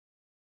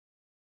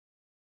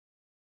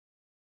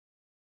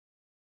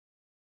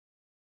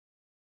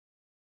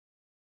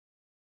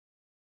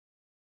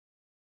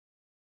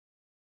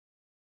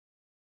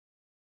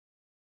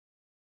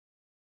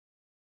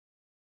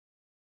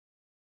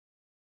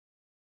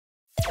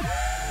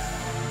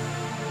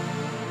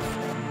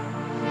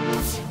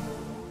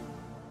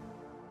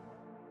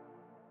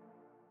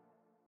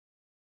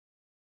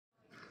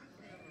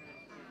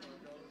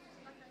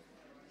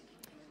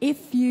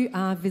If you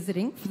are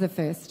visiting for the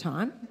first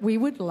time, we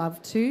would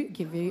love to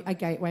give you a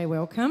gateway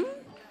welcome.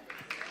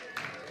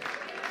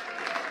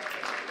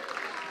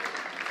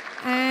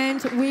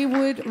 And we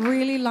would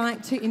really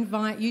like to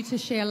invite you to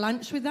share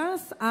lunch with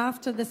us.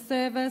 After the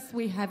service,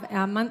 we have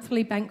our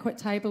monthly banquet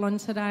table on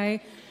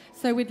today.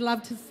 So we'd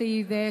love to see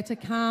you there to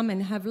come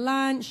and have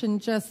lunch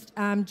and just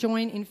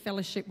join in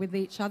fellowship with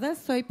each other.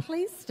 So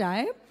please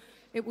stay.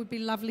 It would be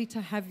lovely to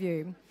have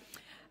you.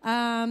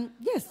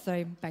 Yes,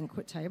 so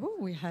banquet table,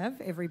 we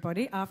have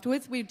everybody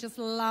afterwards. We'd just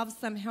love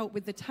some help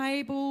with the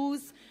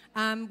tables,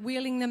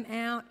 wheeling them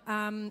out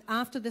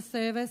after the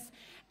service.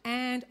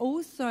 And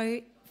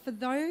also, for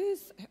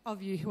those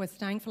of you who are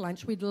staying for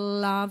lunch, we'd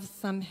love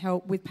some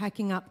help with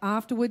packing up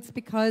afterwards,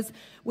 because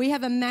we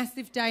have a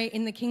massive day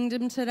in the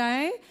kingdom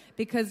today,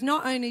 because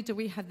not only do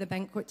we have the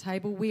banquet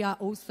table, we are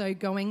also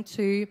going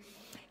to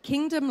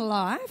Kingdom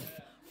Life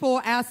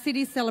for our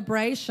city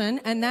celebration,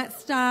 and that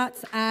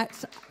starts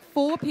at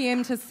 4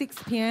 p.m. to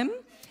 6 p.m.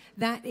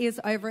 That is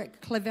over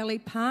at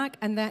Clovelly Park,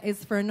 and that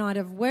is for a night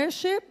of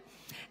worship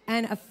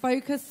and a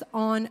focus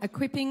on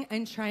equipping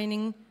and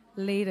training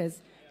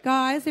leaders.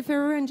 Guys, if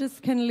everyone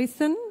just can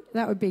listen,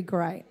 that would be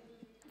great.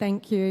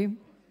 Thank you.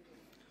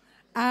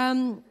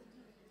 So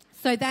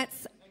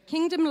that's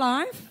Kingdom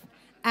Life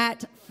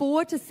at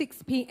 4 to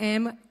 6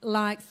 p.m.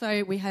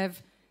 So we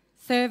have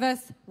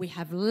service, we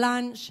have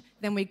lunch,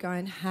 then we go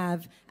and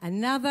have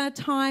another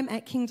time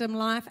at Kingdom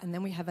Life, and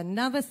then we have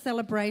another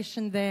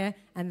celebration there,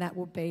 and that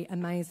will be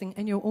amazing.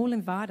 And you're all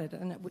invited,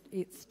 and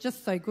it's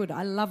just so good.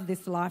 I love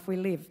this life we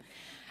live.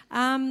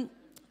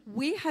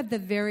 We have the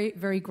very,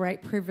 very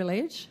great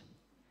privilege.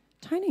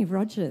 Tony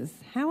Rogers,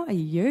 how are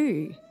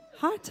you?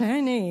 Hi,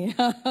 Tony.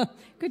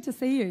 Good to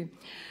see you.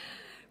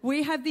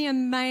 We have the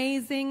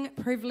amazing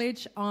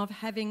privilege of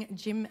having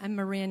Jimm and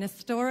Maria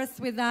Nestoras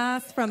with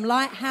us from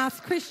Lighthouse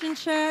Christian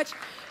Church.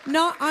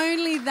 Not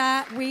only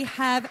that, we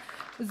have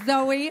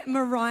Zoe,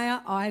 Mariah,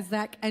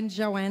 Isaac and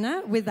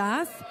Joanna with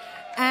us.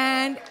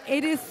 And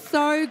it is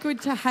so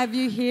good to have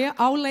you here.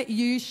 I'll let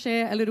you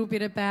share a little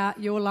bit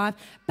about your life.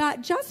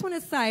 But just want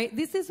to say,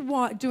 this is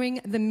what doing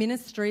the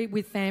ministry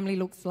with family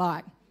looks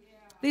like.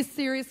 This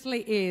seriously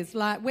is.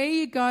 Like, where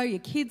you go, your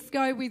kids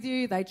go with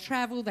you, they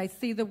travel, they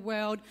see the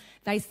world,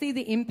 they see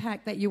the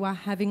impact that you are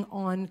having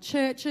on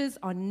churches,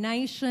 on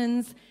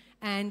nations,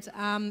 and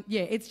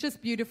it's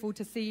just beautiful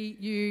to see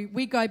you.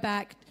 We go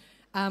back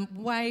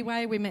way,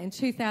 we met in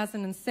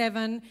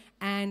 2007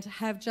 and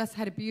have just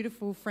had a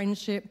beautiful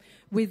friendship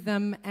with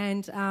them,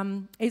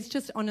 and it's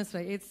just,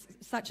 honestly, it's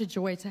such a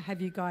joy to have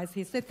you guys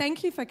here. So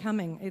thank you for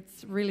coming.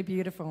 It's really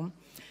beautiful.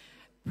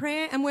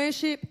 Prayer and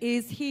worship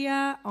is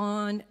here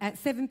at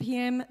 7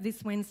 p.m.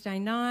 this Wednesday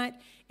night.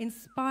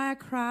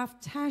 Inspirecraft,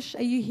 Tash,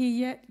 are you here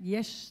yet?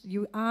 Yes,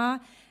 you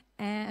are.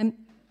 And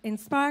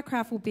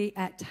Inspirecraft will be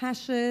at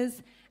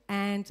Tash's,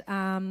 and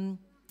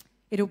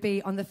it'll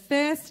be on the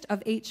 1st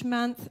of each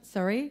month.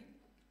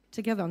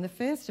 Together on the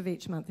 1st of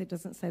each month. It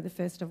doesn't say the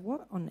 1st of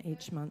what on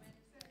each month.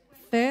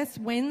 First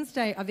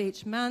Wednesday of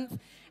each month.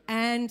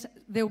 And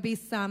there'll be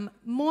some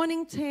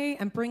morning tea,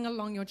 and bring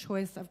along your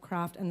choice of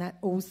craft, and that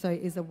also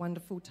is a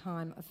wonderful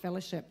time of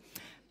fellowship.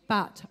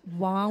 But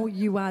while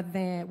you are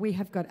there, we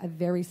have got a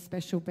very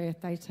special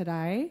birthday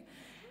today.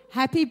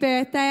 Happy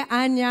birthday,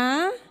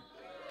 Anya.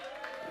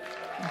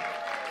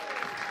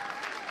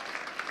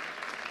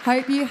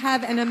 Hope you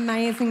have an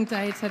amazing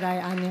day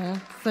today,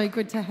 Anya. So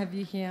good to have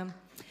you here.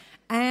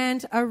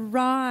 And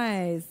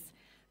Arise.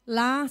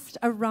 Last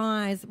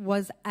Arise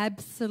was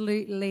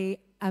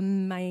absolutely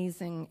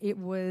amazing. It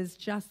was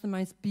just the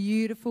most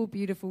beautiful,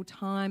 beautiful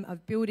time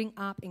of building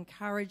up,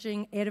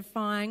 encouraging,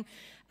 edifying.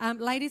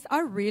 Ladies,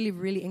 I really,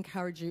 really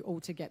encourage you all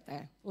to get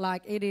there.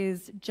 Like, it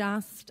is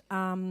just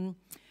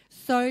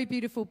so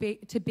beautiful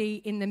to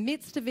be in the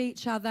midst of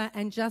each other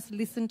and just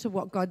listen to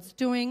what God's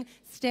doing.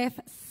 Steph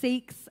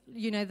seeks,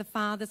 the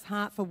Father's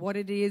heart for what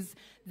it is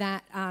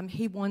that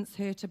he wants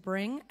her to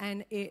bring,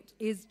 and it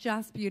is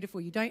just beautiful.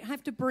 You don't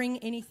have to bring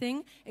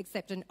anything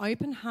except an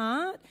open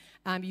heart.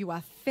 You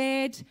are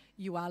fed,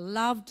 you are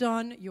loved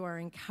on, you are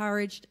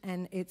encouraged,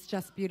 and it's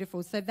just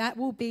beautiful. So that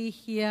will be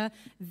here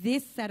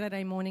this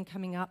Saturday morning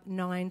coming up,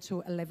 9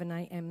 to 11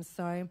 a.m.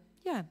 So,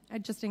 I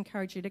just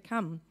encourage you to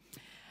come.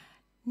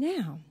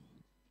 Now,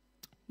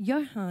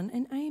 Johan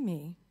and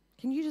Amy,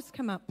 can you just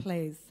come up,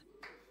 please?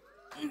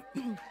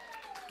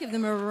 Give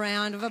them a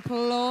round of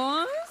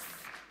applause.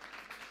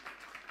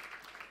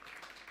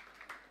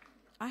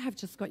 I have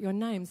just got your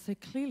name, so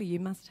clearly you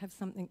must have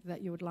something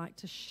that you would like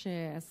to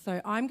share.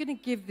 So I'm going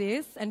to give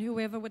this, and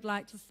whoever would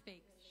like to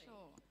speak. Sure.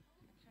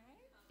 Okay.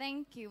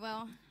 Thank you.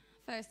 Well,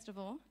 first of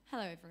all,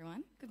 hello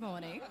everyone. Good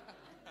morning.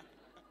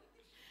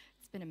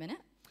 It's been a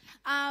minute.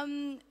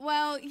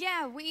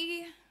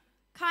 We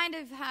kind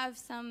of have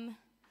some,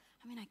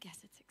 I guess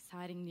it's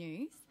exciting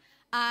news.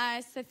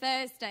 So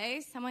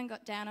Thursday, someone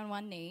got down on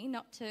one knee,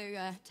 not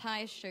to tie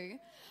a shoe,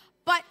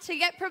 but to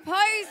get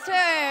proposed to.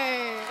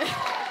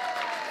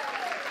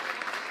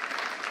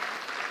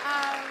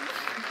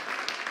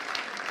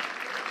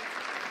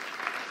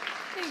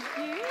 Thank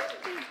you.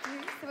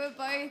 So we're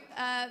both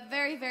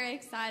very, very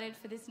excited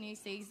for this new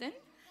season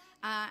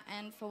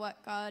and for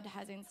what God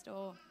has in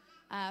store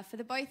for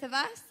the both of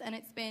us. And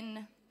it's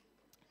been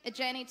a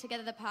journey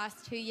together the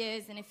past 2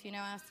 years. And if you know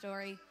our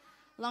story,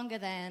 longer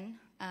than.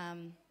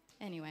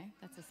 Anyway,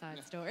 that's a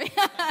side story.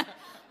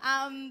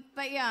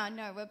 But yeah,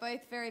 no, we're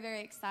both very,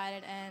 very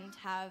excited and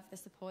have the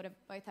support of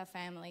both our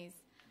families.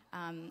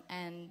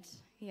 And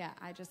yeah,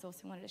 I just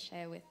also wanted to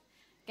share with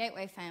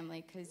Gateway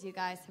family, because you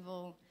guys have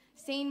all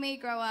seen me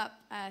grow up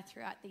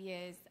throughout the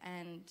years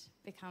and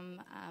become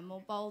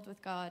more bold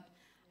with God.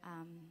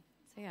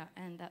 So yeah,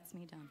 and that's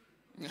me done.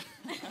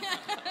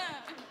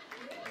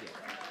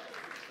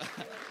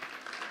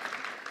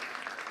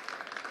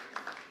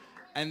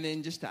 And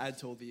then just to add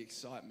to all the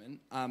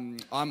excitement,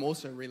 I'm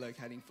also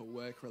relocating for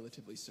work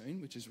relatively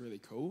soon, which is really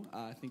cool.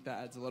 I think that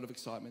adds a lot of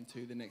excitement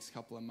to the next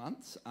couple of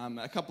months.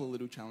 A couple of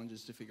little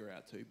challenges to figure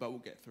out too, but we'll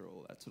get through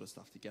all that sort of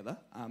stuff together.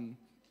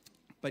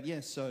 But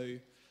yeah, so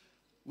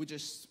we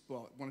just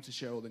wanted to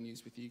share all the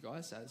news with you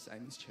guys as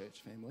Amy's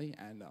church family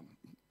and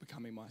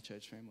becoming my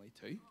church family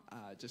too,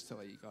 just to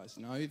let you guys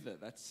know that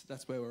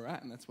that's where we're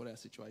at and that's what our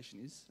situation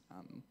is,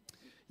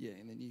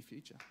 in the near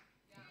future.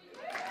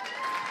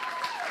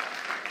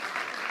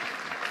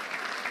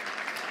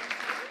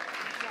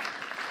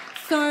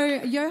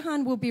 So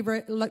Johan will be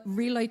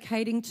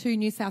relocating to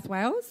New South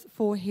Wales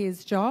for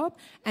his job,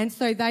 and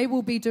so they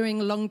will be doing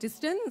long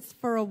distance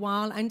for a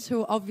while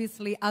until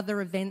obviously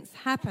other events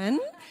happen.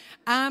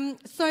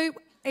 So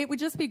it would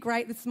just be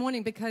great this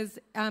morning because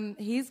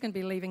he's going to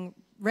be leaving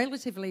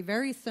relatively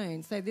very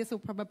soon. So this will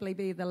probably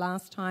be the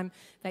last time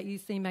that you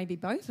see maybe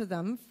both of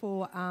them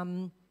for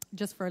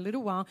just for a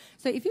little while.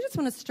 So if you just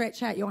want to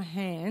stretch out your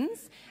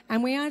hands,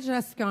 and we are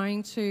just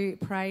going to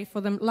pray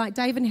for them, like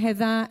Dave and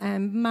Heather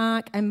and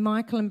Mark and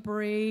Michael and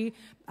Bree.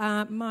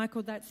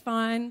 Michael, that's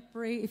fine.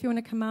 Bree, if you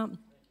want to come up.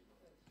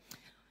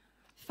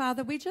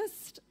 Father, we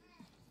just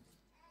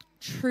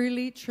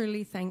truly,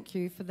 truly thank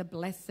you for the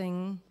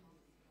blessing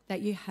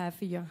that you have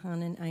for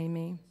Johan and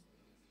Amy.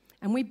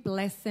 And we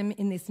bless them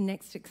in this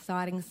next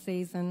exciting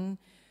season.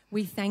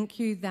 We thank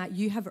you that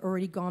you have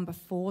already gone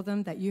before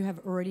them, that you have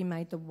already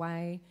made the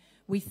way.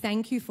 We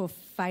thank you for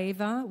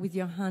favour with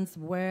Johan's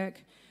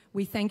work.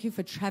 We thank you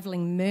for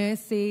travelling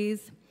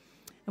mercies.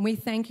 And we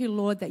thank you,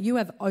 Lord, that you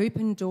have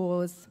opened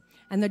doors.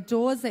 And the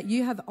doors that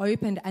you have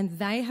opened, and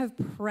they have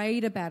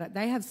prayed about it.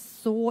 They have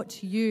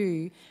sought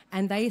you,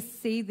 and they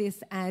see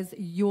this as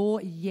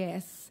your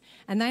yes.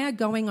 And they are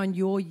going on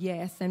your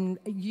yes, and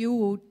you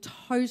will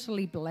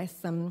totally bless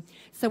them.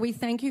 So we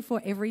thank you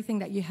for everything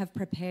that you have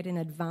prepared in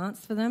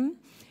advance for them,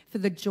 for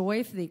the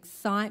joy, for the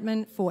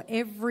excitement, for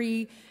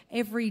every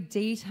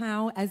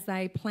detail as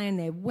they plan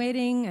their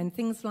wedding and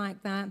things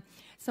like that.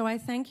 So I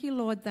thank you,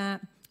 Lord,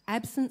 that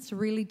absence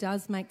really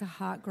does make the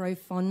heart grow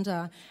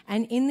fonder.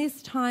 And in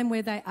this time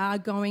where they are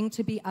going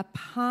to be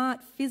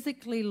apart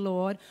physically,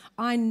 Lord,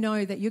 I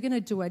know that you're going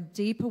to do a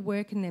deeper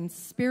work in them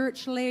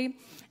spiritually.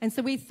 And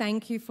so we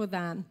thank you for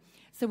that.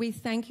 So we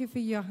thank you for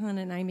Johan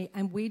and Amy,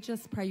 and we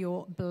just pray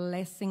your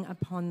blessing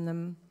upon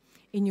them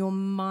in your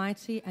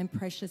mighty and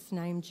precious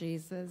name,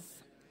 Jesus.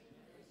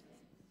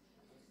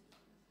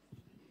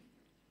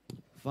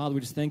 Father,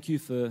 we just thank you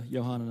for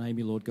Johan and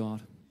Amy, Lord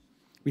God.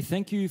 We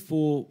thank you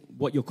for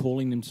what you're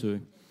calling them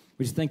to.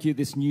 We just thank you for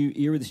this new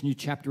era, this new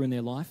chapter in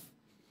their life.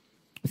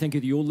 We thank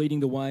you that you're leading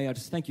the way. I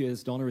just thank you,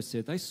 as Donna has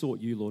said, they sought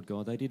you, Lord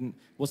God.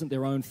 Wasn't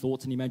their own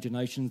thoughts and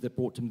imaginations that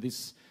brought them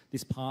this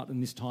part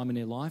and this time in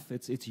their life.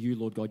 It's you,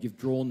 Lord God. You've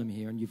drawn them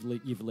here and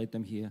you've led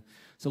them here.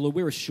 So, Lord,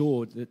 we're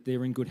assured that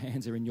they're in good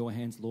hands. They're in your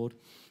hands, Lord.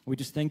 We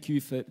just thank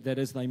you for that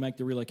as they make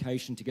the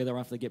relocation together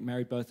after they get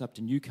married both up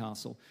to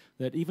Newcastle,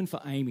 that even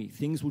for Amy,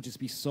 things will just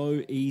be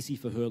so easy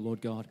for her,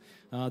 Lord God,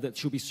 that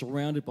she'll be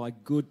surrounded by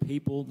good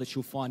people, that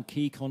she'll find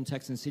key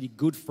contacts in the city,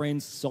 good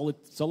friends,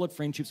 solid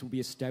friendships will be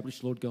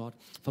established, Lord God,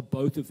 for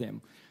both of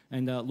them.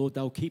 And, Lord,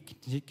 they'll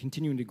keep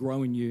continuing to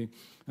grow in you.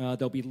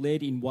 They'll be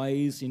led in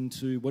ways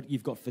into what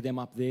you've got for them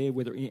up there,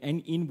 whether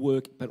in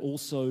work, but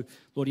also,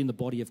 Lord, in the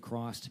body of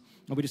Christ.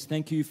 And we just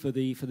thank you for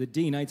the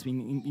DNA that's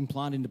been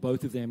implanted into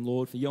both of them,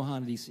 Lord, for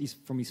Johan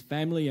from his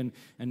family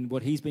and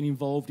what he's been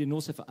involved in, and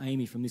also for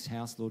Amy from this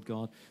house, Lord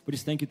God. We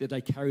just thank you that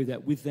they carry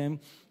that with them.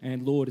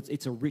 And, Lord,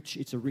 it's a rich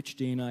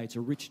DNA. It's a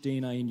rich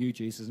DNA in you,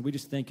 Jesus. And we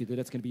just thank you that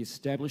that's going to be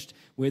established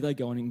where they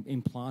go and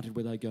implanted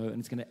where they go, and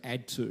it's going to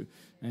add to.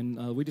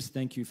 And we just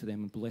thank you for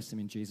them and bless them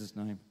in Jesus'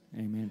 name.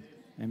 Amen.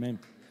 Amen.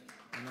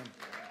 Amen.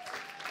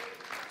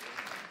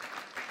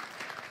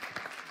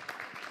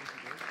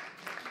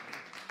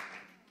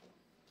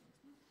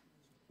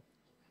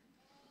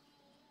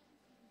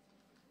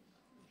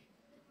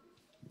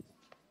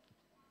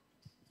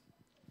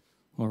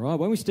 All right,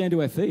 why don't we stand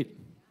to our feet?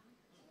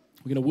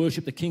 We're going to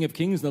worship the King of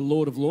Kings, the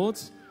Lord of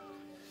Lords.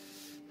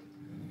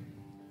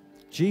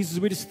 Jesus,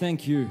 we just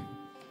thank you.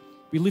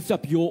 We lift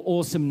up your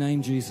awesome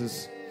name,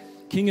 Jesus.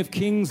 King of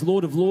Kings,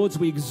 Lord of Lords,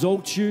 we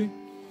exalt you.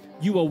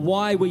 You are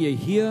why we are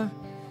here.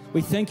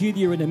 We thank you that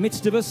you're in the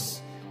midst of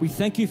us. We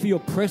thank you for your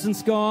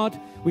presence, God.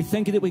 We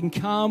thank you that we can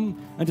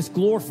come and just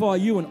glorify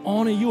you and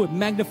honor you and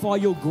magnify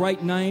your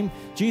great name.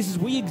 Jesus,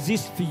 we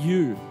exist for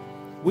you.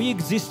 We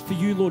exist for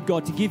you, Lord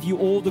God, to give you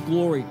all the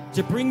glory,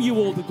 to bring you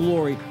all the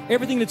glory.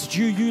 Everything that's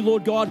due you,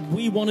 Lord God,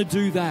 we want to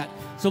do that.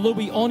 So, Lord,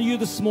 we honor you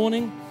this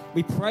morning.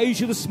 We praise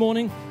you this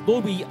morning.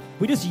 Lord, we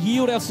just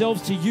yield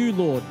ourselves to you,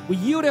 Lord. We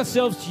yield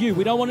ourselves to you.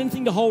 We don't want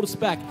anything to hold us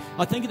back.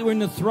 I thank you that we're in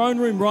the throne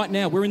room right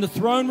now. We're in the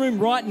throne room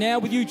right now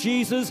with you,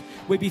 Jesus.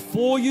 We're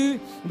before you,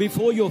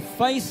 before your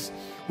face.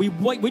 We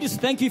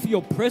just thank you for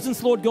your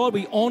presence, Lord God.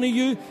 We honor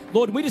you.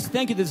 Lord, we just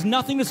thank you. There's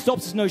nothing that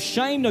stops us, no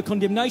shame, no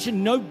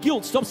condemnation, no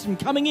guilt stops us from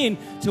coming in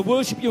to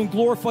worship you and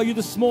glorify you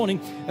this morning.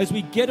 As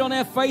we get on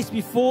our face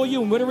before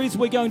you and whatever it is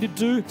we're going to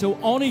do to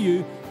honor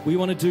you, we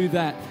want to do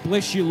that.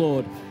 Bless you,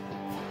 Lord.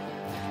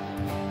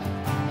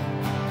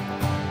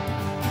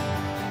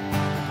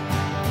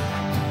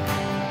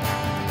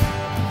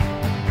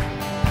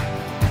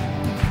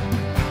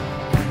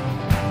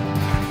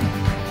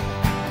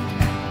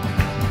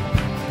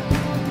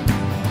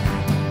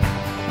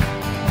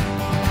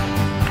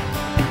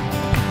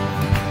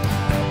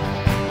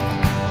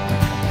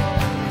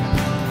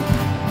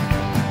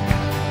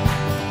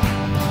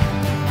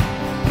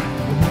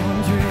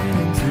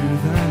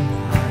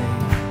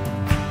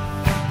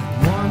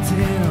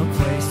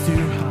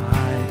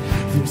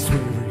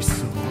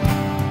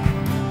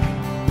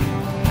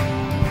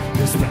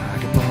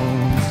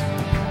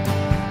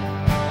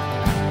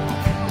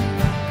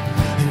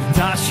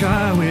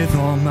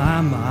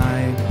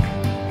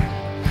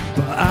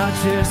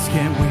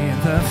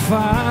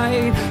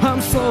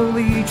 I'm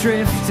slowly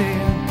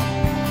drifting,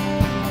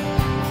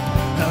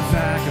 a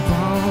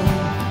vagabond.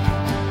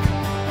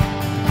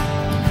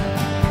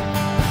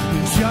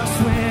 Just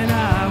when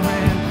I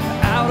went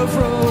out of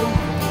road,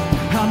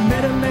 I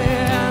met a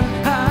man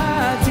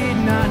I did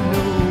not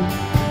know,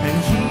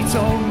 and he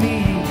told me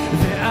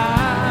that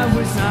I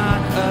was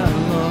not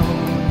alone.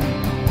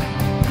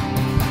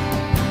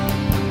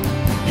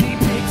 He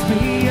picked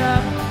me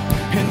up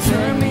and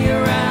turned me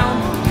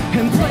around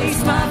and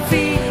placed my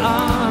feet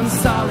on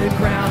solid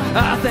ground.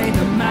 I thank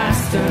the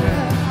Master,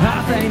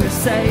 I thank the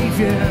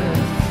Savior,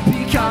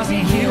 because he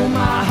healed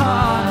my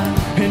heart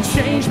and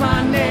changed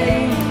my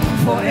name.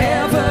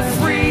 Forever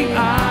free,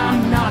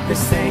 I'm not the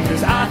same,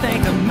 'cause I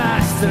thank the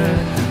Master,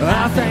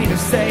 I thank the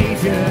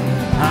Savior,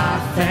 I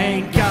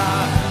thank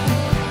God.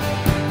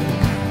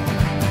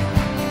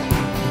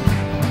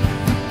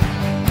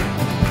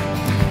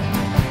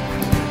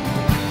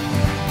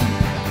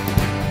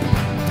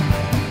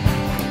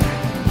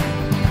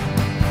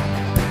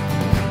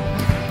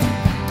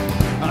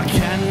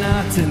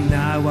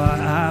 Deny what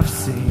I've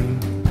seen.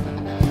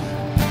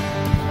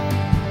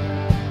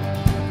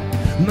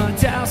 My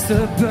doubts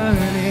are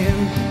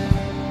burning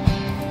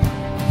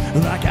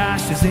like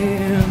ashes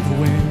in the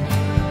wind.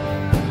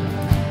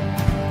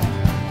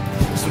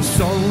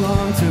 So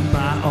long to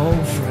my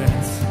old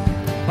friends.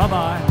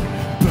 Bye-bye.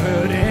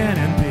 Burden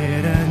and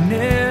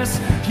bitterness,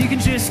 you can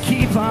just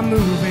keep on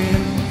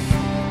moving.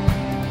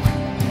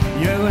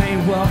 You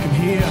ain't welcome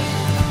here.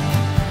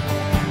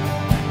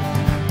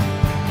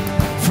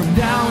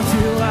 Down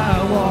till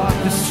I walk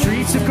the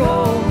streets of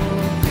gold,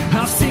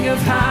 I'll sing of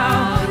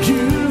how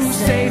you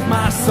saved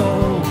my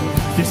soul.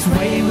 This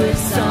wayward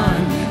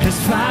son has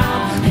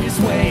found his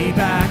way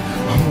back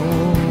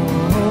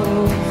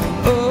home.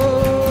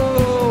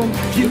 Oh,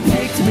 you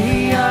picked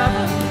me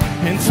up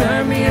and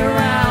turned me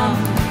around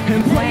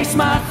and placed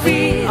my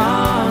feet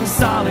on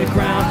solid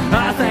ground.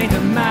 I thank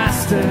the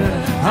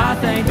Master, I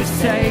thank the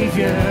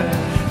Savior,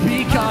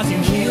 because you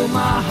healed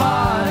my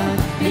heart,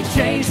 you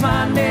changed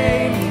my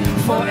name.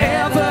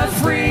 Forever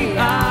free,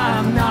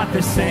 I'm not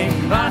the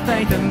same. I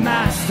thank the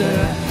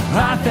Master,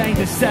 I thank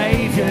the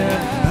Savior,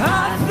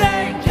 I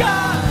thank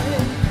God.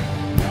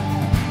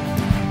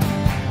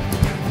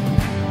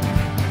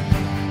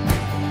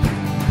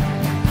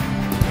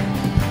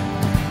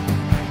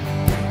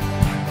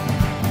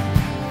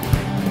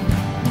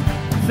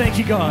 Thank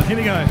you, God. Here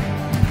we go.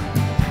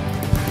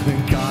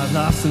 Then God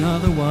lost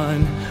another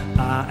one.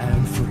 I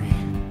am free.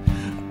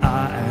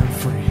 I am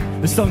free.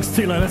 The song's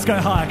too low. Let's go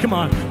higher. Come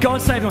on.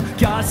 God saved one.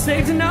 God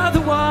saved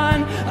another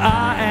one.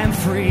 I am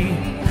free.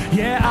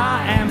 Yeah,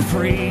 I am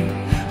free.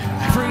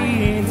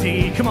 Free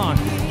indeed. Come on.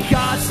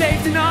 God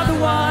saved another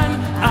one.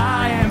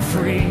 I am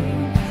free.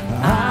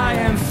 I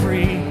am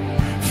free.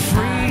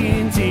 Free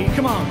indeed.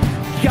 Come on.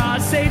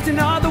 God saved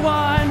another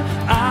one.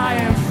 I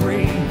am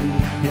free.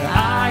 Yeah,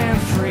 I am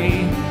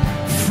free.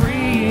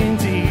 Free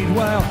indeed.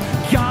 Well,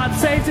 God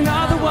saved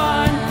another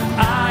one.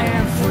 I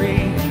am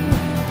free.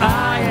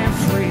 I am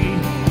free.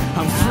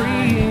 I'm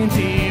free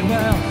indeed.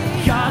 Well,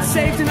 God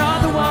saved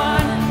another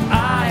one.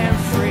 I am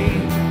free.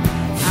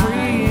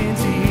 Free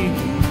indeed.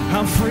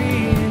 I'm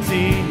free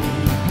indeed.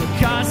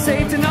 God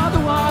saved another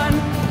one.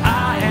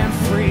 I am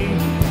free.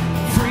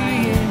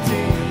 Free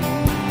indeed.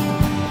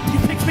 You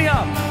picked me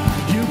up.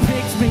 You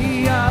picked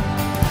me up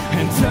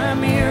and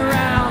turned me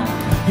around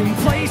and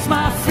placed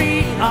my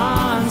feet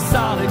on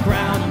solid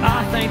ground.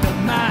 I thank the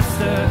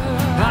Master.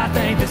 I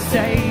thank the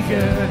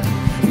Savior,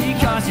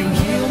 because you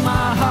healed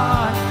my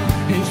heart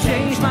and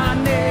changed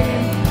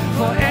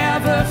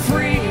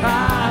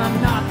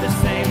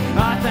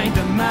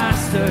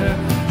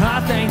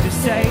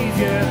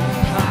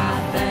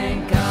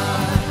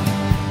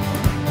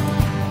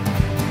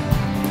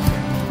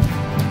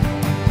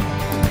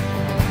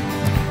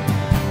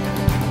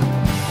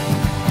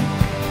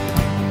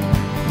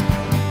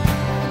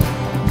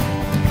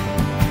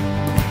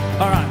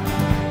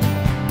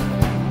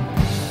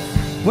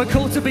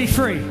called to be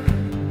free.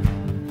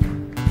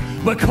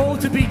 We're called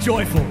to be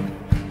joyful.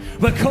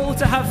 We're called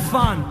to have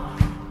fun.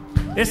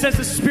 It says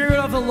the Spirit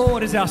of the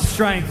Lord is our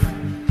strength.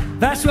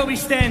 That's where we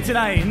stand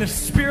today. In the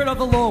Spirit of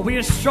the Lord, we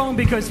are strong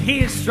because He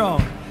is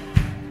strong.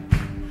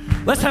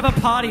 Let's have a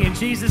party in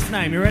Jesus'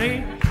 name. You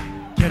ready?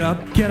 Get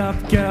up, get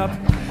up, get up.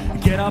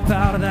 Get up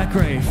out of that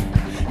grave.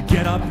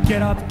 Get up,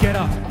 get up, get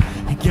up.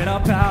 Get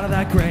up out of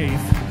that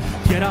grave.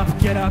 Get up,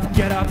 get up,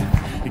 get up.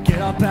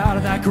 Get up out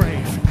of that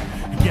grave.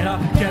 Get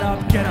up, get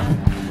up, get up.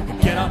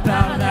 Get up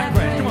out of that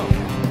grave.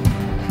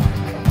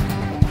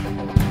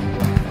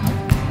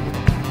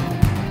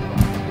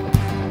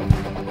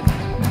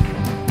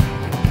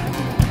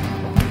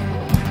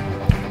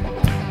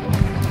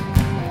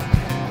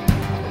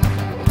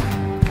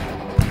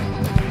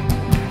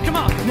 Come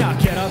on. Now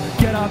get up,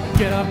 get up,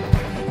 get up,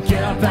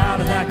 get up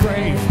out of that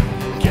grave.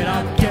 Get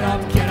up, get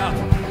up, get up,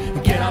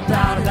 get up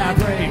out of that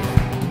grave.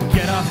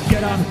 Get up,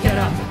 get up, get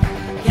up,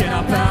 get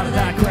up out of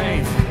that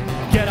grave.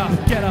 Get up,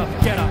 get up,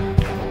 get up.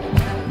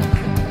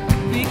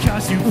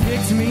 Because you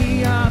picked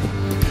me up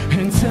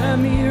and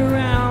turned me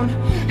around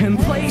and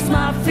placed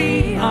my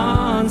feet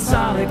on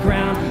solid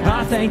ground.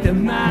 I thank the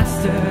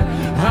Master,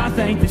 I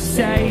thank the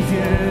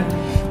Savior,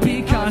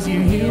 because you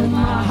healed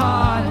my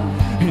heart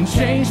and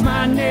changed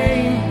my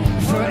name.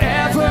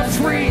 Forever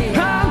free,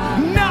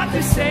 I'm not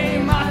the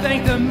same. I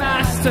thank the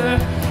Master,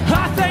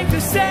 I thank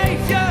the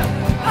Savior,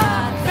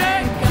 I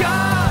thank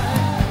God.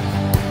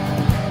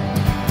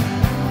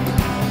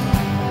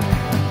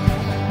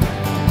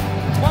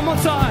 One more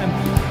time.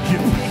 You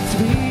picked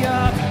me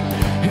up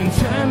and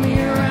turned me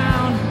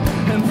around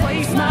and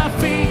placed my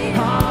feet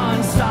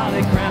on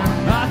solid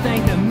ground. I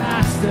thank the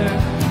Master,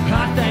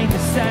 I thank the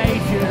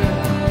Savior,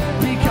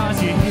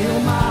 because you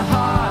healed my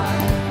heart.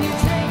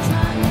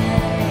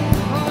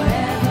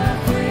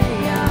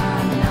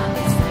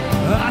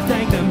 I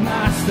thank the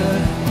Master,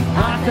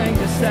 I thank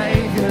the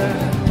Savior,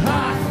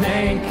 I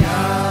thank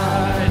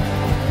God.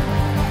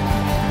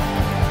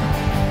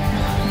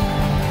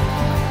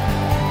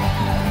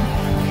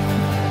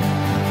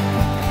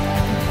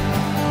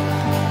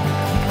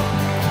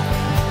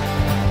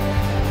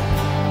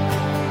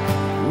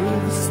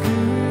 With the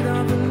Spirit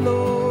of the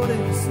Lord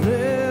is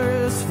there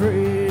is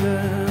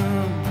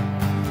freedom.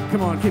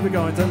 Come on, keep it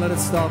going, don't let it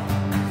stop.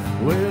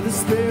 Where the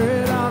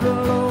Spirit of the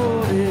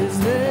Lord is,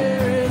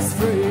 there is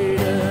freedom.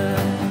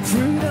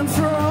 Freedom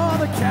for all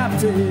the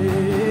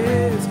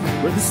captives.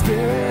 Where the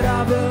Spirit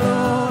of the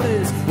Lord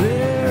is,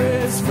 there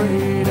is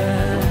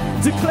freedom.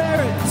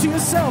 Declare it to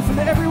yourself and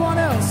to everyone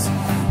else.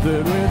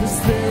 That where the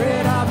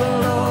Spirit of the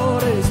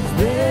Lord is,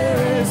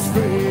 there is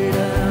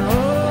freedom.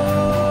 Oh,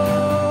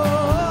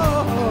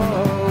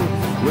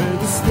 where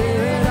the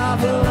Spirit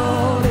of the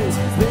Lord is,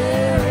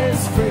 there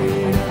is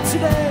freedom.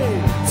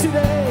 Today,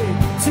 today,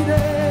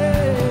 today.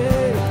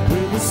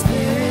 The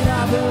Spirit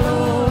of the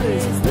Lord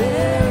is,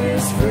 there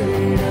is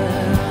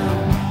freedom.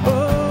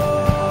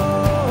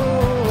 Oh,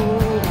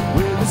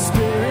 where the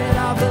Spirit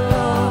of the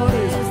Lord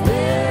is,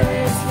 there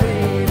is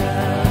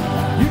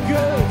freedom.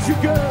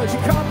 You're good, you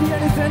can't be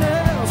anything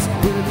else.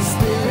 Where the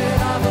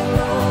Spirit of the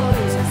Lord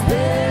is,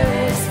 there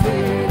is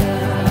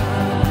freedom.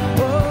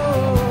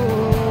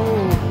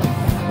 Oh,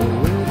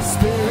 where the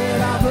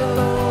Spirit of the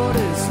Lord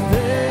is,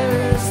 there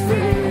is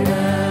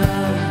freedom.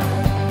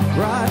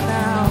 Right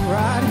now,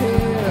 right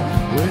here.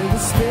 Where the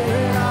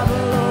Spirit of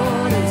the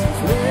Lord is,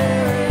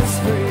 there is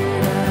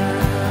freedom.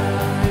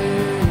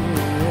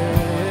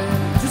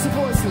 Just the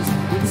voices.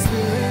 Where the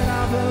Spirit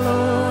of the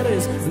Lord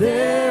is,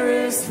 there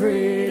is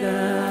freedom.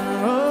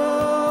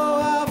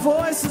 Oh, our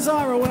voices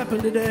are a weapon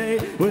today.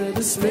 Where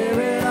the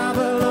Spirit of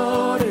the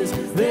Lord is,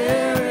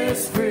 there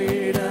is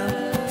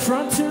freedom.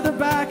 Front to the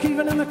back,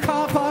 even in the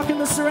car park in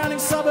the surrounding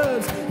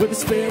suburbs. Where the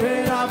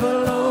Spirit of the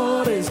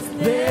Lord is,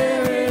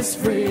 there is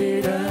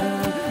freedom.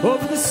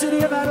 Over the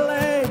city of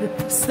Adelaide,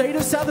 state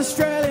of South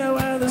Australia,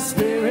 where the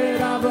Spirit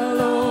of the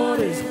Lord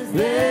is,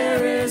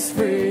 there is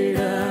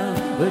freedom.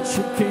 Let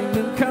your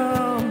kingdom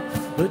come,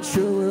 let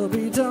your will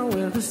be done.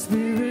 Where the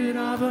Spirit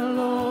of the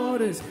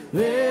Lord is,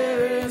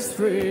 there is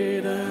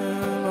freedom.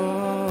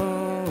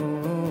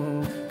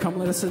 Oh, come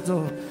let us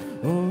adore.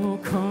 Oh,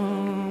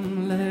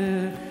 come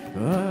let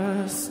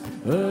us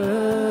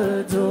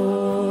adore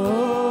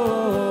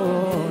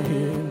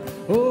Him.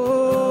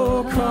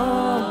 Oh,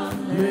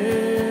 come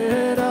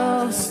let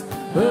us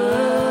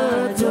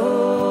adore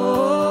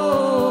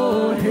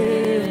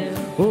Him.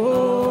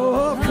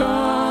 Oh,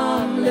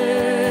 come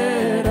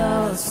let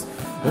us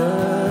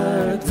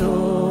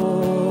adore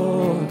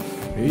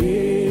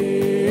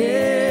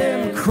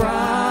Him.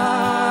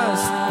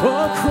 Christ,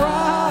 oh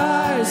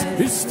Christ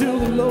is still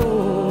the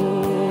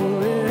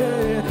Lord.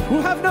 Yeah.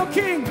 We'll have no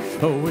king,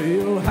 oh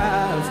we'll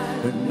have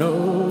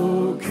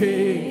no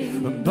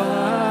king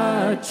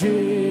but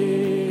Jesus.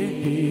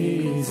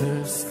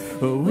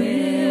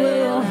 We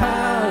will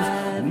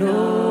have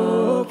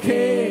no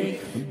king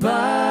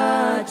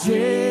but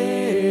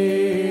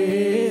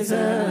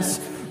Jesus.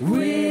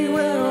 We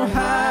will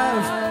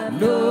have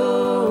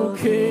no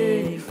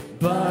king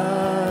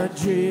but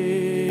Jesus.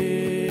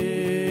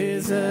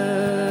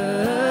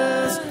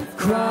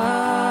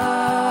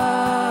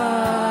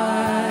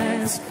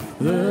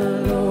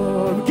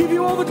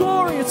 the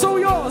glory. It's all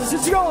yours.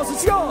 It's yours.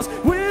 It's yours.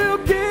 We'll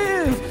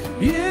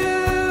give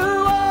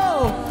you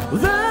all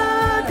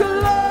the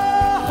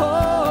glory.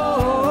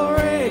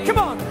 Come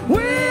on.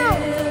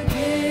 We'll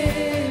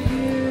give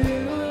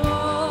you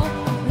all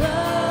the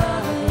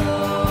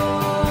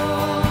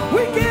glory.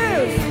 We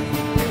give.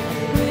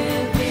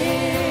 We'll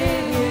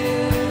give you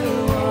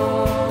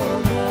all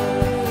the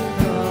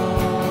glory.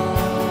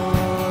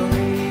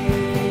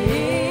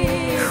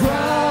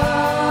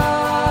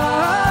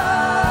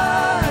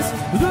 Christ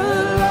the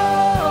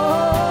Lord.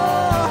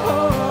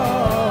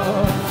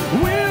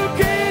 We'll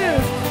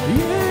give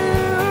you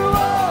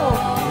all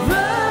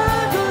the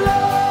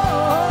glory.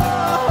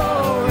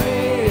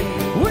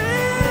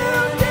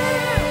 We'll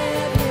give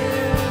you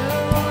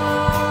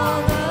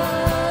all the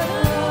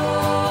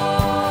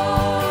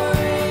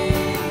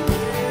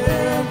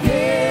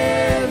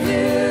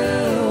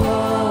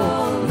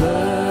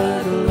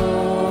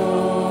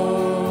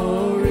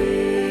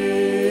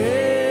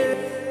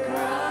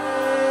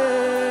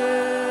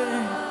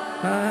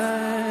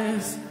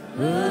Christ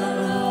the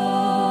Lord.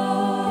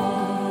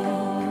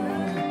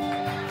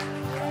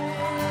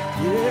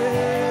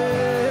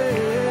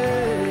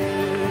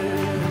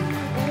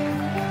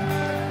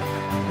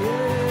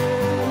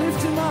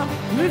 Lift him up,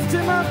 lift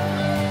him up,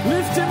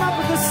 lift him up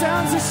with the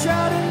sounds of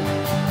shouting,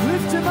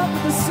 lift him up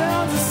with the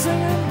sounds of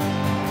singing.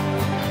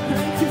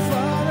 Thank you,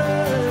 Father.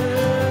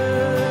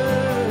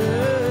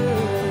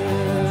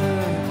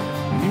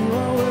 You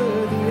are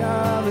worthy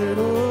of it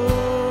all.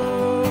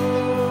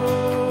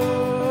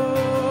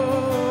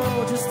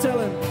 Just tell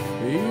him,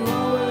 you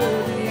are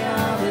worthy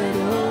of it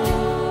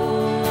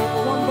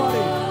all. One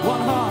body,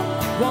 one heart,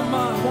 one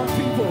mind, one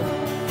people.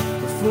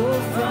 For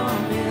from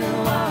you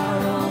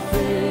are all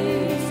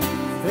things,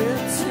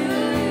 and to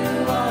you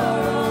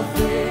are all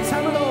things.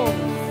 Have it all.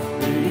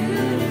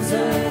 You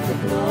deserve the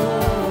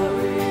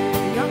glory.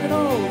 Young and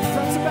old,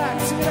 front to back,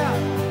 sing it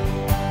out.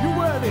 You're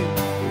worthy.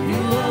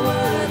 You are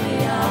worthy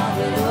of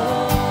it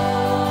all.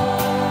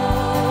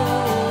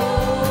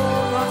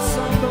 I've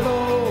sung the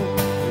Lord.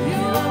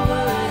 You are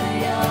worthy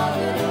of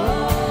it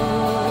all.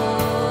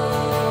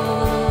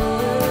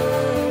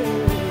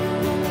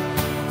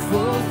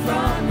 For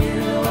from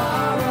you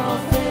are all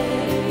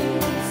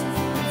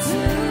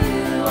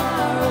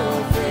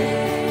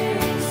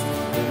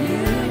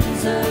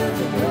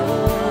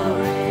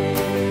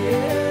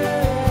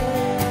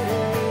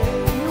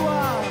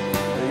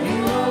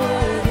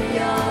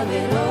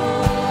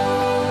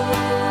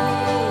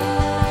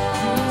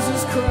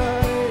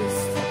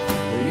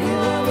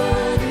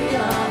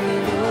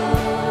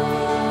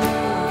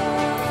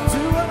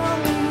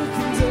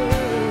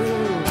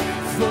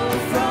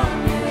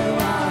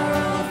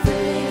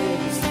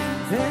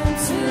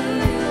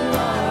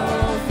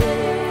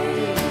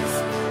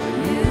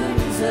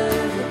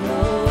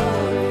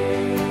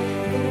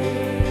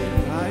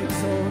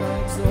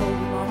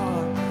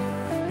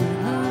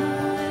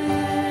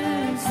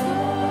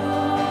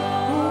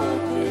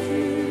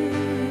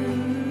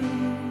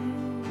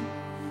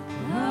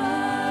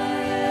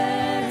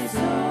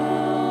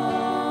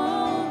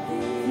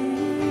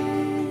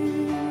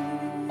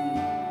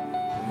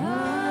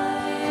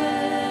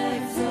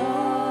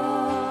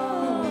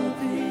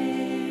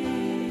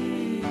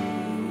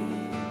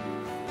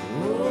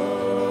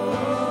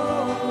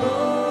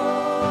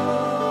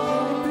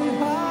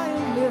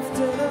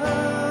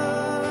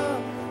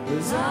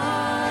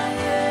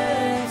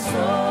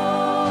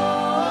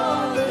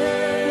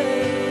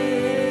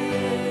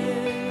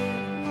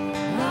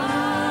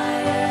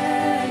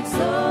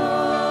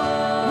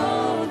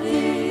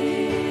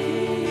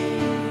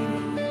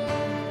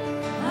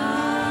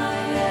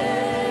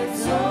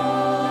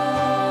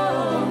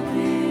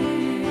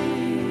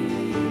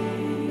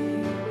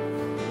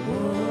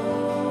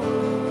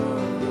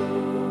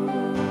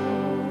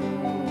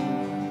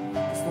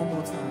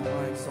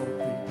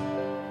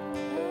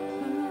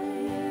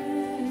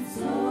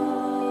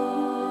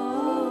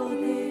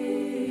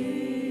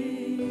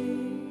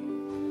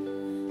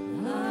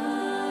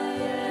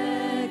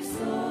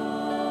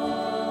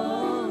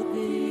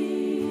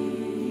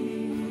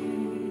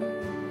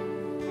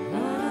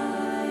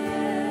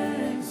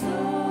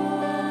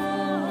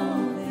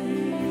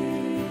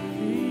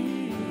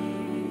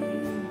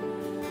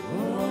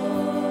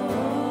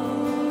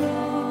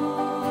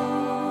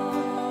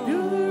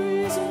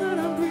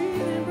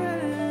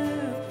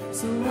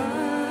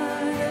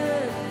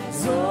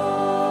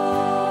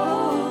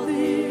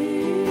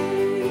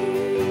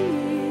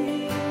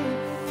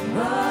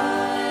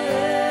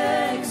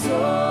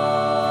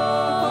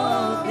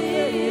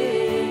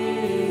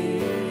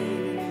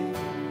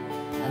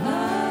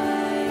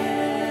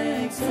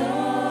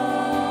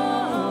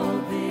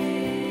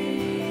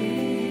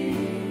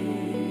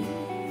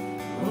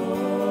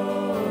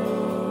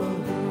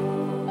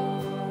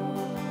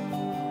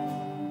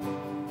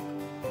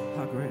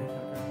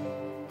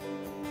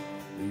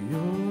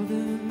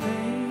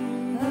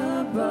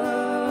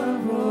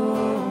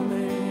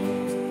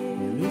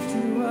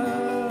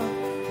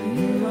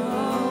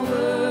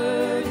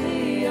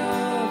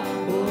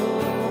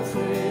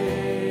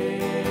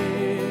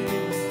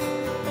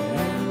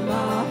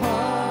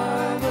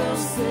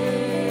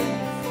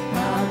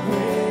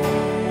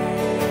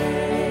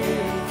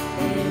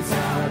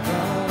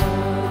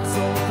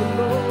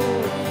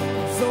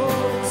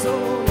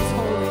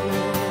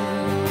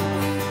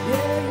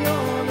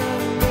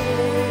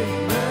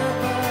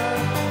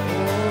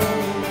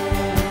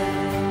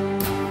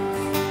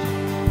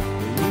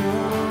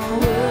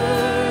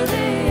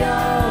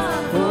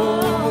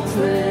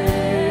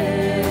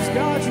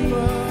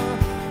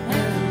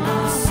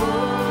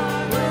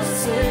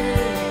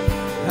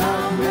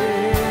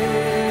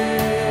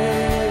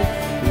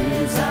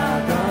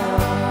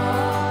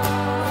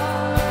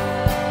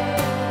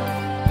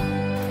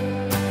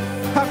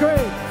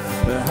great,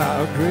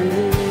 how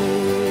great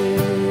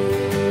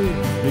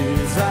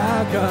is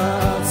our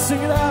God.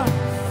 Sing it out.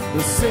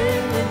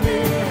 Sing with me,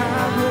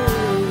 how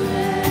great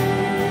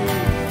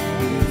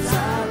is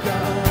our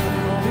God.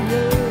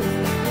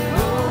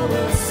 Oh,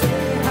 we'll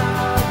sing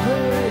how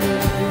great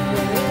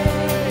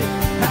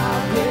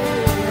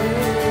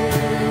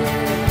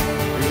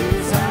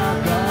is our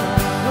God.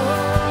 Oh,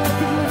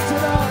 we lift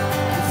it up,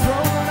 the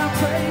throne and our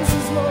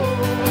praises, Lord.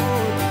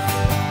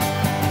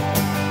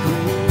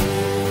 Great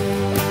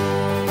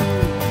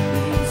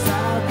is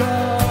our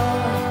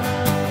God.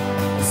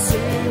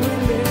 Sing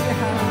with me,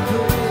 how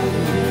great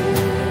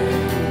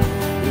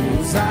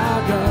is our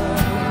God.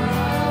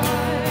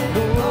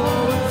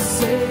 Oh, we'll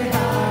say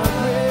how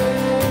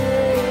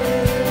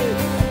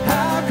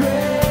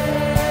great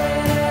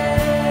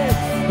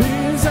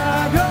is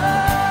our God.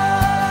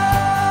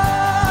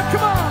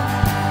 Come on,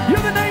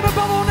 you're the name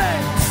above all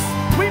names.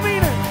 We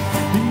mean it.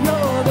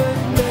 You're the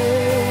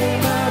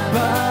name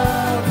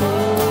above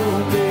all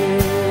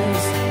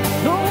names.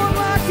 No one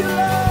like you,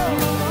 Lord.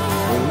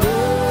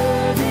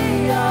 Worthy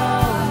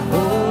of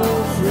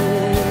all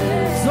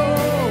praise. Oh,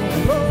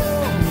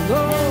 Lord,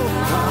 oh,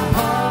 my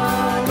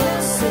heart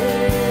will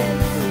sing.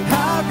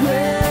 How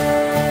great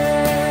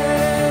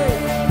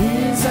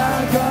is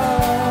our God.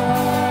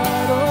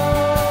 Oh,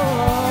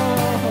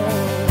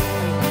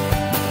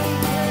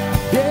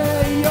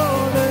 yeah,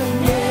 you're the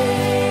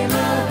name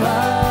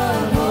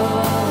above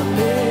all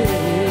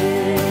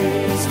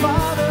names.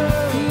 Father,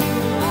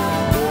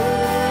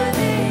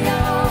 worthy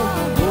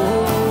of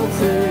all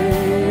praise.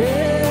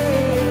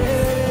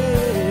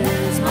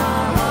 My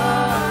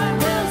heart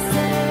will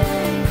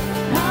sing.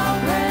 How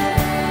great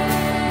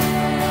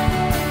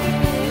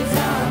is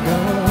our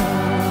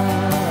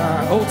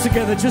God. All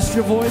together, just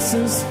your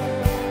voices.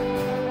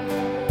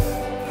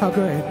 How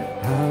great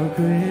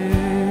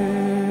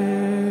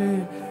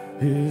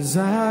is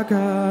our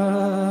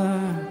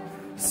God.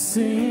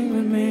 Sing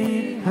with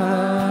me,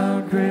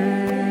 how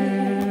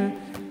great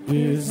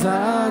is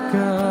our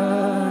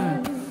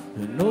God.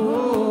 And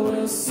oh,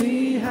 we'll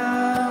see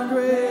how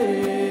great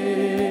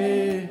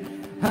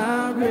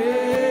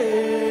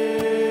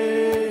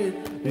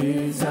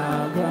is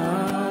our God.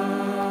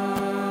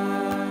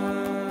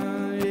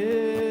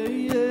 Yeah,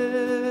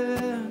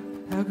 yeah.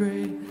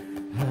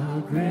 How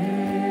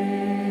great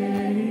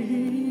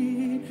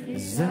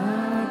is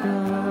our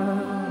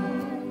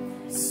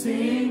God.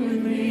 Sing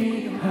with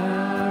me,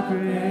 how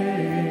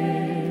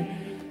great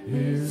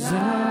is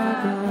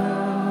our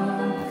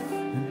God.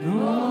 And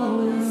all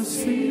will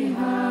see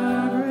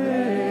how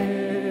great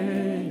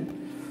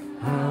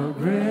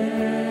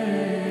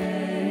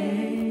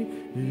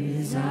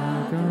is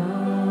our God.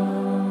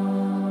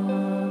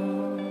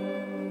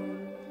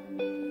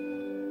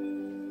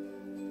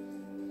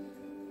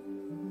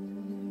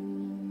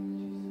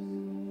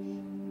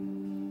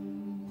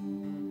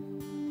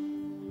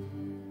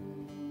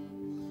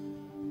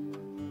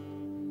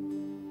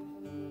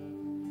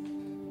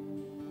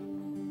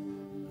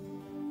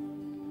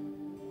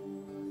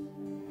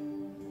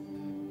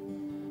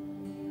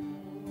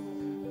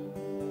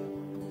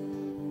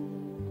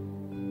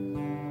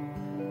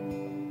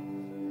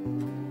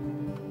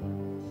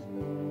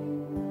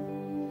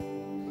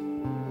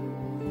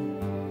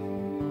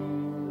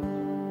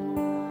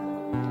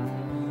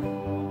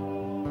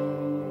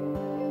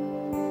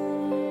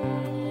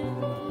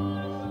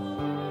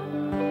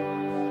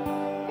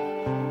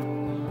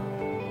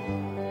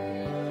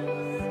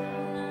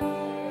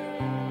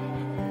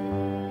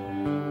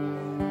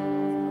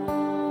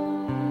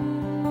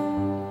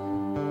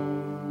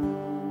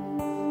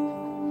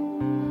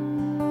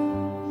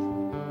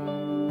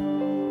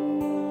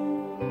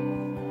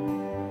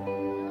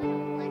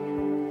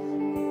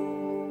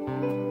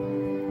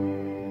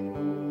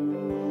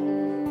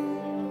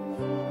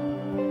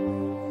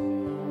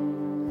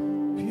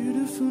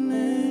 Beautiful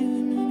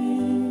name it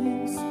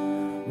is.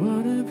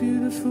 What a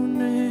beautiful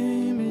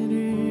name it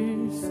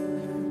is.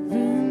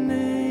 The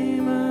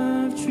name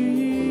of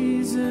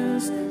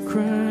Jesus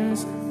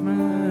Christ,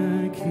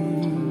 my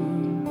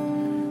King.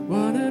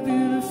 What a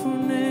beautiful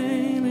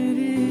name it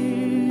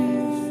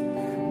is.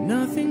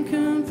 Nothing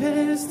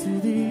compares to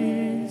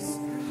this.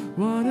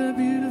 What a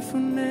beautiful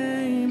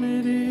name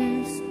it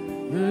is.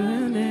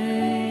 The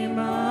name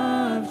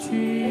of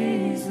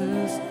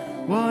Jesus.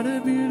 What a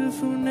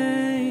beautiful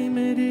name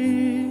it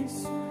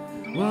is.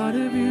 What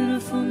a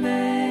beautiful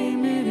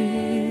name it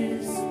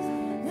is.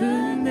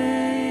 The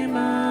name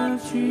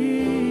of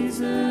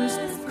Jesus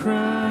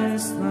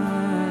Christ,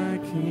 my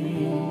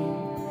King.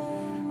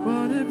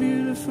 What a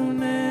beautiful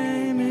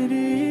name it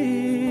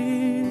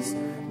is.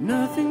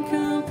 Nothing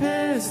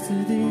compares to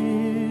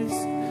this.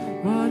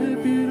 What a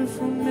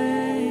beautiful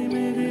name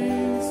it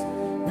is.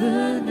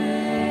 The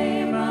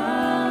name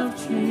of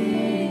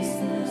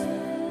Jesus.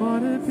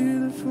 What a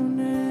beautiful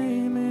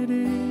name it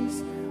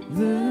is.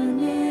 The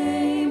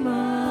name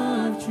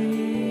of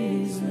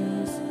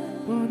Jesus.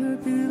 What a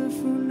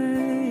beautiful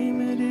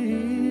name it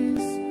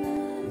is.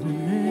 The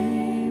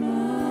name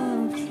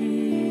of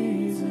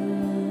Jesus.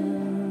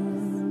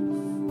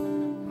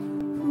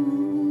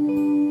 Ooh.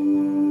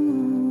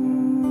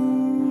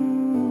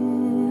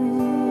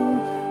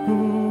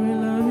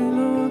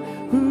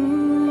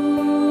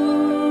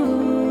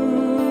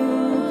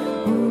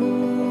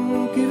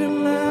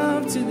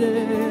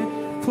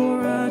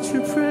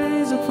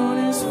 praise upon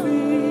his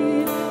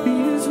feet. He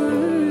is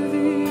worthy.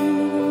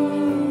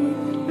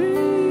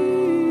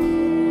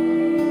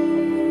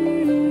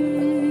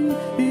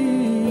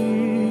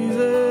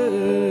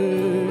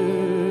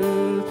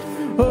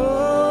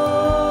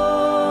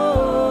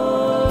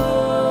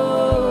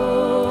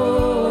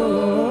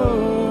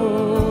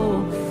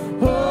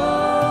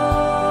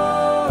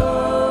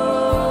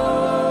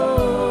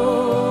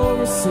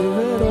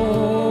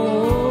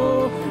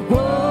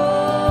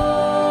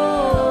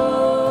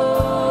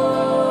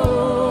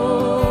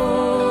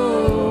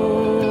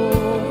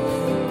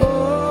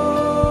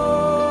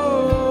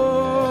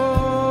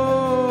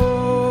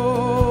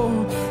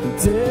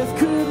 Death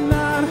could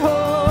not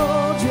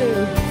hold you,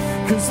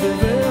 'cause the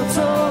veil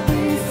tore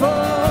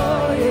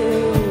before you.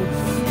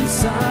 You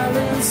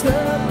silenced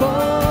the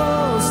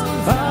boast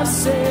of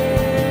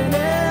sin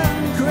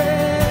and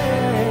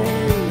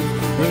grave.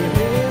 The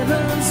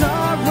heavens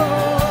are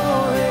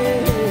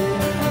roaring,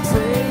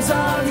 praise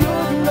of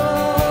your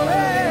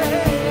glory.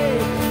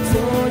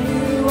 For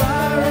you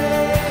are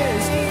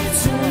raised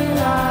to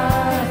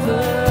life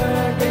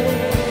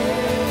again.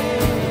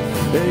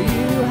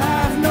 You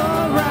have no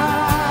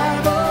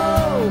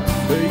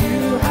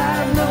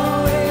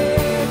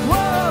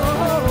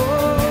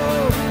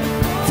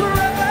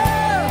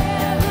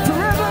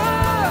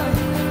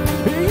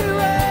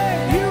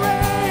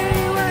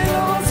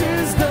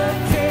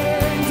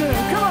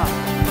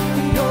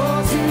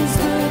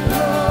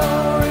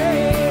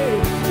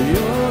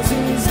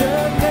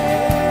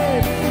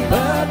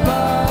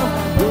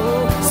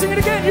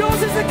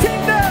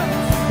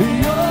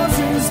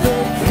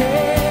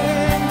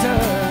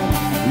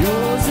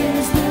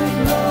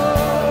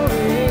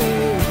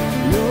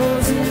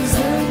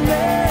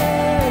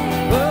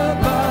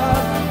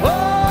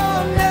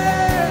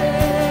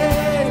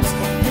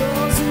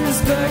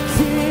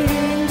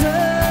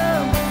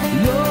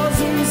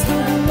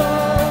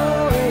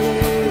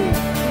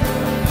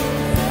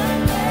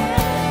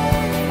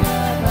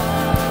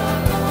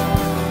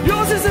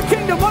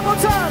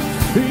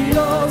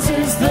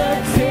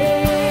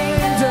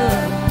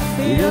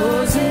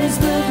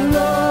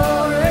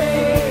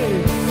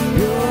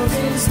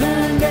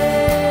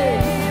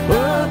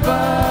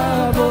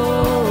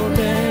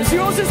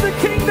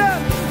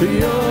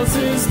yours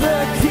is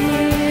the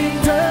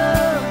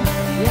kingdom,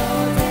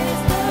 yours is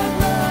the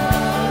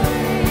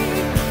glory,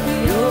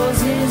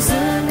 yours is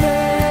the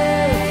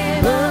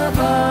name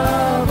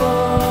above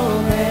all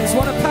names.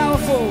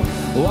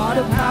 What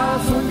a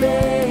powerful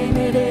name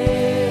it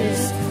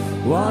is.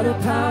 What a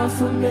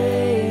powerful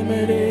name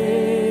it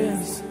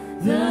is.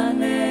 The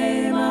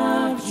name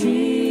of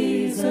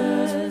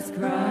Jesus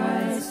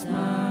Christ,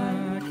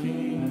 my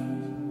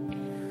King.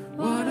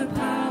 What a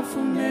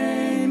powerful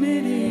name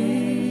it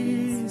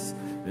is.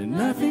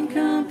 Nothing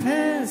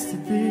compares to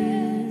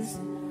this.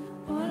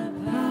 What a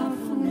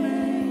powerful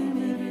name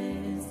it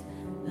is.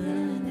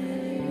 The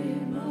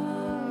name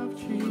of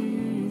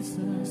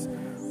Jesus.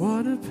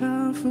 What a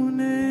powerful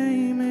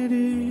name it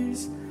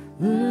is.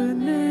 The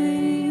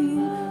name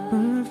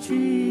of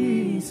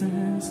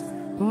Jesus.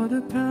 What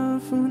a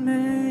powerful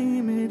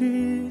name it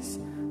is.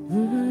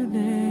 The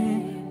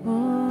name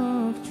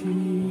of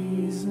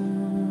Jesus.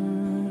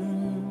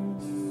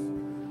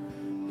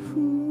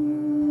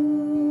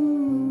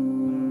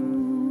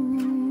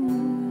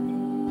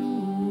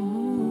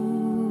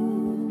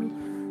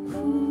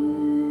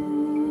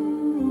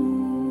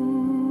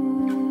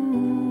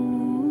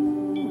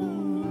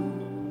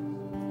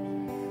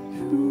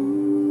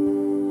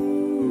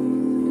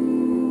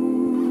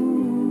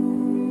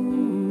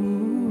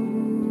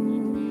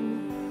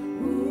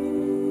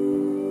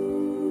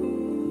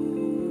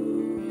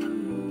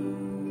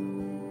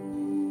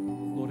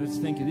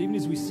 Thank you. Even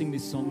as we sing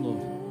this song,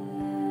 Lord,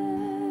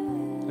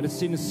 I just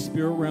see in the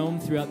spirit realm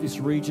throughout this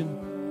region,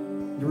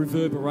 the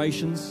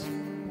reverberations,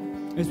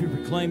 as we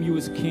proclaim you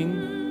as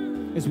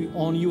King, as we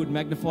honor you and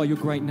magnify your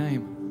great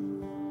name.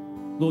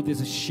 Lord,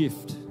 there's a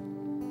shift.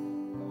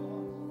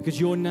 Because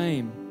your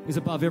name is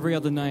above every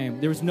other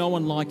name. There is no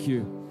one like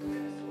you.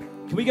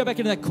 Can we go back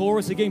into that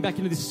chorus again, back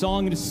into this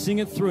song and just sing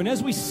it through? And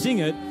as we sing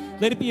it,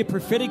 let it be a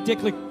prophetic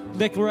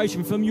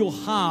declaration from your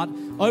heart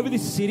over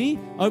this city,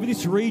 over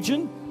this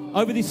region,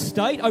 over this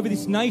state, over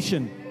this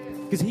nation,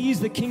 because he is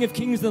the King of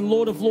Kings and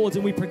Lord of Lords,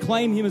 and we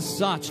proclaim him as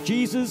such.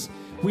 Jesus,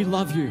 we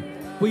love you.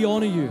 We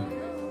honor you.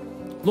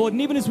 Lord,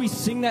 and even as we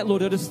sing that,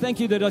 Lord, I just thank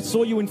you that I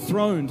saw you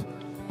enthroned.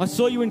 I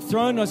saw you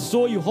enthroned, and I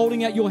saw you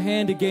holding out your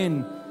hand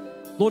again.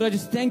 Lord, I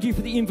just thank you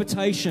for the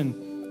invitation.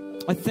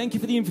 I thank you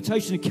for the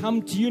invitation to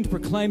come to you and to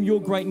proclaim your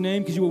great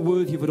name, because you are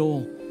worthy of it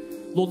all.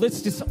 Lord,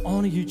 let's just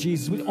honor you,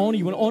 Jesus. We honor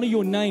you and honor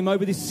your name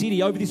over this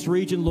city, over this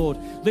region, Lord.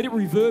 Let it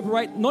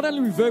reverberate, not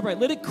only reverberate,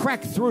 let it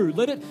crack through.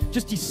 Let it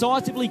just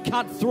decisively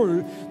cut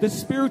through the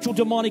spiritual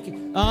demonic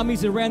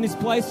armies around this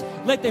place.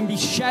 Let them be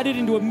shattered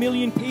into a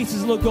million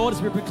pieces, Lord God,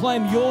 as we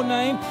proclaim your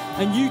name.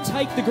 And you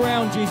take the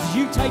ground, Jesus.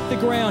 You take the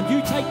ground.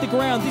 You take the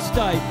ground this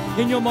day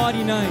in your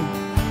mighty name.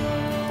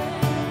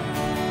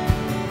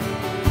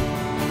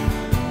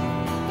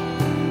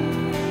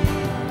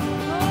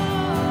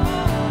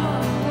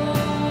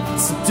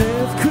 So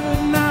death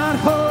could not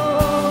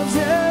hold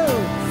you.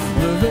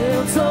 The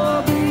veil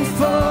tore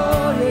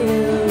before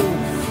you.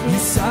 You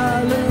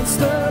silenced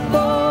the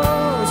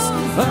voice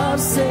of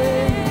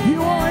sin. You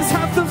always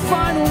have the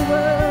final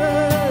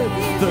word.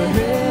 The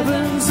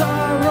heavens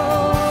are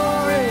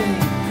roaring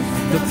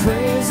the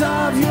praise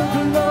of your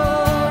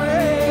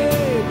glory.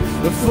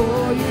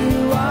 For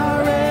you are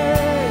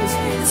raised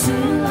to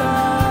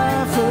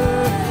life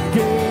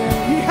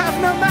again. You have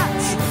no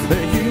match.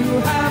 You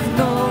have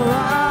no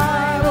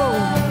rival.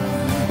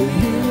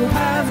 You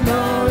have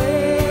no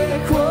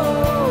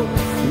equal.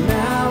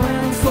 Now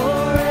and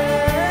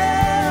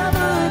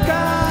forever,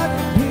 God,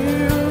 you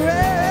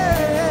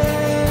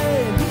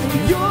reign.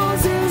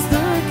 Yours is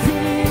the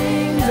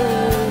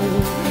kingdom.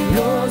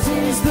 Yours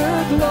is the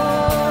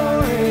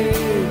glory.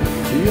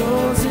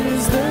 Yours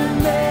is the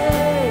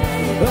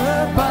name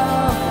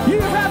above. You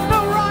have no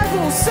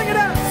rival. Sing it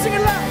out. Sing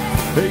it loud.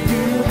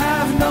 You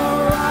have no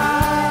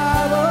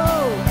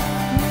rival.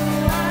 You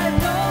have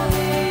no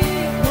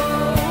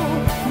equal.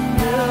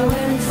 Now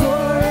and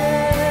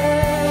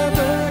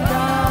forever,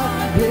 God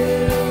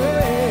will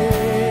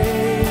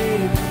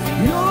reign.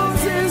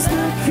 Yours is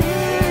the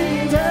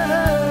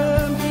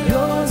kingdom.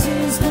 Yours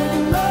is the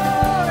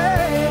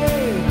glory.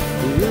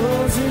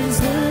 Yours is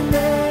the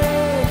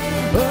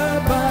name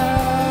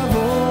above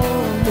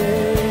all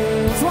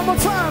names. One more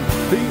time.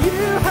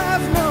 You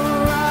have no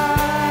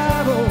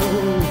rival.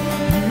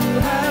 You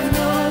have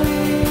no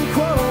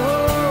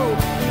equal.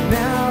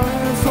 Now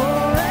and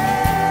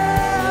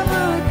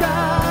forever,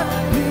 God,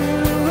 you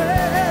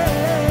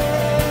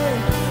reign.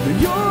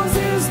 Yours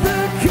is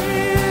the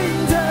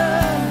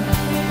kingdom.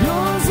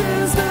 Yours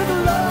is the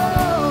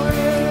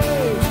glory.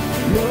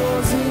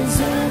 Yours is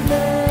the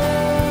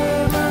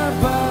name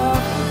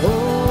above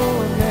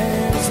all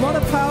names. What a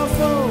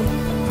powerful,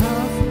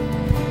 powerful.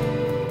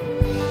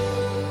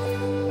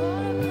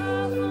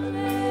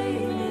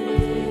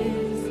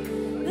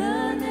 The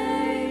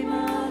name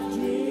of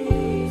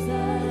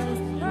Jesus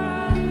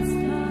Christ,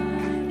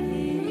 our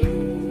King.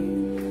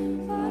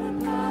 What a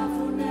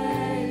powerful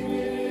name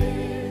it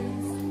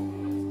is.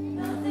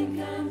 Nothing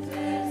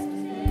compares to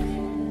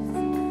this.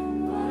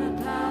 What a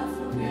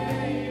powerful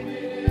name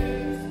it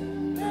is.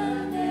 The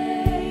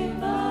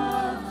name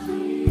of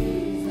Jesus.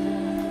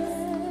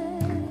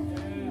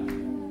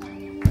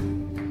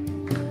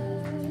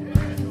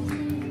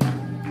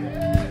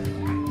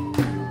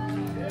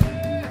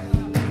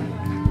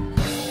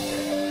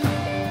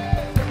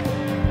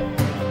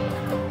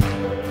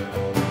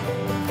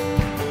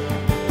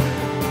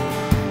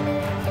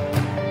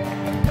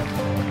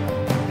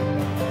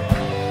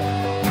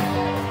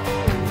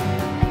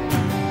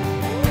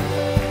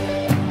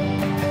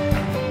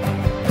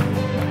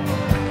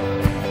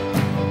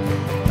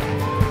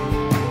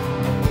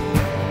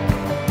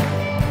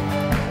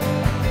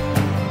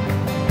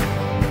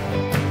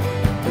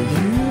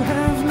 You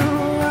have no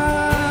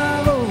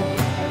rival.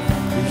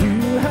 You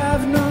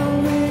have no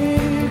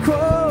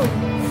equal.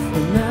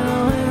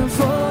 Now and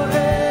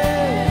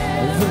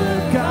forever,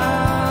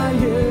 God,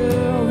 you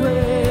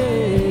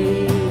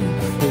reign.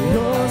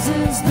 Yours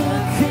is the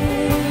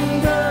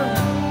kingdom.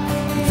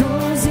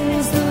 Yours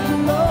is the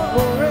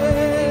glory.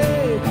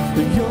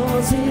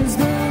 Yours is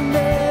the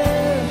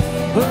name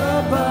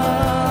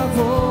above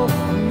all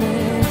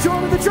names. Join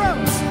with the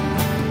drums.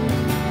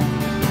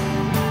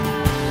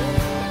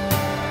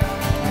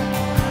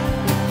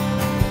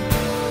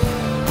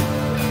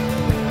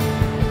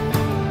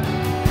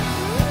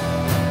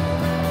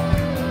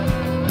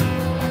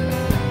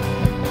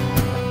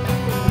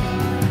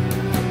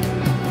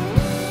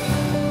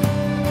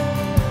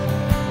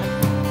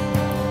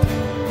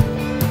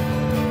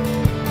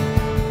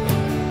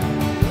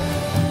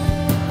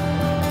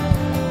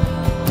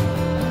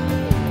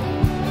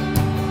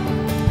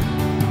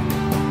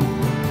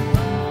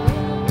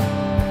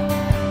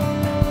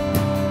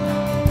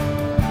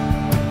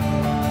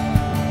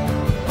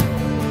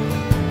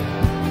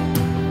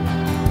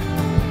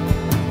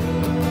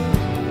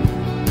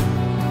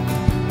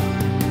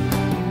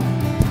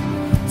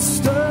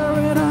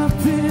 Stir it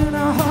up in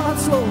our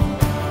hearts,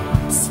 Lord.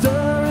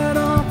 Stir it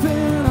up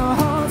in our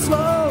hearts,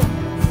 Lord.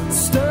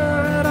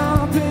 Stir it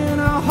up in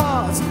our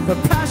hearts. A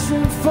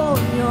passion for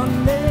your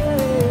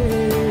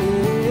name.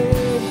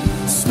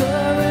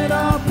 Stir it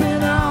up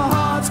in our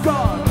hearts,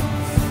 God.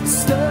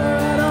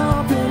 Stir it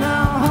up in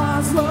our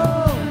hearts,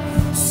 Lord.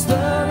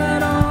 Stir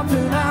it up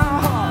in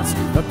our hearts.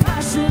 A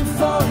passion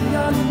for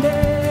your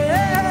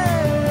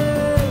name.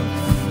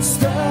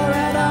 Stir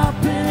it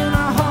up in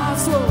our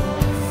hearts, Lord.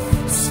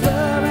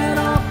 Stir it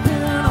up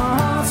in our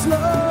hearts,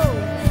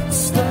 Lord.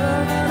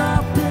 Stir it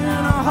up in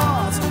our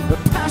hearts. The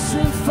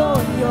passion for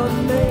your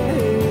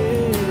name.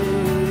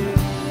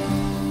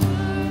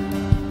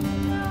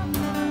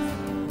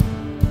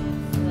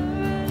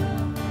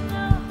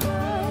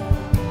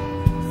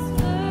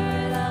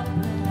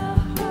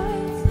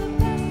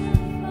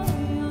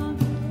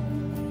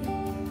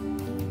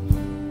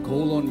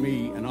 Call on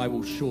me and I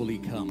will surely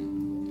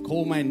come.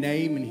 Call my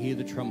name and hear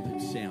the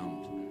trumpet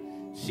sound.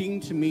 Sing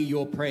to me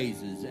your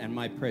praises and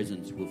my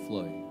presence will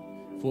flow.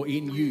 For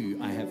in you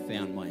I have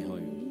found my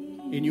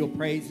home. In your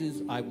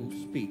praises I will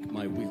speak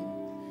my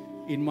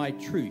will. In my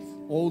truth,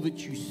 all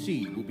that you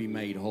see will be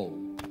made whole.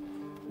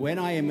 When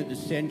I am at the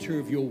center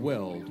of your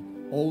world,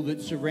 all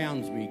that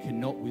surrounds me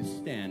cannot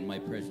withstand my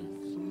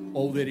presence.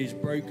 All that is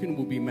broken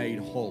will be made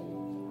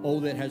whole. All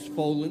that has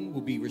fallen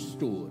will be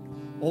restored.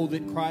 All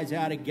that cries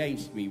out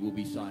against me will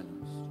be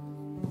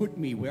silenced. Put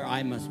me where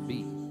I must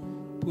be.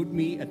 Put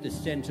me at the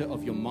center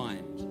of your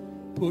mind.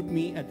 Put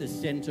me at the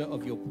center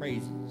of your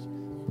praises.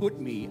 Put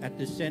me at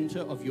the center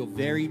of your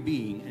very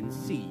being and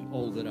see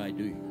all that I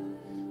do.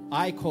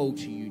 I call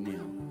to you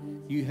now.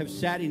 You have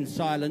sat in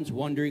silence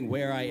wondering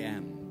where I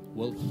am.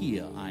 Well,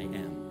 here I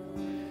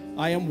am.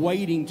 I am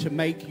waiting to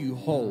make you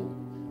whole.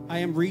 I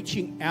am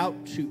reaching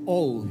out to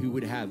all who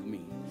would have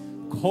me.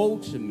 Call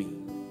to me,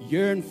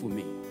 yearn for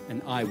me,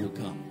 and I will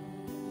come.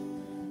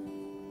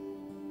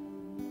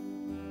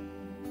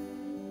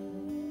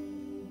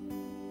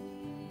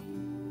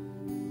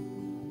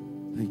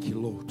 Thank you,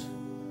 Lord.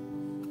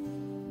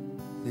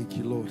 Thank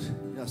you, Lord.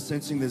 I'm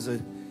sensing there's a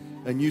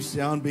new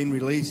sound being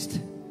released.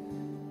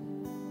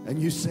 A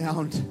new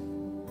sound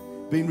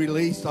being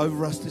released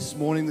over us this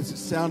morning. It's a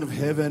sound of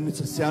heaven.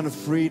 It's a sound of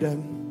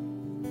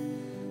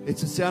freedom.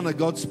 It's a sound of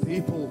God's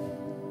people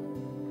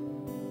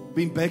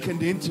being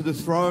beckoned into the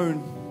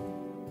throne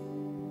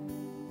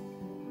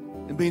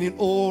and being in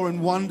awe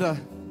and wonder,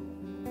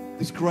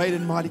 this great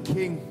and mighty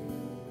King.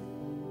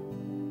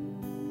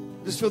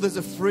 I just feel there's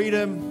a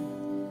freedom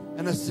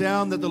and a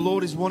sound that the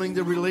Lord is wanting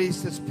to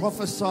release that's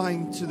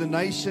prophesying to the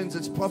nations,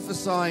 it's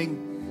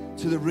prophesying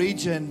to the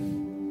region.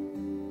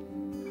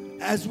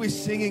 As we're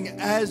singing,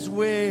 as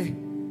we're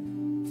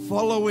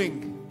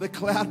following the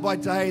cloud by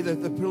day,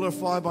 the pillar of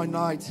fire by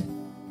night,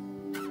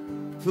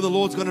 for the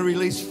Lord's going to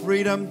release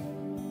freedom.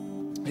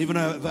 Even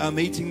our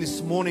meeting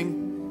this morning,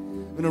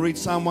 I'm going to read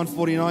Psalm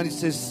 149. It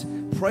says,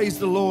 praise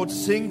the Lord,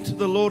 sing to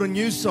the Lord a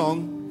new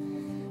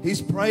song,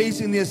 His praise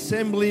in the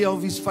assembly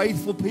of His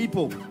faithful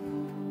people.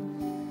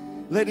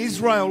 Let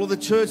Israel or the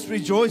church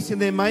rejoice in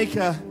their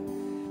Maker.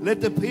 Let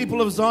the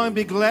people of Zion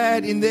be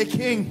glad in their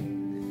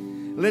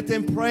King. Let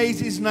them praise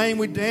His name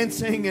with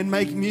dancing and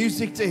make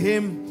music to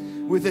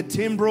Him with the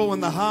timbrel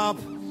and the harp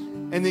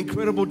and the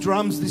incredible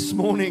drums this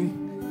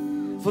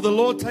morning. For the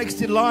Lord takes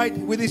delight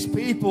with His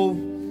people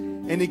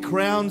and He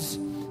crowns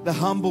the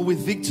humble with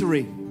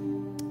victory.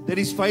 Let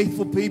His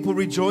faithful people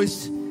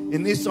rejoice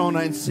in this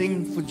honor and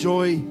sing for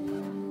joy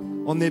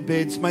on their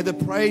beds. May the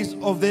praise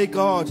of their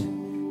God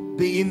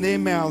be in their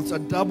mouths, a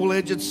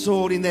double-edged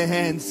sword in their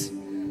hands,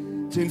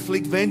 to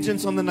inflict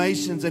vengeance on the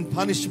nations and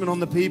punishment on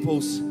the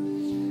peoples,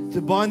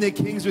 to bind their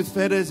kings with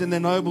fetters and their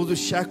nobles with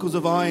shackles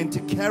of iron, to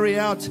carry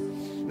out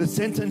the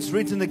sentence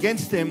written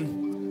against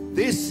them.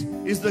 This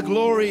is the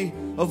glory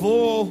of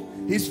all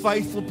His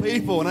faithful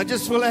people. And I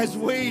just feel as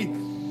we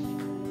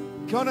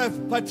kind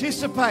of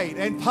participate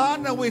and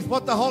partner with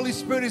what the Holy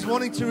Spirit is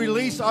wanting to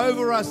release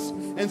over us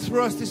and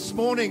through us this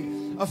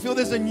morning, I feel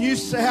there's a new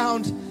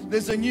sound,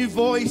 there's a new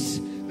voice,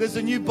 there's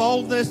a new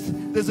boldness,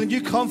 there's a new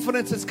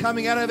confidence that's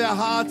coming out of our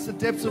hearts, the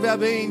depths of our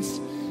beings,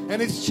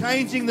 and it's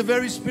changing the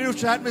very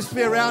spiritual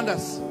atmosphere around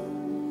us.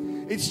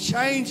 It's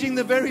changing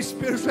the very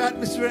spiritual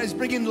atmosphere. It's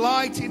bringing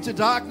light into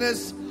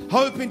darkness,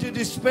 hope into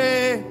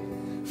despair,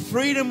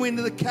 freedom when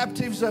the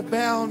captives are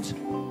bound. So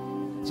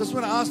I just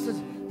want to ask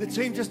the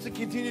team just to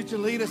continue to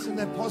lead us in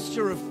that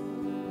posture of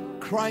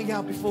crying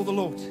out before the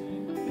Lord.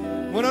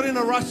 We're not in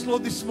a rush,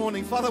 Lord, this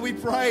morning. Father, we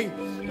pray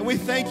and we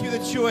thank you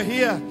that you are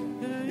here.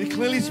 You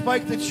clearly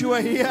spoke that you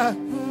are here.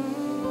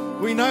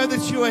 We know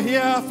that you are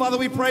here. Father,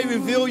 we pray,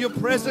 reveal your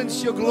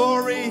presence, your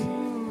glory.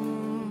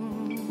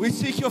 We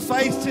seek your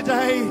face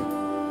today.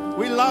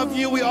 We love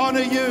you. We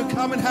honor you.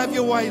 Come and have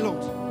your way,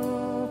 Lord.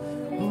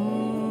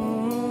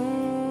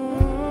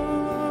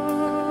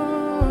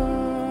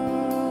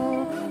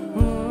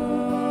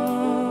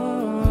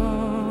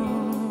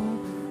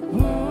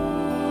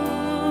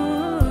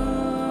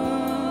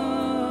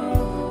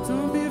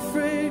 Don't be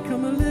afraid,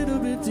 come a little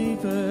bit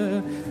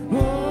deeper.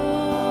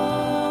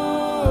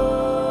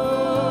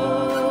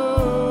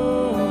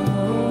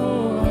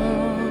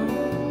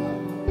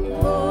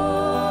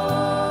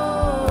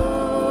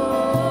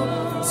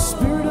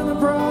 Spirit of the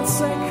bride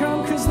say,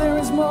 come, 'cause there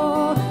is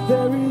more,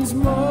 there is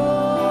more.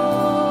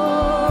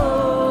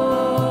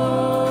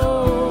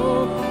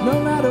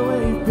 No matter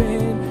where you've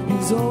been,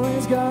 He's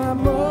always got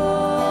more.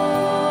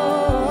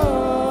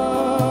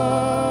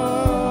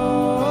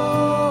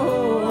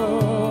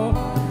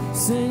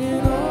 Singing,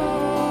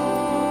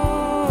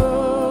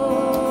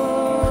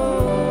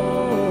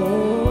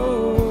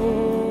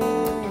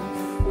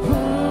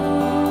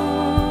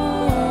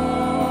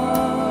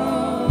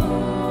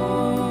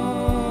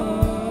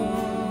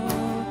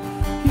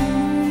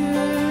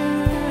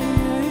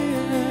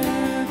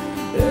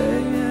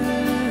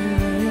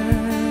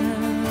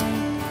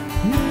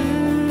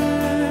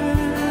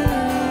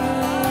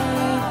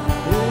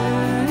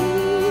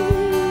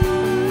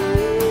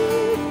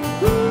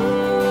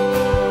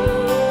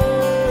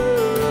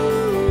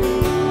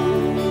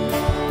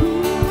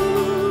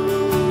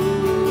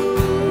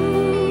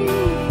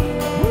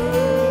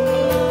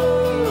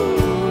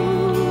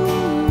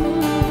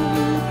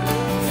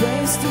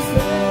 to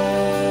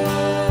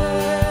face,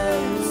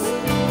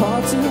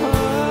 heart to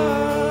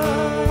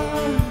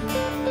heart,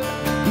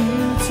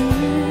 ear to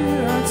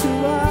ear, eye to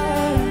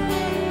eye,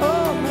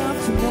 oh, mouth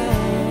to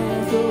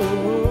mouth, oh.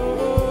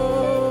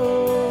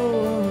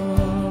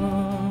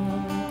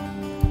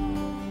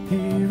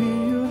 Here in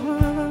your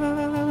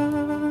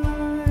heart,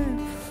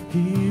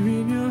 here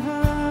in your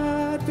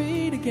heart,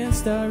 beat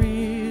against our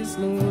ears,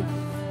 Lord.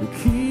 We're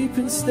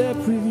keeping step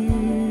with you.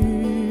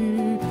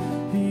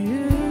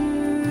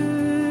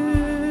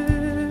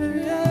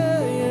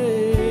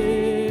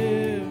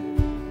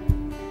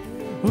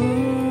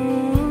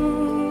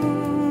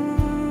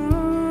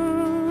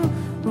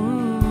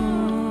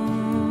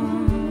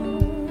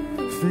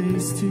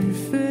 Face to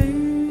face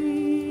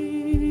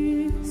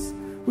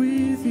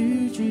with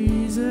you,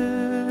 Jesus,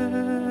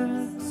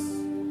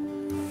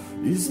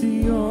 is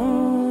the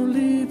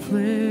only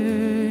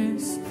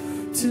place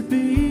to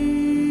be.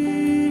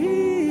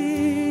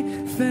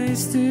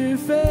 Face to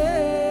face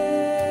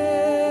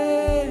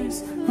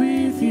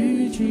with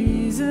you,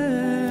 Jesus,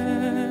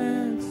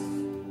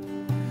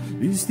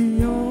 is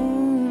the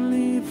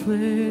only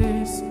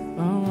place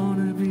I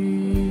wanna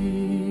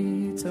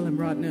be. Tell him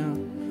right now.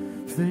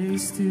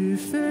 Face to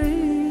face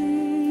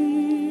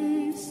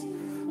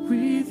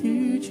with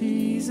you,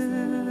 Jesus.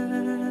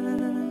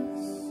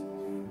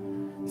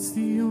 It's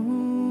the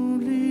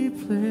only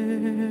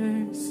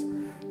place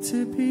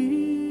to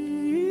be.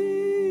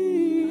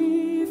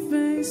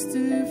 Face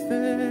to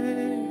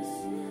face,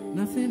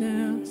 nothing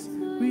else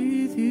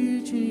with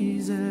you,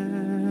 Jesus.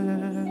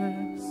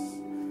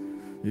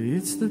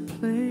 It's the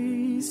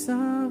place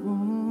I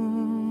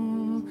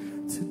want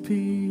to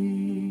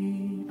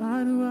be.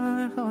 Eye to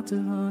eye, heart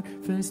to heart,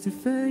 face to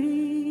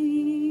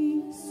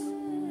face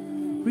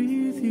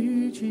with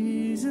you,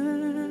 Jesus.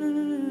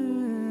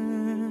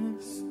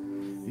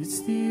 It's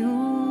the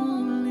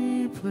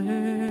only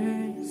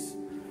place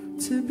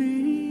to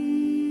be.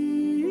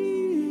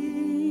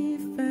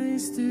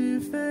 Face to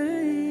face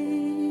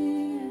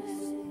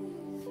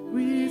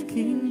with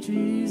King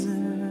Jesus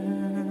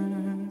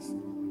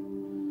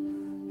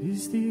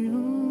is the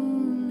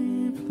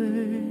only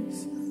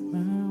place I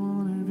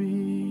wanna be.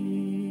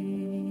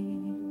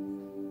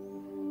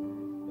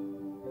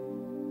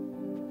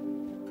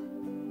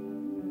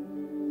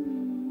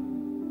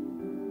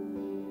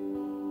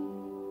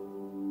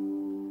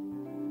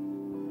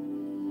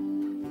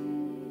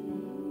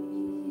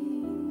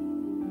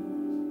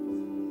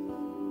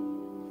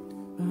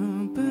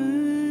 I'm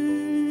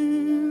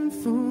bound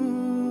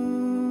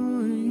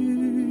for you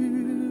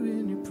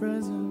in your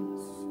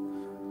presence.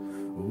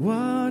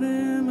 What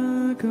am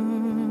I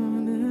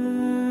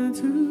gonna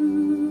do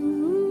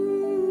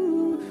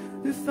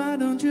if I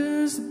don't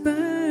just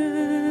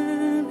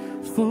bend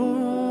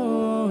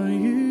for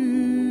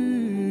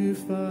you,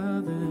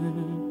 Father?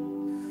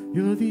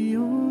 You're the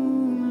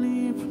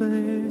only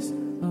place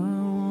I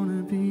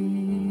wanna be,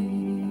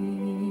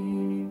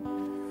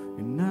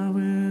 and I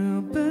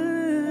will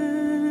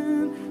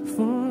bend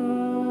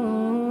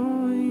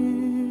for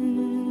you.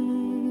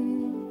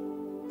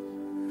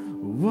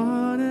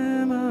 What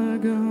am I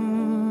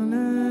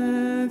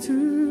gonna do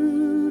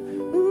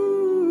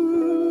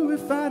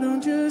if I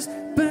don't just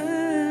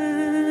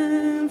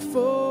bend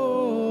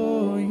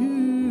for you?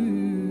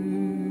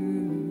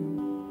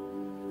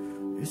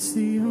 It's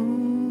the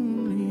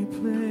only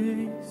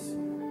place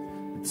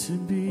to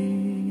be.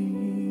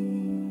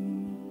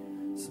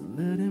 So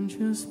let him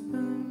just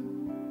bend.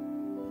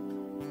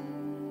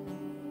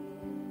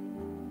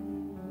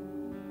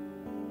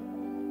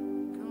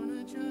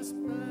 Gonna just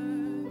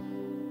bend.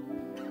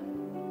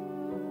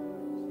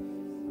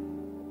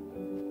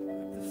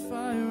 The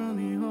fire on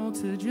the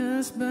altar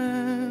just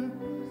burn,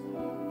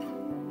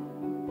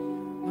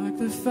 like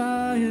the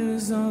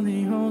fires on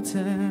the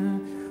altar.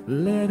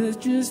 Let it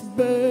just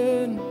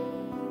burn.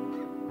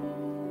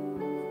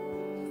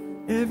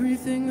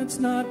 Everything that's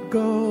not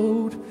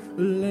gold,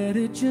 let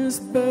it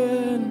just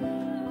burn.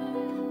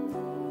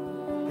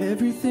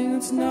 Everything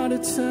that's not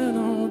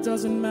eternal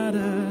doesn't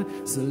matter,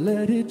 so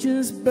let it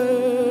just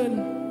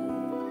burn.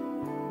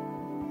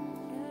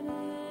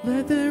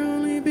 Let there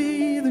only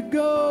be the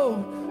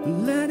gold,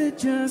 let it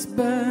just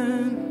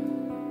burn.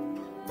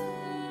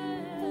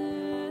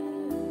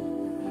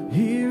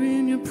 Here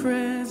in your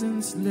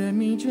presence, let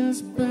me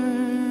just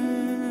burn.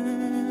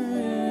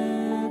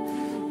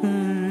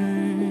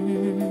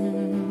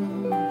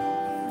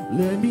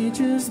 Let me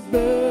just burn.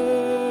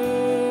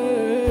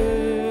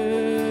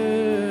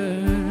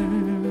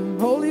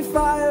 Holy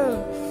fire,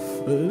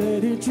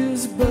 let it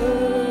just burn.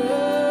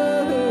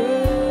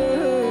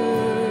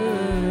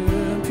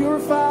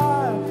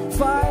 Purify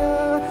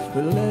fire,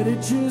 let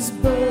it just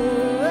burn.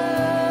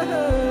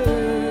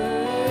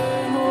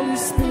 Holy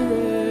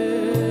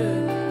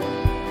Spirit,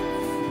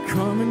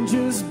 come and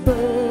just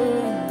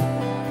burn.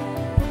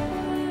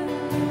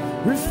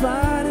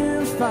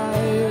 Refining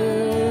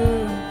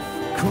fire,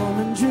 come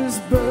and just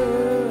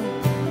burn.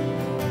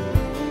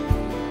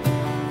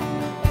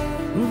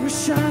 We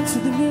shine to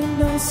the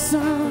midnight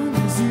sun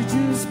as you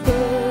just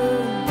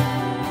burn.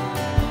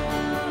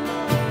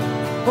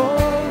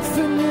 Oh,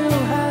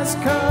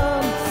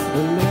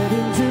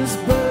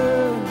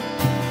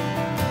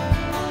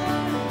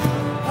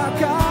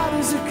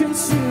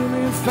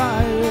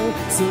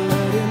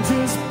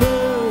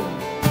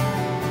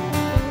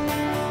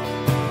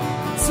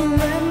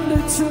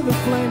 into the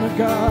flame of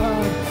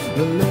God.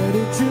 Let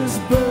it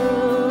just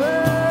burn.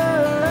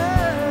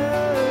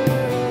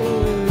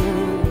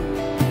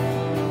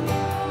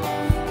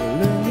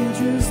 Let it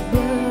just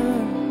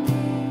burn.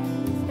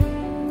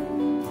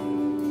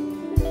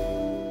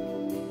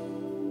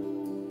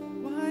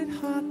 White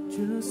hot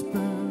just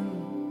burn.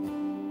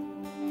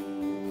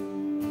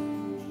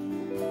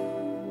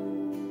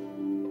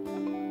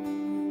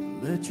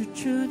 Let your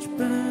church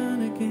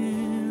burn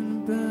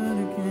again, burn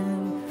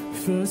again.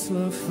 First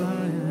love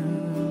fire.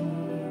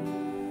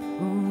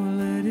 Oh,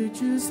 let it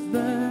just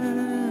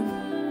burn.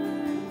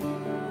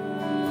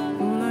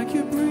 Oh, like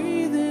you're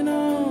breathing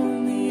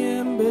on the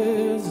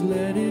embers.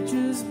 Let it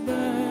just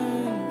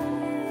burn.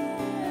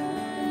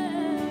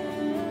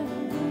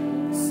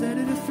 Set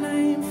it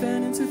aflame,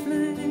 fan into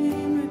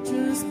flame. It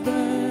just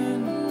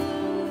burn.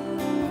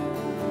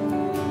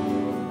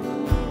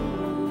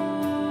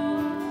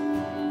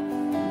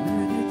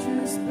 Let it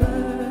just burn.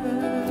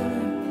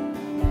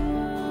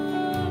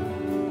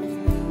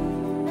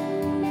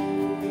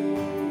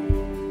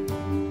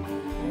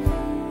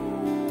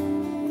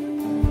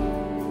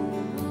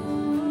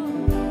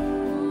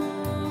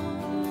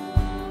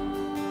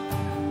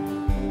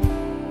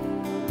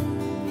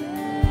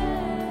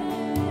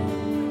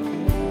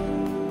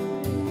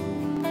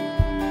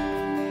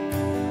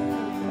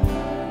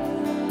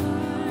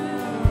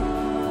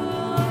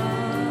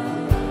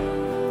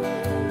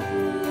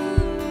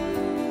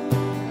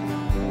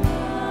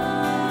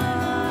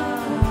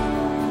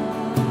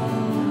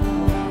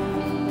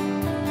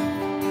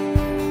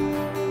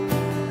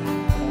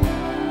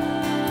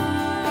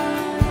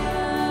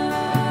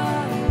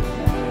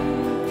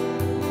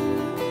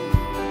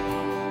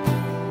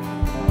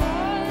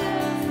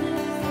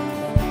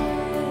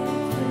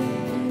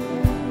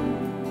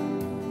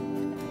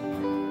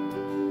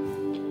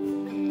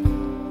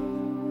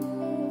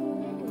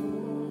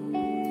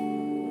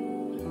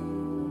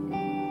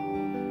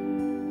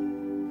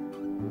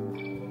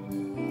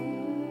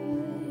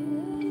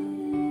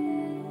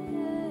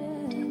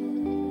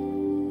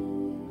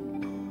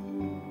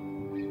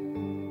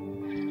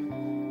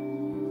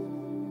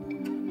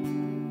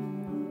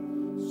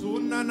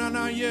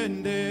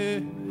 Sunanayende,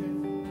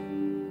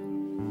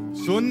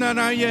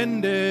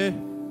 Sunanayende,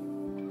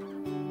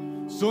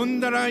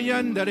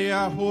 Sundarayandere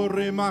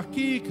ahore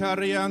maki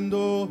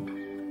kareando.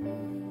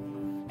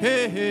 He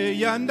he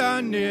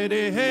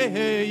yandandere, he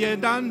he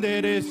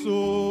yandandere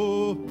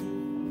so.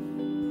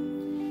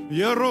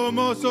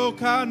 Yeromoso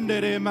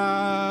kandere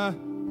ma.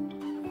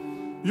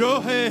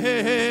 Yo he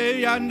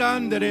he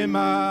yandandere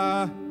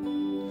ma.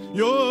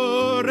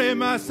 Yo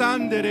rema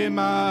sandere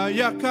ma,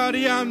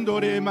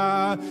 yakariandore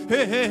ma,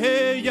 he he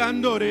he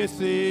yandore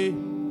se.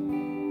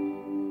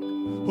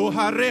 Ho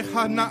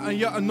hareha na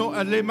ya no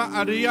alema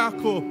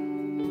ariako.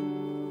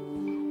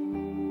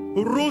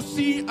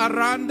 Rusi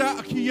aranda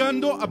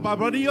akiando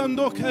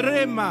ababariando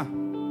kerema.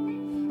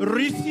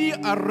 Risi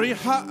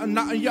areha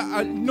na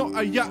ya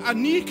no ya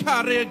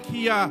anika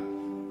rekia.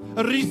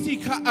 Risi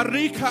ka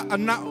arika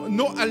na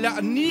no ala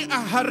ni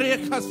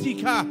ahareka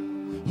sika.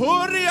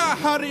 Horia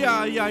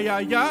haria ya ya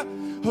ya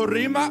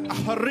horima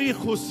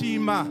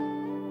harihusima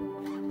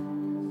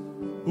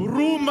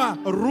ruma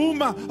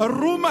ruma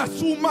ruma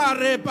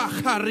sumare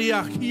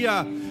baharia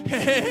kia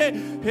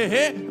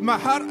he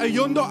mahar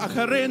ayondo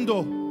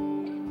akarendo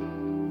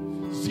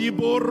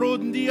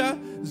ziborondia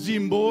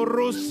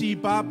zimboro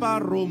sibaba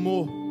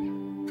romo.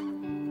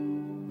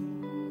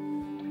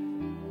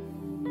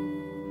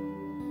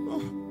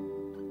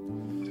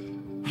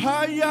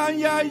 Ha ya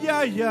ya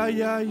ya ya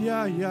ya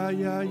ya ya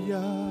ya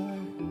ya.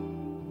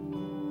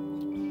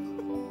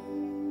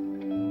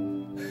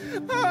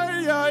 Ha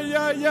ya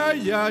ya ya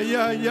ya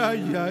ya ya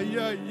ya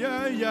ya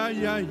ya ya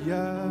ya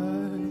ya.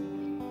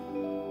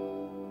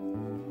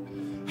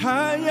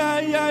 Ha ya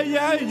ya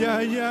ya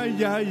ya ya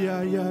ya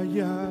ya ya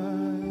ya.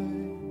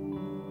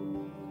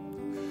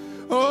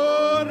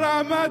 Oh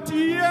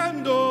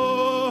ramatiando.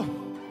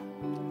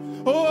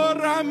 Oh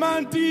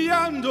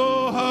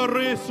ramantiando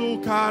haresu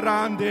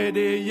karande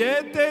de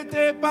yete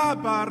te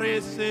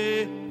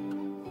paparese.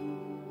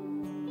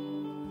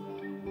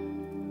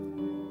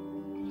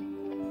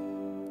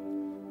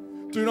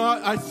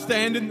 Tonight I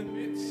stand in the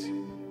midst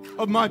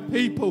of my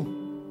people.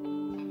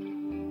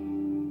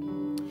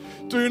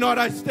 Tonight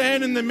I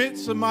stand in the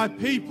midst of my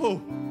people.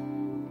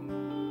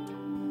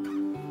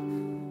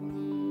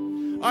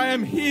 I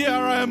am here,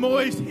 I am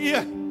always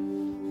here.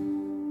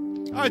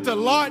 I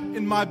delight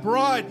in my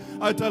bride.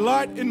 I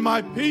delight in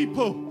my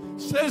people,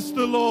 says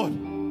the Lord.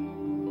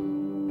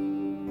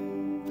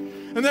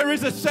 And there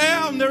is a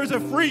sound, there is a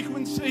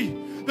frequency,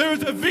 there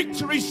is a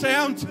victory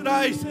sound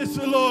today, says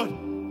the Lord.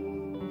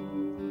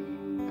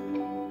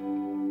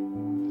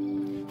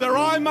 That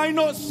I may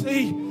not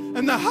see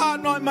and the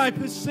heart not may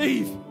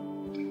perceive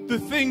the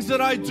things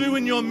that I do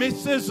in your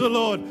midst, says the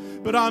Lord.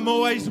 But I'm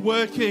always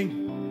working.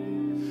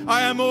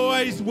 I am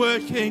always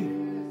working.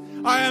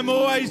 I am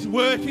always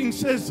working,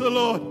 says the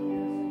Lord.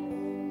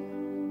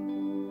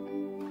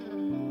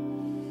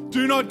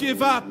 Do not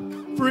give up,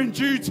 for in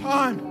due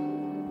time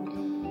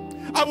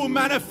I will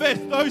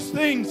manifest those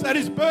things at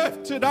his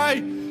birth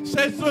today,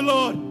 says the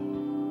Lord.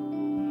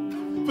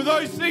 For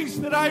those things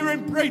today are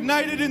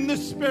impregnated in the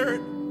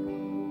Spirit.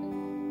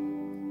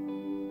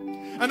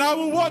 And I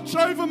will watch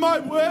over my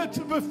word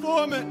to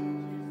perform it.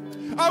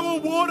 I will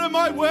water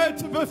my word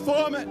to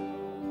perform it.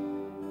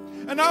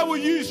 And I will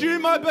use you,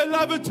 my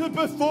beloved, to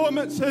perform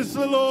it, says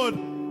the Lord.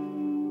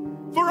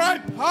 For I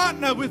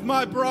partner with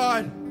my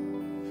bride.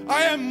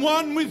 I am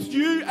one with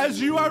you as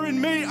you are in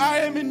me. I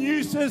am in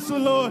you, says the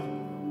Lord.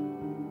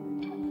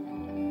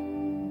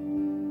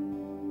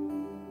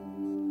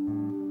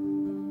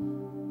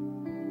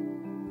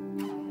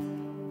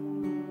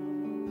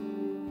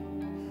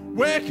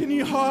 Where can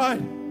you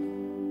hide?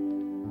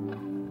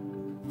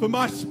 For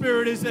my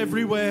Spirit is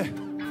everywhere.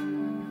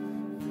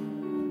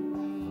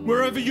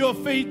 Wherever your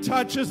feet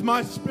touches,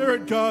 my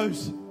Spirit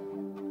goes.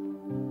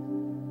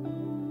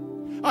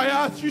 I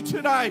ask you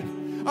today,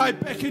 I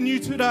beckon you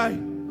today,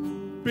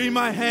 be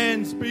my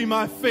hands, be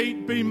my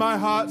feet, be my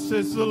heart,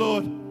 says the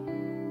Lord.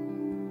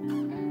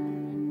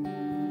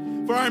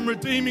 For I am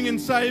redeeming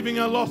and saving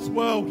a lost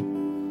world.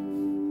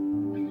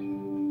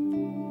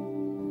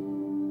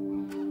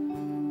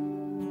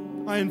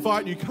 I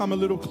invite you, come a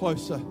little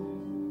closer.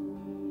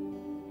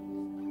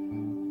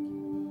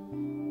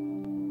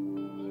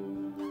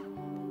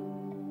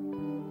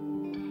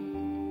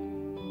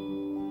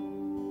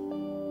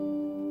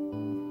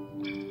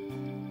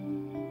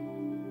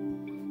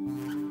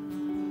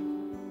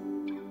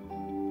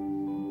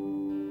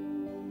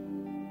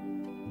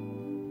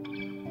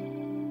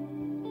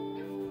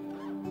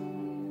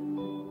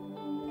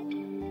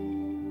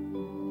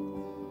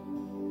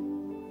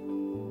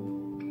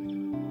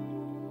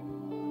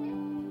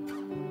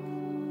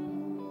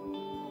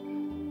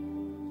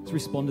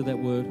 Respond to that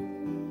word.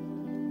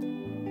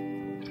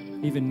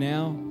 Even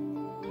now,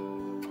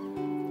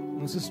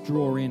 let's just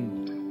draw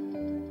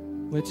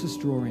in. Let's just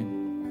draw in.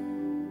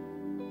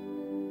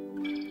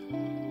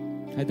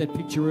 I had that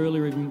picture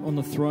earlier, even on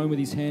the throne with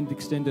his hand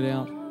extended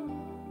out.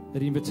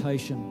 That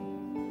invitation.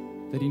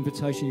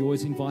 He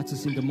always invites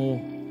us into more.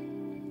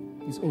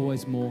 There's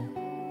always more.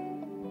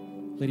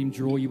 Let him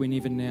draw you in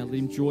even now. Let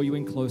him draw you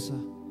in closer.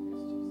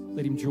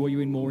 Let him draw you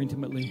in more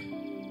intimately.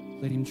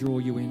 Let him draw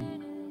you in.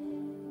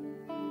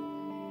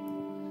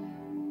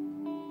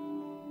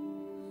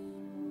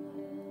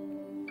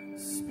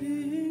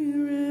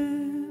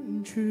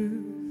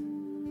 Truth,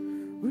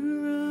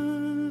 we're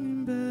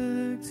running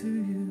back to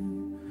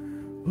you.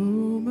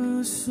 Oh,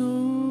 my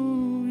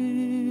soul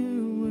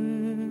will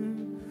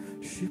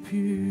worship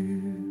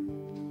you.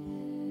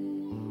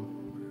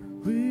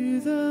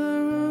 With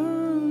our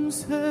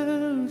arms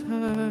held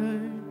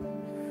high,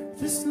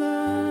 this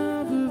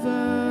love of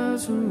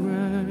ours will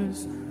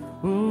rise.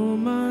 Oh,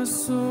 my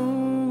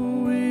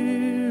soul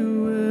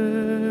will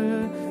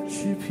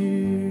worship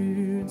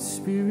you in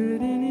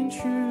spirit and in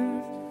truth.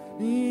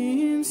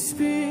 In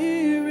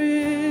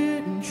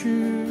spirit and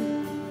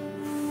truth,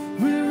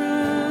 we're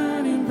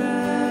running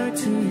back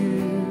to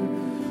you.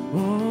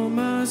 Oh,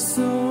 my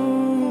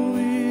soul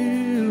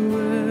will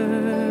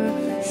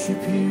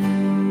worship you.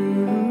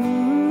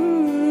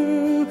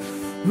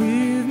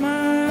 With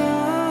my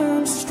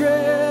arms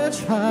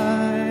stretched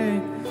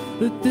high,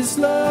 let this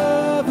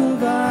love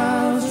of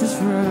ours just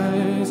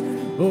rise.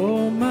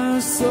 Oh, my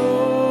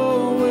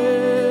soul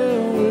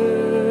will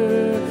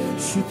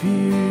worship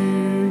you.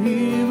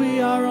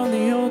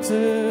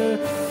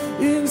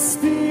 In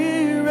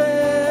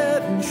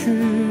spirit and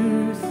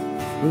truth,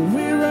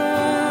 we're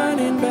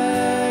running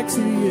back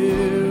to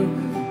you.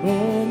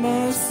 Oh,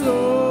 my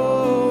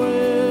soul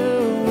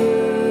will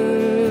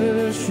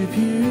worship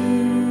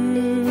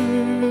you.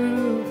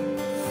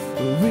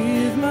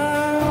 With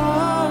my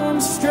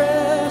arms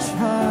stretched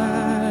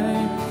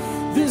high,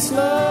 this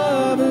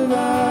love of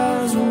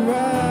ours will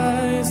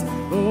rise.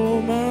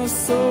 Oh, my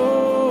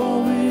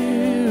soul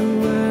will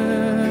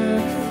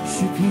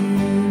worship you.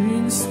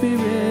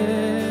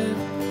 Spirit,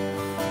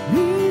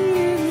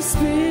 in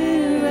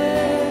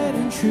spirit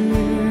and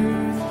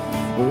truth,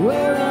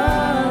 we're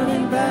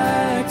running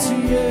back to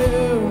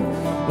you.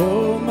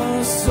 Oh,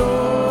 my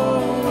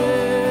soul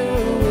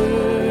will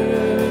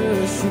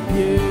worship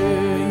you,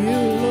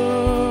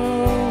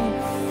 Lord.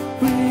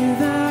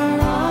 With our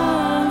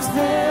arms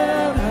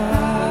held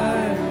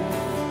high,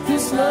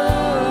 this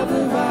love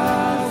of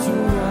ours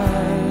will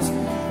rise.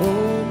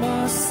 Oh,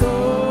 my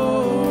soul.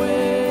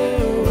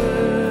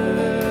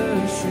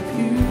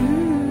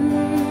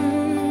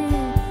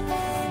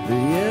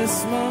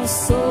 My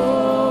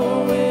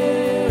soul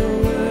will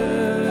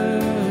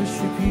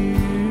worship you.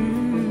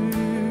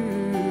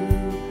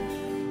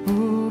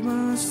 Oh,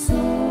 my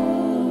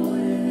soul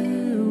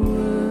will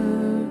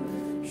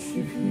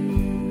worship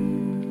you.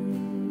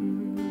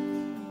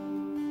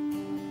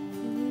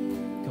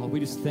 God, we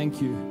just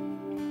thank you.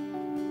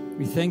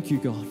 We thank you,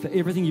 God, for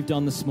everything you've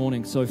done this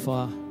morning so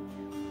far.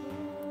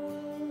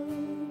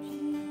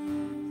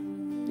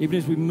 Even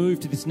as we move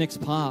to this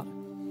next part,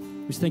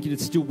 we just thank you that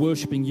it's still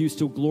worshiping you,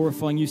 still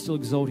glorifying you, still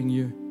exalting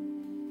you.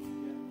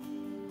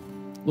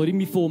 Lord, even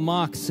before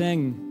Mark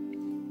sang,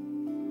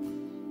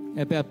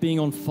 about being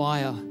on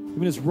fire.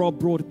 Even as Rob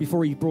brought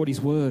before he brought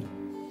his word.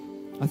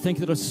 I thank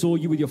you that I saw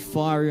you with your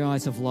fiery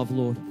eyes of love,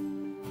 Lord,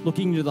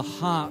 looking into the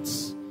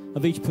hearts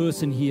of each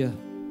person here.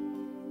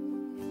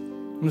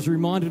 And I was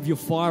reminded of your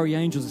fiery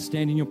angels that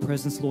stand in your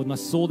presence, Lord, and I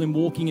saw them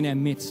walking in our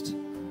midst.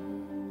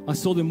 I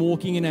saw them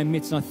walking in our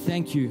midst, and I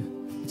thank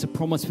you. It's a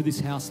promise for this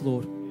house,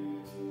 Lord.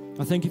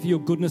 I thank you for your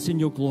goodness and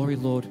your glory,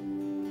 Lord.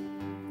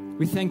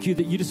 We thank you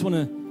that you just want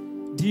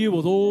to deal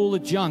with all the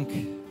junk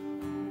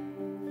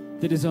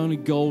that is only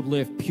gold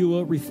left,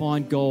 pure,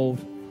 refined gold.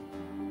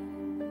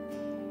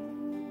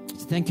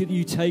 Thank you that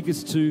you take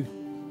us to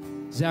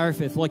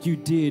Zarephath like you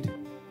did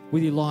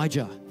with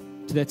Elijah,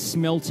 to that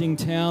smelting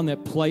town,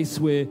 that place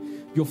where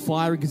your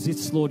fire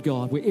exists, Lord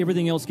God, where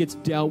everything else gets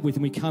dealt with,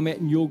 and we come out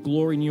in your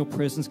glory and your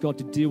presence, God,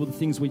 to deal with the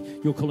things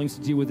you're calling us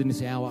to deal with in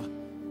this hour.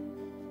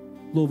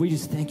 Lord, we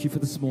just thank you for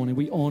this morning.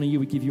 We honor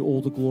you. We give you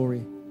all the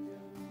glory.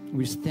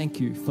 We just thank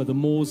you for the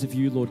mores of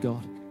you, Lord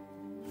God.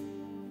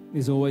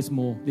 There's always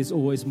more. There's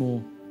always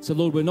more. So,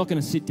 Lord, we're not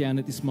going to sit down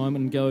at this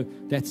moment and go,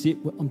 that's it,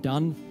 I'm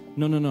done.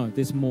 No.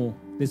 There's more.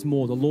 There's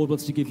more. The Lord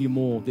wants to give you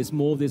more. There's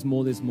more, there's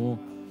more, there's more.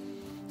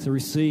 So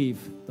receive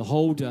the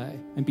whole day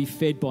and be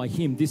fed by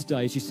him this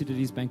day as you sit at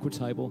his banquet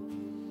table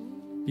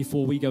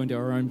before we go into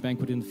our own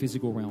banquet in the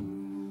physical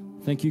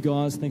realm. Thank you,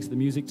 guys. Thanks to the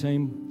music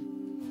team.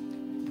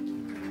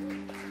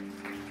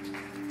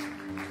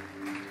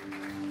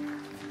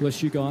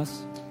 Bless you,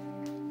 guys.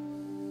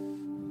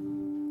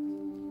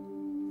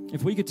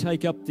 If we could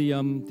take up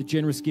the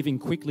generous giving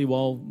quickly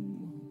while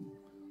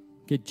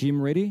get Jimm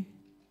ready,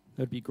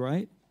 that'd be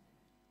great.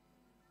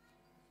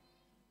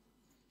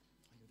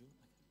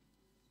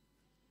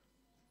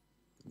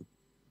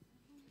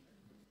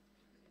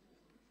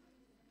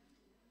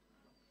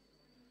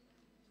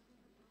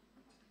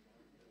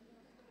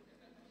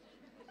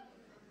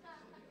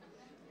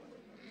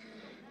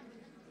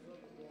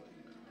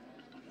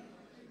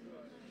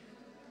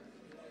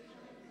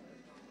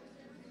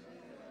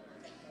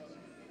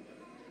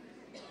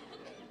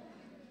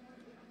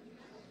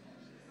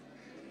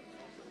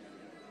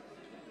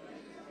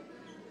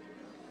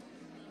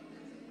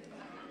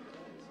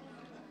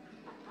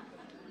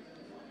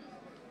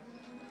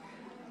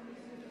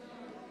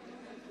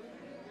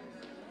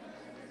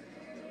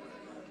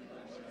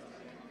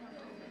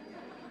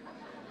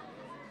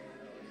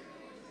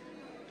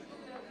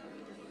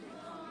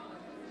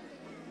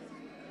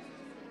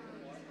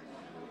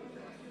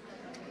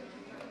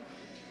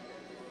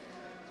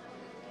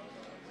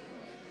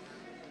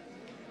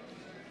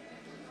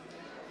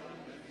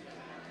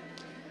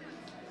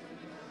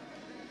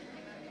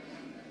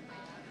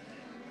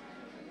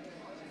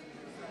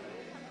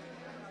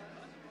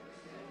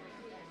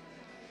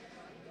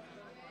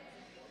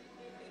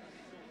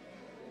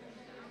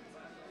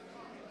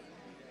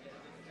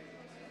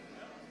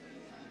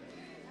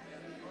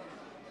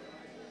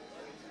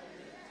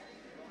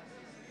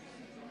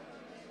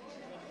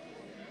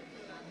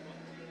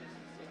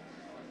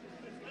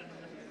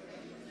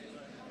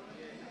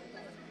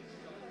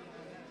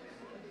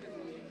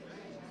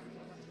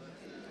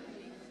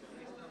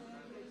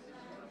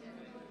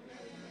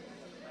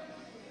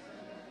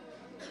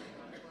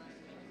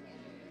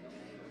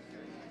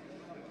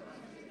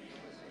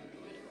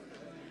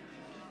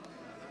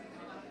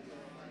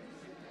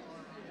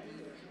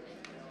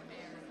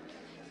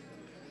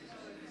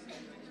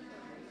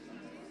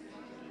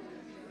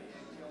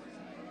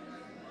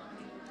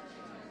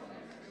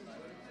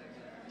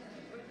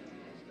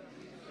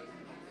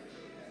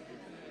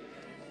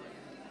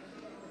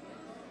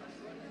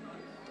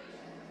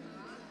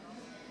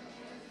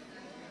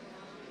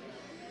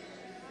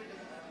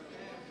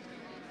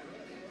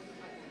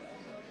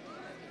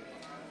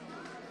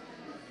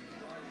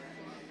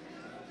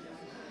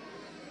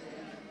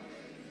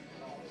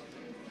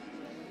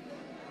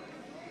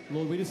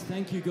 Lord, we just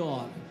thank you,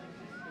 God.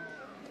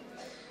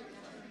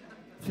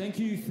 Thank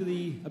you for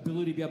the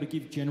ability to be able to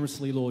give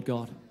generously, Lord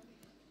God.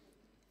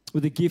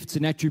 With the gifts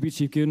and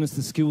attributes you've given us,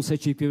 the skill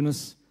sets you've given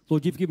us.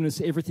 Lord, you've given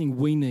us everything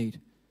we need,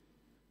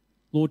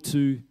 Lord,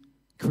 to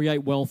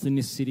create wealth in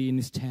this city, in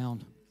this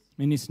town,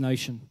 in this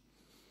nation.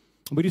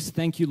 And we just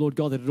thank you, Lord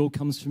God, that it all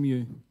comes from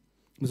you.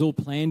 It was all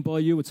planned by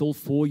you. It's all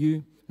for you.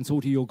 And it's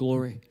all to your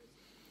glory.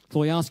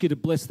 So I ask you to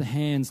bless the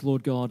hands,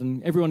 Lord God,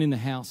 and everyone in the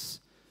house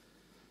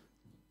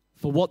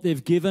for what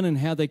they've given and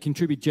how they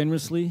contribute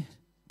generously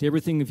to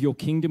everything of your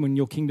kingdom and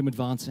your kingdom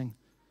advancing.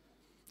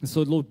 And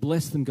so, Lord,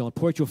 bless them, God.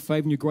 Pour out your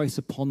favor and your grace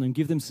upon them.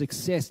 Give them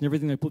success in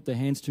everything they put their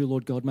hands to,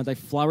 Lord God. May they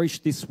flourish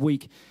this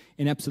week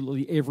in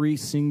absolutely every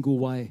single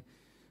way.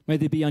 May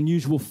there be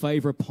unusual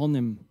favor upon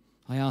them.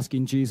 I ask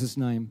in Jesus'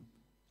 name.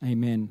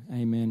 Amen.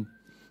 Amen.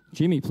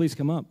 Jimmy, please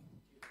come up.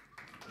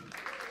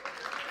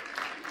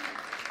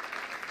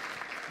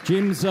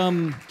 Jim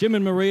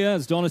and Maria,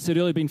 as Donna said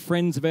earlier, have been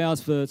friends of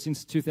ours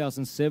since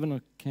 2007.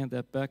 I count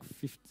that back,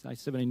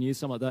 17 years,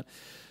 something like that.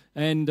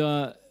 And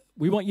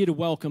we want you to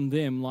welcome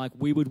them like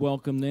we would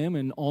welcome them,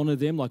 and honor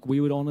them like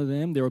we would honor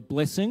them. They're a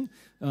blessing.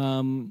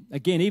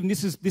 Again, even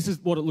this is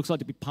what it looks like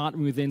to be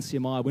partnering with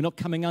NCMI. We're not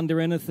coming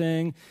under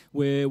anything.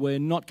 We're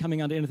not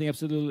coming under anything,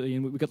 absolutely.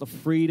 And we've got the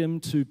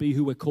freedom to be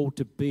who we're called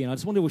to be. And I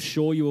just want to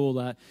assure you all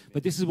that.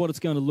 But this is what it's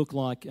going to look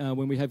like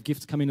when we have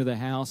gifts come into the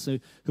house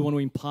who want to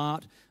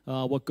impart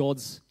what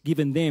God's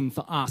given them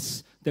for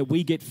us, that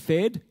we get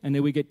fed and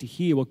that we get to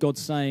hear what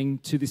God's saying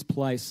to this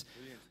place.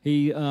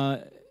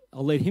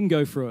 I'll let him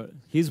go for it.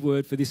 His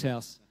word for this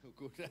house.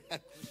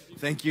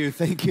 Thank you.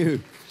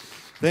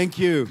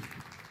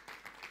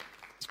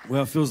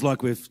 Well, it feels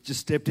like we've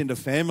just stepped into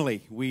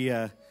family. We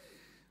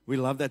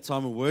love that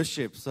time of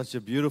worship. Such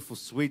a beautiful,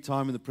 sweet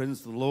time in the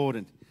presence of the Lord.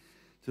 And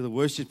to the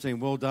worship team,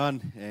 well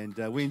done. And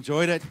we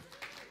enjoyed it.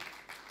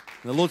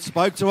 The Lord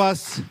spoke to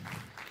us.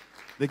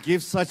 That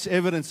gives such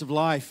evidence of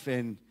life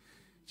and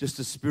just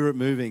the Spirit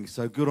moving.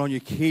 So good on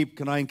you.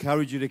 Can I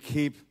encourage you to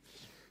keep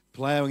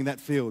plowing that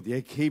field?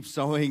 Yeah, keep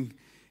sowing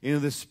into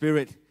the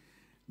Spirit.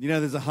 You know,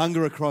 there's a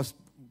hunger across,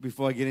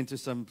 before I get into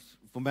some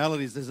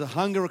formalities, there's a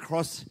hunger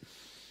across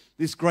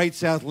this great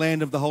south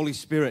land of the Holy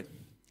Spirit.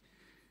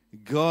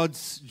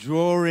 God's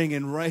drawing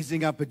and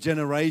raising up a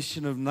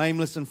generation of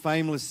nameless and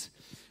faceless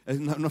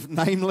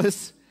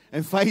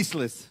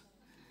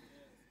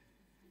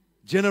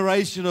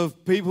generation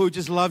of people who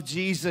just love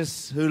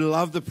Jesus, who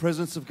love the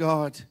presence of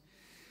God,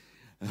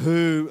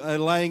 who are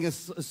laying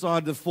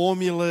aside the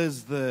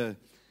formulas, the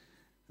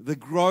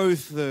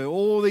growth,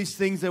 all these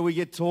things that we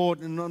get taught,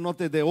 and not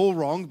that they're all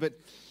wrong, but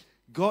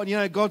God,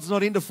 God's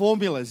not into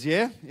formulas,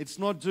 yeah? It's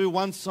not do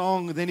one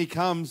song, then he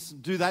comes,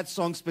 do that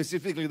song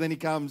specifically, then he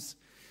comes.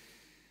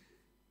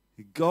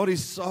 God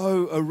is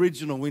so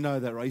original, we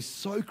know that, right? He's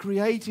so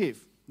creative.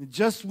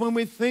 Just when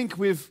we think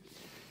we've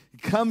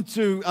come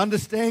to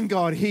understand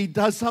God, he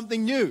does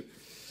something new.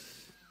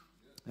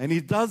 And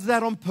he does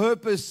that on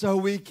purpose so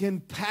we can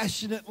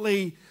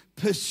passionately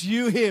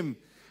pursue him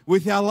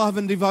with our love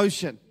and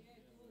devotion.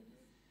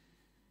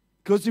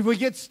 Because if we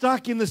get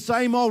stuck in the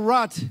same old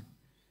rut,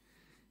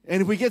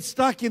 and if we get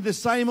stuck in the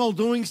same old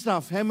doing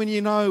stuff, how many of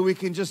you know we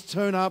can just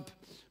turn up,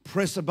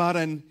 press a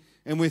button,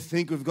 and we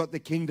think we've got the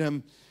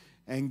kingdom,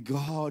 and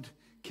God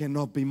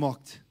cannot be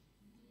mocked.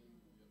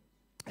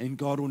 And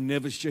God will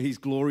never share his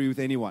glory with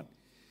anyone.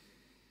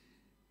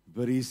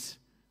 But he's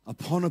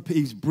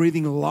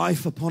breathing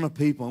life upon a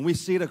people. And we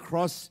see it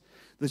across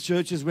the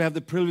churches. We have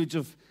the privilege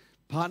of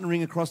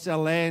partnering across our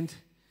land.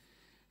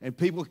 And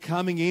people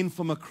coming in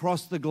from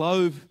across the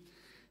globe.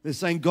 They're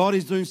saying God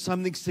is doing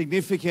something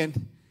significant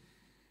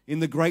in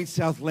the great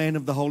south land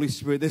of the Holy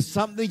Spirit. There's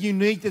something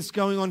unique that's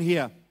going on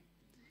here.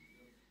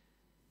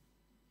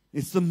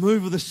 It's the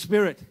move of the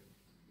Spirit.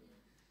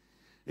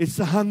 It's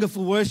the hunger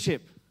for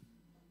worship.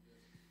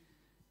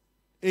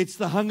 It's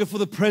the hunger for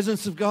the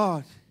presence of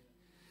God.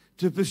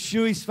 To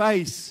pursue his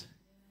face,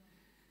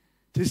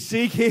 to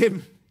seek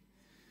him,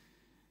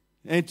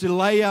 and to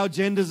lay our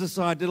agendas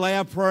aside, to lay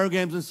our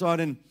programs aside.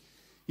 And,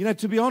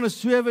 to be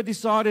honest, whoever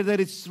decided that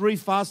it's 3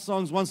 fast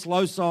songs, 1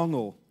 slow song,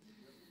 or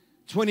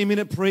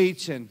 20-minute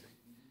preach, and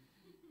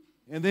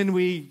then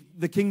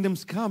the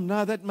kingdom's come.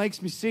 No, that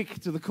makes me sick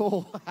to the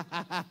core.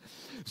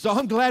 So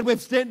I'm glad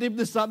we've stepped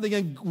into something,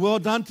 and well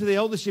done to the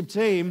eldership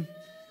team,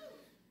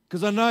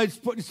 because I know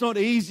it's not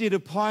easy to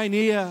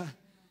pioneer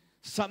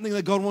something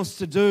that God wants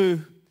to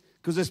do,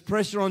 because there's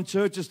pressure on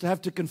churches to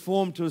have to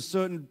conform to a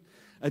certain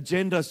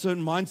agenda, a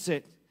certain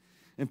mindset.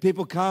 And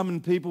people come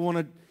and people want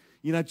to,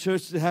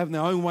 churches to have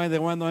their own way,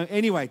 their own.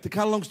 Anyway, to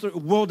cut a long story,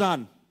 well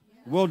done.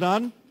 Well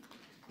done.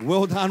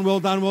 Well done, well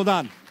done, well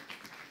done.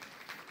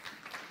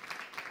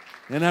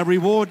 And our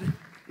reward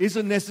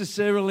isn't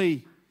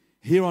necessarily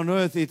here on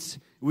earth. It's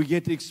we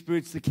get to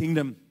experience the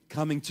kingdom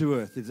coming to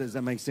earth. Does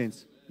that make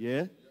sense?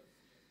 Yeah?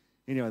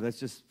 Anyway, that's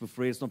just for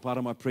free. It's not part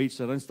of my preach,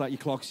 so don't start your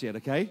clocks yet,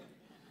 okay?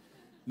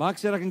 Mark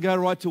said I can go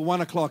right till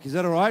 1 o'clock. Is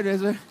that all right?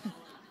 Is it?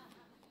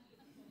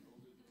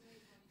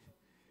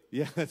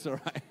 Yeah, that's all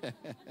right.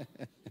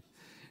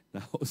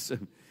 No,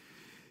 awesome.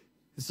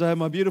 So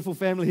my beautiful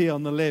family here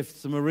on the left.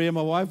 So Maria,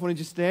 my wife, why don't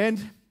you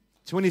stand?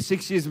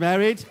 26 years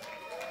married.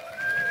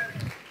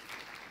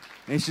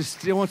 And she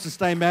still wants to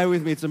stay married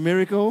with me. It's a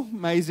miracle.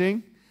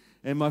 Amazing.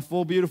 And my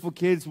 4 beautiful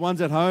kids.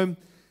 One's at home.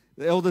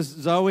 The eldest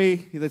Zoe,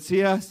 that's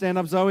here. Stand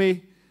up,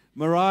 Zoe.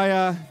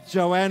 Mariah,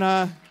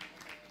 Joanna,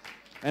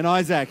 and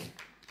Isaac.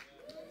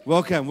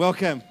 Welcome,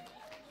 welcome.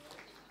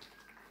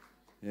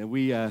 Yeah,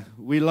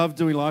 we love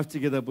doing life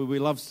together, but we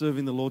love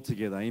serving the Lord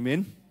together.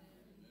 Amen.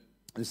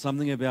 There's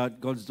something about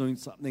God's doing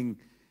something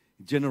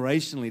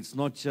generationally. It's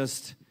not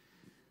just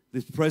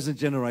this present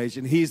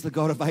generation. He's the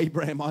God of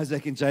Abraham,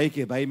 Isaac, and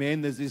Jacob.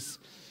 Amen. There's this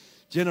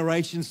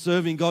generation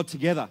serving God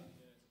together.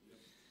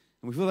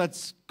 And we feel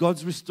that's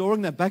God's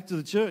restoring that back to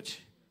the church.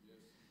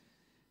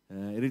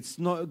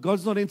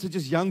 God's not into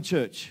just young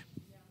church.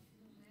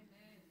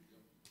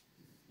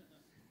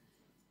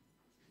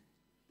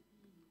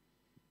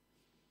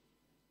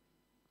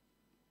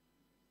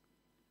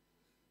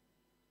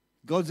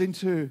 God's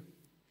into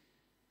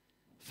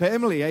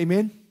family,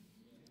 amen?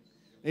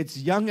 It's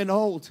young and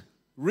old,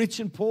 rich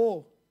and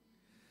poor,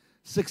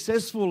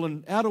 successful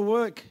and out of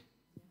work,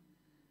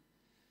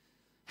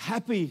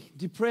 happy,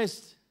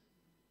 depressed.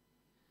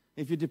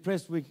 If you're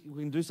depressed, we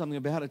can do something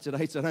about it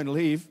today, so don't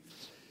leave.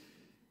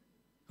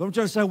 But I'm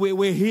trying to say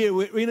we're here,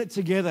 we're in it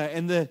together,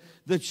 and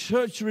the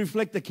church should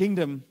reflect the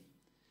kingdom,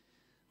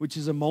 which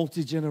is a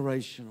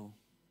multi-generational.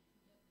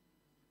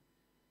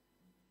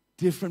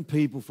 Different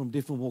people from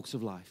different walks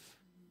of life.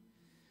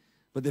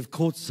 But they've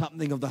caught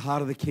something of the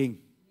heart of the King.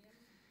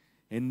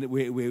 And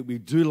we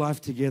do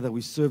life together,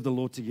 we serve the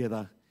Lord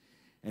together,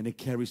 and it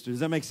carries through. Does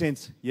that make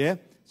sense? Yeah?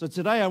 So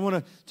today I want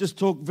to just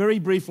talk very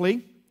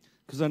briefly,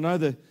 because I know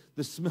the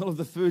smell of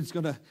the food's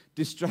going to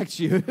distract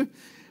you,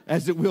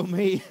 as it will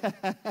me.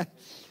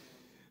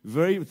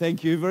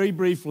 Thank you. Very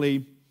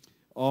briefly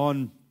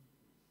I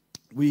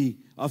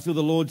feel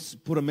the Lord's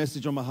put a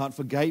message on my heart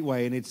for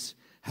Gateway, and it's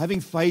having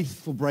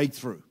faith for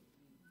breakthrough.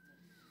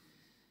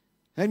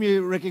 Have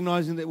you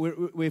recognizing that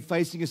we're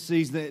facing a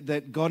season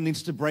that God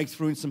needs to break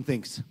through in some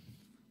things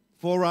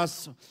for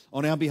us,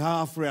 on our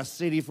behalf, for our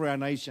city, for our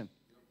nation?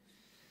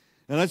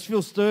 And let's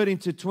feel stirred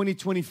into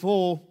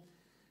 2024.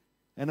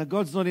 And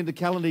God's not into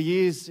calendar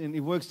years, and He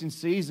works in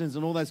seasons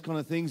and all those kind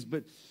of things.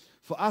 But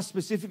for us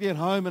specifically at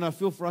home, and I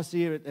feel for us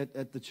here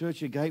at the church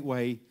here,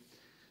 Gateway,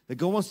 that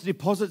God wants to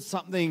deposit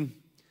something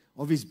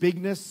of His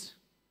bigness,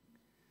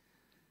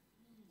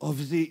 of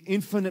His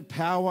infinite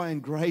power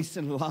and grace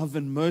and love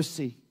and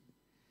mercy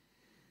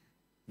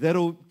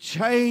that'll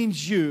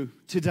change you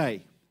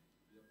today,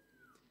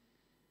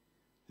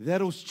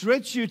 that'll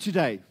stretch you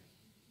today,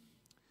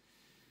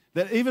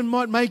 that even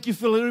might make you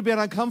feel a little bit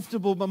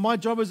uncomfortable. But my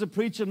job as a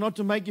preacher, not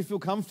to make you feel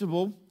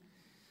comfortable.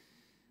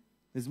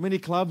 There's many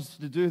clubs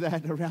to do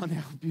that around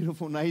our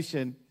beautiful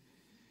nation.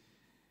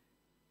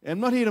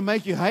 I'm not here to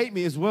make you hate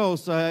me as well,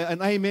 so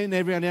an amen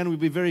every now and then would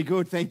be very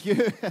good, thank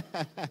you.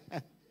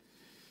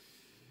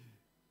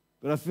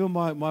 But I feel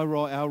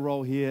our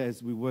role here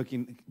as we work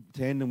in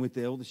tandem with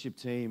the eldership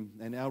team,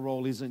 and our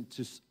role isn't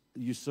to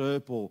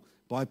usurp or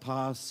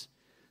bypass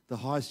the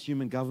highest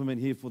human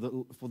government here for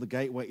the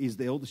Gateway is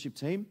the eldership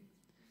team.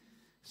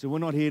 So we're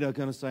not here to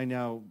kind of say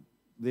now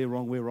they're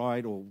wrong, we're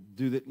right, or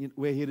do that.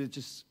 We're here to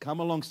just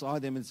come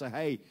alongside them and say,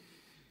 hey,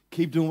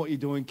 keep doing what you're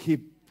doing,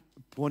 keep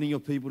pointing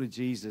your people to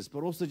Jesus,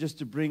 but also just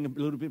to bring a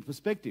little bit of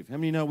perspective. How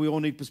many know we all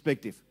need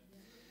perspective?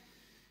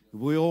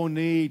 We all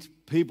need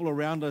people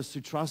around us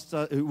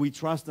who we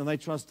trust and they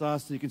trust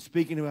us, so you can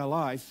speak into our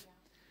life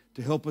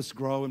to help us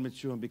grow and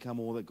mature and become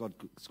all that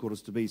God's called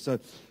us to be. So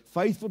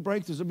faithful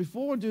breakthroughs. So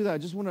before I do that, I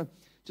just want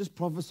to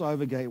prophesy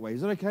over Gateway.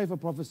 Is it okay if I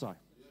prophesy?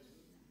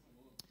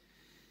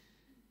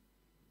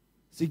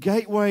 See,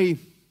 Gateway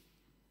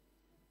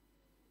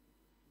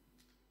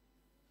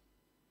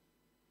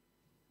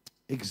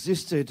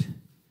existed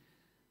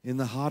in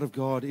the heart of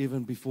God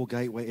even before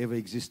Gateway ever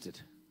existed.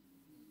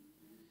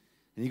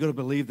 And you've got to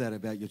believe that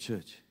about your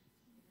church.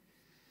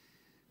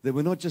 That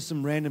we're not just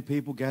some random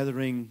people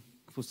gathering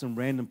for some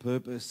random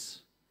purpose.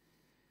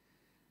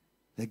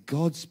 That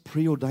God's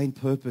preordained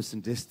purpose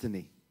and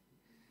destiny,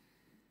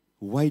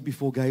 way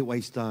before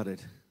Gateway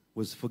started,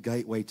 was for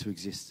Gateway to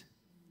exist.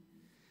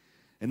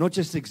 And not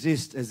just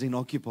exist as in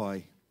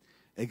occupy,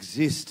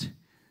 exist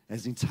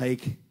as in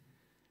take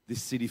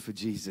this city for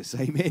Jesus.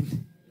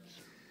 Amen.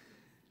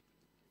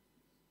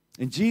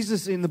 And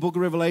Jesus in the book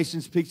of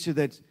Revelations picture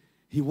that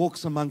He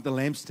walks among the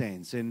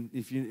lampstands. And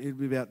it'll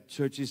be about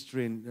church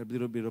history and a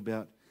little bit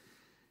about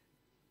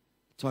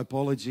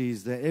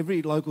typologies, that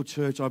every local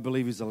church, I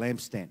believe, is a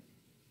lampstand.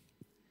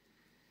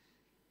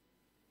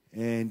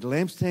 And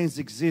lampstands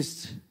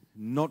exist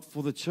not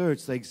for the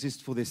church, they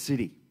exist for their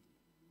city.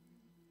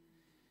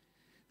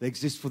 They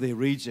exist for their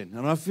region.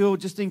 And I feel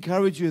just to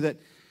encourage you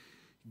that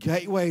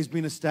Gateway has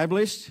been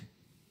established,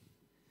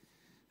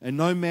 and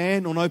no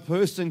man or no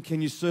person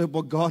can usurp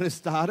what God has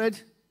started.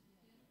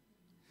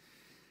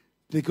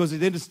 Because it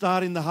didn't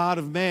start in the heart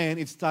of man,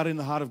 it started in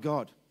the heart of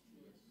God.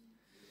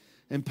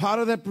 And part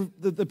of that,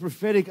 the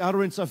prophetic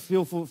utterance I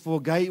feel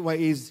for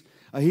Gateway is,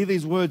 I hear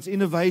these words,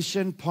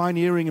 innovation,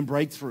 pioneering, and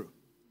breakthrough.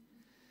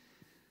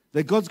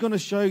 That God's going to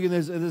show you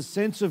there's a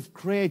sense of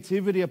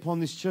creativity upon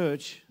this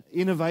church,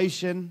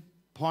 innovation,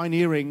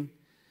 pioneering,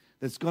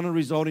 that's going to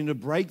result in a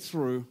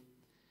breakthrough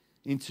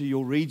into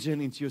your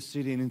region, into your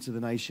city, and into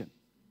the nation.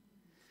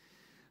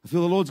 I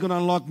feel the Lord's going to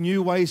unlock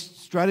new ways,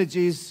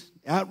 strategies,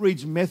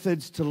 outreach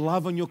methods to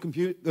love on your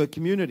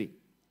community.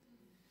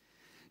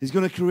 He's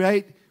going to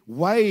create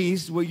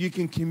ways where you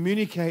can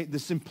communicate the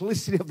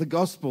simplicity of the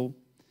gospel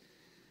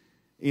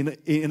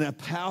in a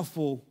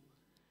powerful,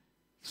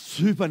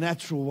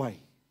 supernatural way.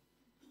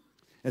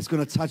 It's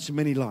going to touch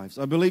many lives.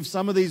 I believe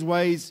some of these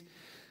ways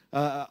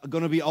are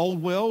going to be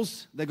old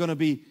wells. They're going to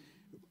be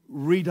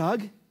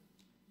redug.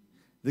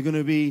 They're going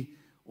to be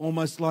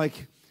almost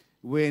like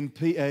when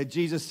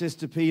Jesus says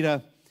to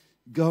Peter,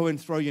 go and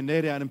throw your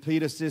net out. And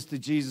Peter says to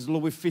Jesus,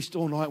 Lord, we've fished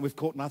all night, we've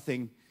caught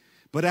nothing.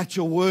 But at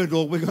your word,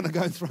 Lord, we're going to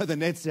go and throw the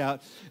nets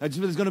out.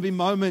 There's going to be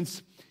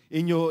moments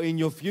in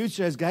your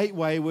future as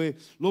Gateway where,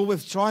 Lord,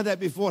 we've tried that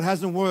before, it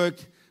hasn't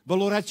worked. But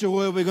Lord, at your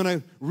word, we're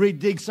going to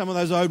redig some of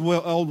those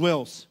old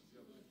wells.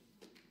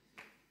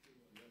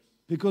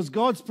 Because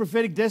God's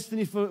prophetic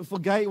destiny for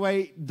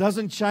Gateway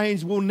doesn't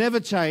change, will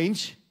never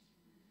change.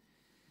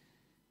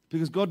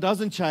 Because God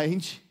doesn't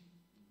change.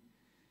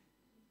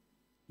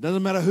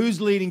 Doesn't matter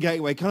who's leading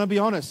Gateway. Can I be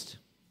honest?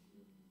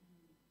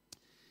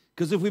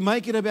 Because if we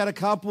make it about a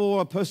couple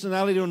or a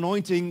personality or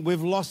anointing,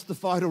 we've lost the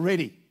fight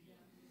already.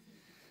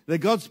 That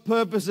God's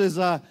purposes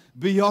are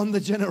beyond the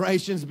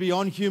generations,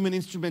 beyond human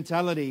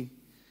instrumentality.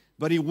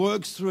 But He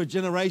works through a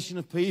generation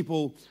of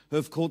people who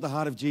have caught the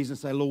heart of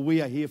Jesus and say, Lord,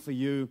 we are here for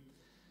you.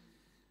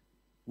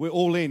 We're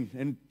all in.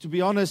 And to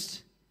be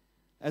honest,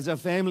 as a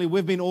family,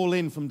 we've been all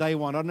in from day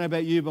one. I don't know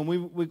about you, but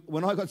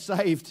when I got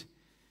saved,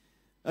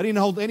 I didn't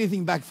hold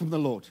anything back from the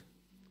Lord.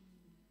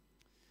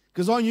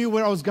 Because I knew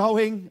where I was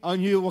going. I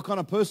knew what kind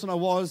of person I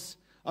was.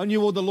 I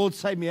knew what the Lord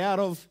saved me out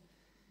of.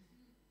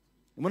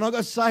 And when I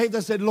got saved, I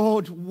said,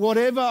 Lord,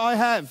 whatever I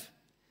have,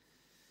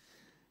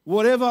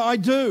 whatever I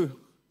do,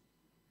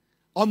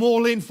 I'm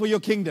all in for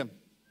your kingdom.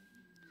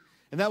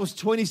 And that was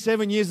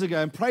 27 years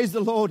ago. And praise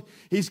the Lord,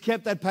 He's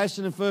kept that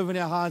passion and fervor in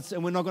our hearts,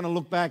 and we're not going to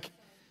look back.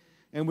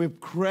 And we're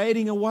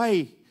creating a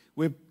way.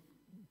 We're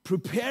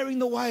preparing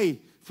the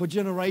way for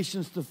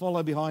generations to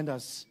follow behind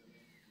us.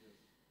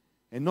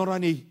 And not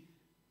only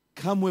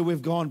come where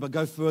we've gone, but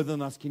go further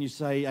than us. Can you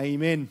say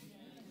amen?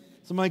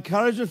 So my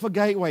encouragement for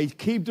Gateway,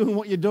 keep doing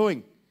what you're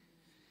doing.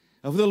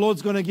 And the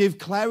Lord's going to give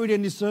clarity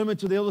and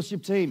discernment to the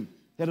eldership team,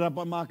 headed up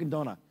by Mark and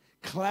Donna.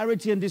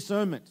 Clarity and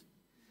discernment.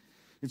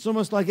 It's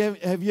almost like,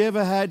 have you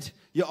ever had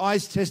your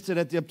eyes tested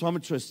at the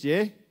optometrist,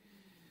 yeah?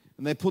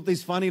 And they put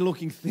these funny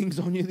looking things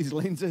on you, these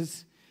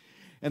lenses,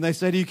 and they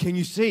say to you, can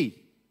you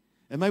see?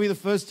 And maybe the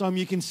first time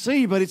you can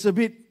see, but it's a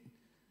bit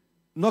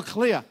not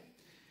clear.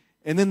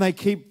 And then they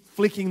keep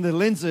flicking the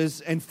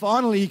lenses, and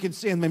finally you can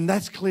see, and then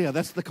that's clear.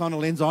 That's the kind of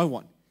lens I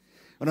want.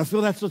 And I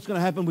feel that's what's going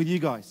to happen with you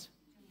guys.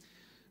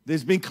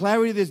 There's been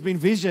clarity, there's been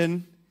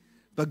vision,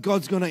 but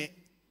God's going to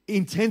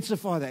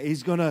intensify that.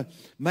 He's going to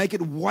make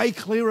it way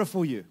clearer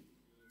for you.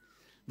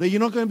 That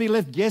you're not going to be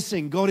left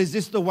guessing, God, is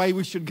this the way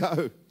we should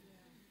go?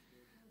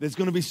 There's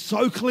going to be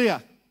so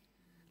clear.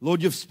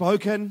 Lord, you've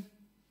spoken.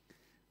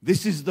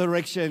 This is the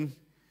direction.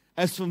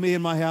 As for me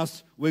and my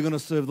house, we're going to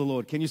serve the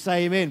Lord. Can you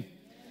say amen?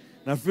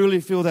 And I really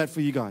feel that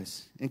for you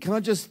guys. And can I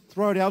just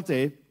throw it out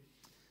there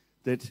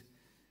that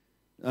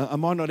I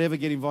might not ever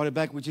get invited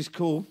back, which is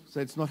cool.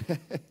 So it's not.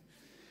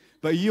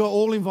 But you are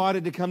all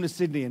invited to come to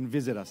Sydney and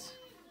visit us.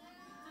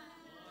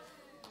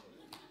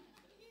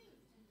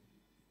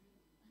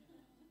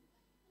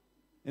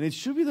 And it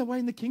should be the way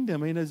in the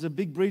kingdom. I mean, there's a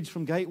big bridge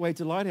from Gateway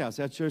to Lighthouse.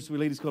 Our church we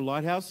lead is called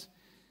Lighthouse.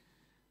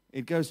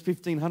 It goes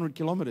 1,500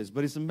 kilometers,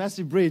 but it's a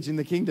massive bridge in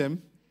the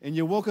kingdom, and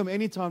you're welcome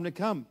anytime to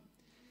come.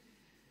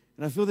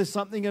 And I feel there's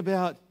something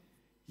about,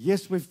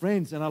 yes, we're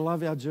friends, and I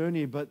love our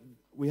journey, but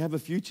we have a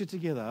future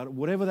together,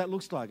 whatever that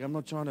looks like. I'm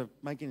not trying to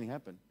make anything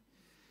happen.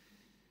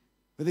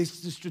 But it's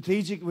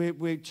strategic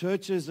where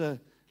churches are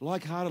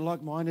like-hearted,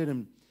 like-minded,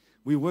 and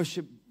we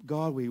worship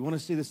God. We want to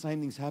see the same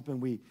things happen.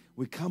 We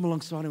come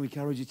alongside and we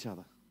encourage each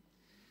other.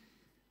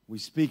 We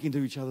speak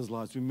into each other's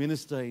lives. We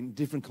minister in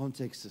different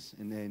contexts,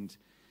 and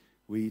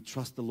we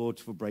trust the Lord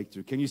for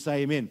breakthrough. Can you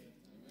say amen?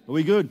 Are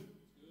we good?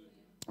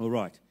 All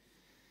right.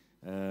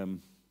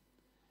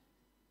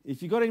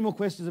 If you've got any more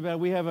questions about it,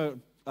 we have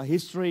a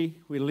history.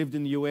 We lived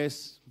in the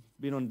US,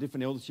 been on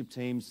different eldership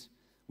teams.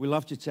 We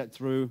love to chat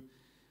through.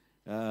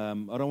 I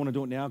don't want to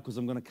do it now because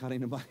I'm going to cut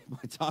into my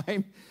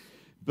time.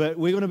 But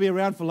we're going to be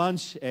around for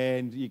lunch,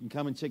 and you can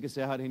come and check us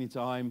out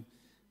anytime.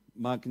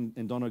 Mark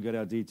and Donna got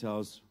our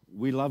details.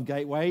 We love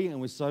Gateway,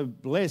 and we're so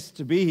blessed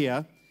to be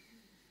here.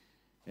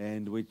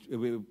 And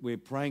we're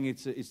praying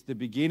it's the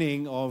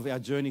beginning of our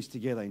journeys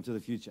together into the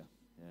future.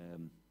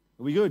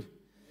 Are we good?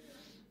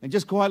 And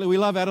just quietly, we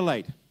love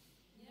Adelaide.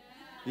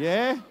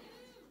 Yeah?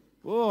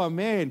 Oh,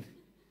 man.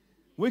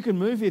 We can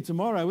move here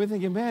tomorrow. We're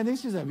thinking, man,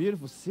 this is a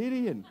beautiful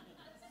city and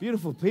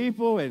beautiful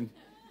people. And,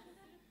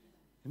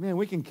 man,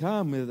 we can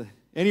come.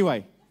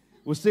 Anyway,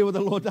 we'll see what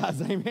the Lord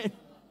does. Amen.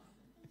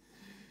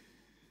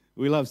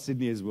 We love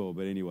Sydney as well,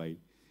 but anyway.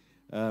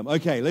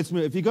 Okay, let's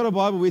move. If you've got a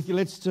Bible with you,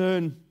 let's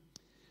turn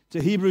to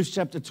Hebrews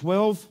chapter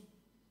 12.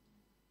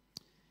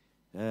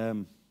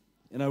 And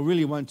I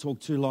really won't talk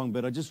too long,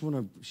 but I just want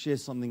to share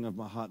something of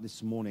my heart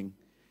this morning.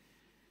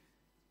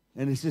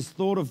 And it's this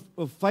thought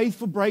of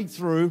faithful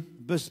breakthrough,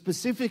 but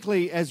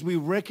specifically as we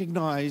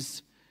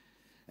recognize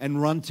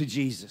and run to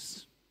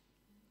Jesus.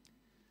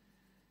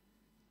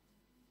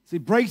 See,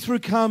 breakthrough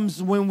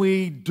comes when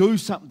we do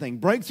something.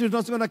 Breakthrough is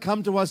not going to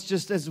come to us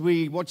just as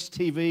we watch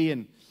TV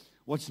and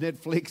watch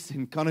Netflix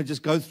and kind of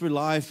just go through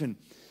life and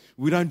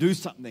we don't do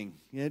something.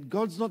 Yeah,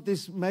 God's not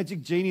this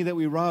magic genie that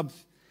we rub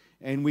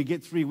and we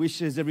get 3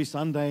 wishes every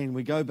Sunday and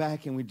we go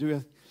back and we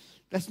do.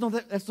 That's not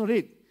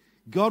it.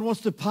 God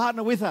wants to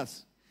partner with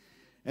us.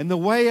 And the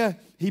way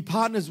He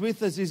partners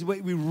with us is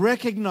we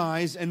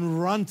recognize and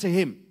run to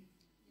Him.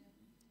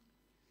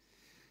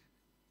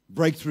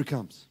 Breakthrough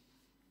comes.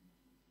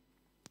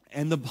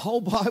 And the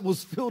whole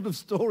Bible's filled of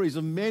stories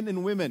of men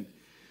and women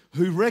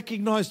who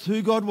recognized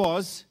who God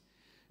was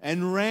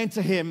and ran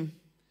to Him,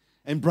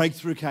 and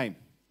breakthrough came.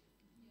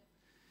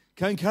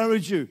 Can I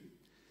encourage you,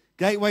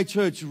 Gateway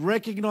Church,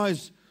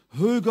 recognize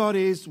who God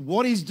is,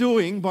 what He's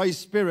doing by His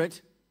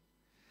Spirit,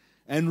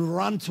 and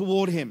run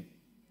toward Him.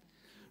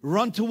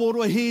 Run toward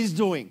what He is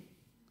doing.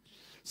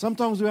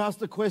 Sometimes we ask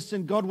the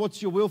question, God,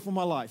 what's your will for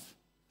my life?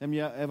 Have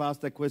you ever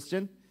asked that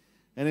question?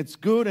 And it's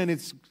good and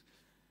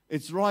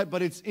it's right,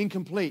 but it's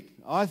incomplete.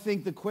 I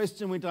think the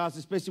question we need to ask,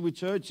 especially with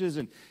churches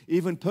and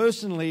even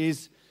personally,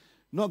 is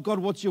not, God,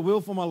 what's your will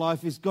for my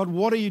life? Is, God,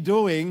 what are you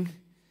doing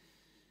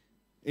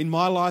in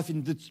my life,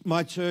 in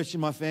my church,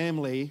 in my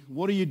family?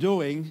 What are you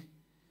doing?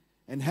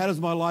 And how does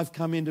my life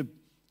come into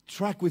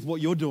track with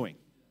what you're doing?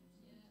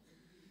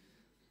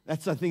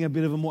 That's, I think, a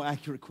bit of a more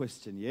accurate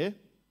question, yeah?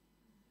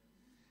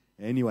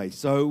 Anyway,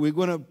 so we're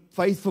going to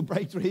faithful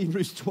breakthrough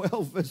Hebrews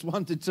 12, verse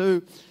 1 to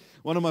 2.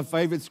 One of my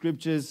favorite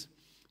scriptures.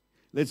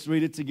 Let's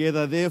read it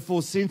together.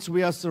 Therefore, since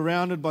we are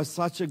surrounded by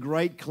such a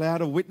great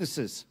cloud of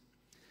witnesses,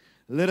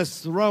 let us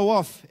throw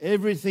off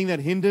everything that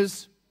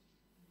hinders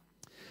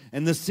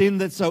and the sin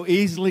that so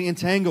easily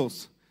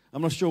entangles.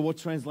 I'm not sure what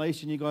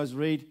translation you guys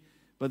read,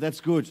 but that's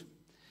good.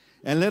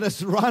 And let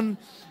us run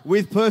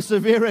with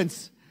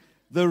perseverance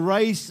the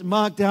race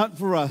marked out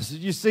for us.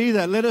 Did you see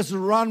that? Let us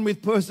run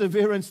with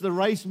perseverance the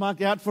race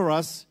marked out for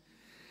us,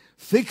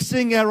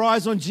 fixing our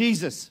eyes on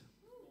Jesus,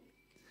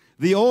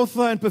 the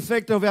author and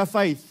perfecter of our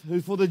faith, who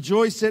for the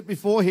joy set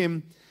before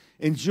Him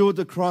endured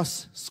the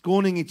cross,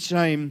 scorning its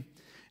shame,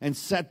 and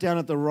sat down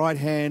at the right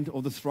hand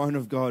of the throne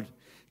of God.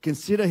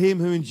 Consider Him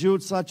who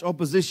endured such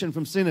opposition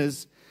from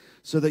sinners,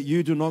 so that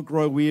you do not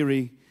grow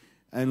weary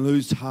and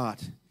lose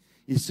heart.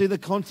 You see, the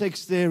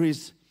context there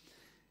is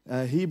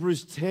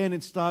Hebrews 10.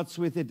 It starts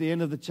with, at the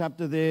end of the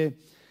chapter there,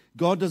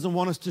 God doesn't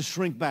want us to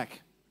shrink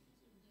back.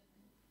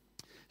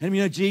 And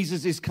you know,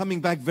 Jesus is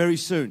coming back very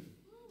soon.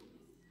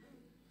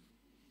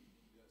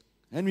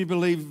 And we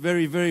believe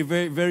very, very,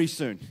 very, very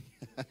soon.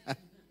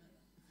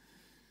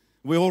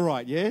 We're all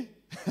right, yeah?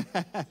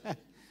 I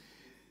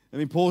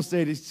mean, Paul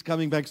said he's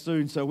coming back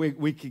soon, so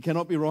we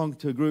cannot be wrong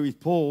to agree with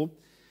Paul.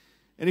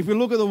 And if we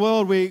look at the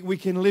world, we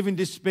can live in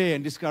despair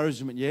and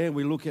discouragement, yeah?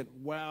 We look at,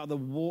 wow, the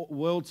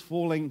world's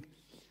falling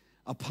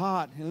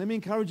apart. And let me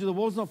encourage you, the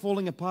world's not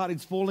falling apart,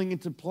 it's falling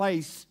into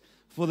place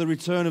for the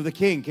return of the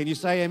King. Can you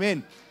say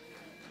amen?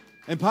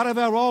 And part of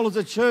our role as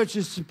a church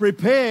is to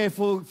prepare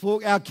for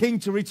our King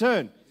to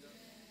return.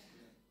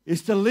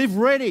 Is to live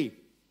ready.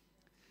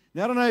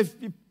 Now, I don't know if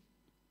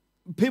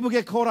people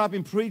get caught up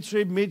in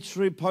pre-trib,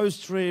 mid-trib,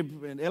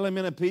 post-trib, and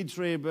element of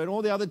P-trib, and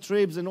all the other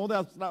tribs and all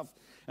that stuff.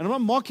 And I'm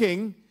not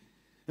mocking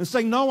and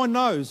saying no one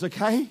knows,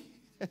 okay?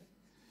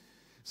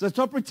 So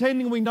stop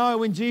pretending we know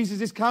when Jesus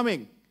is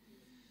coming.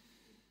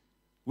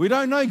 We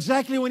don't know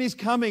exactly when He's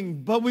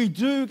coming, but we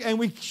do, and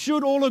we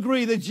should all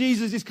agree that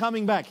Jesus is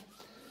coming back.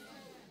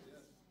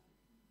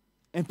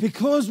 And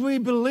because we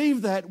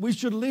believe that, we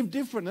should live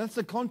different. That's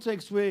the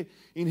context where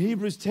in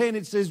Hebrews 10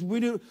 it says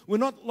we're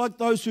not like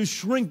those who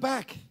shrink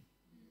back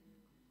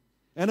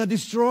and are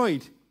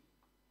destroyed.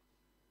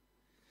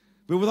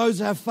 But we're those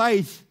who have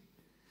faith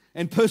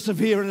and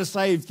persevere and are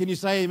saved. Can you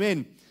say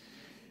amen?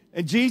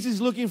 And Jesus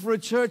is looking for a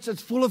church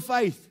that's full of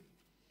faith,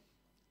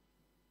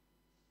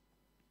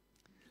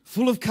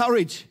 full of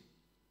courage,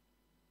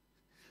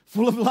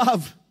 full of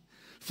love,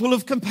 full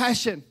of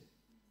compassion.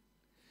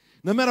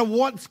 No matter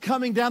what's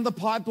coming down the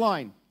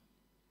pipeline,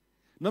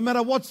 no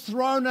matter what's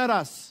thrown at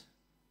us,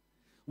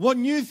 what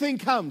new thing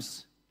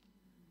comes,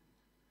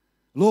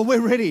 Lord, we're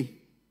ready.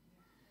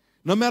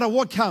 No matter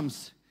what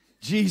comes,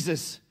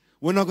 Jesus,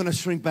 we're not going to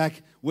shrink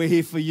back. We're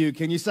here for you.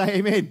 Can you say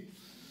amen?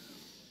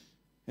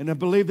 And I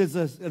believe there's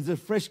a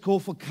fresh call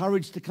for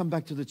courage to come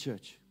back to the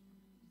church.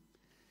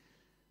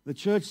 The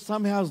church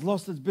somehow has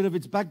lost a bit of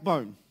its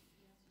backbone.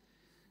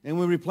 And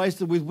we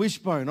replaced it with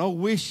wishbone. I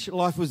wish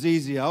life was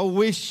easier. I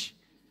wish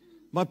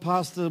my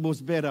pastor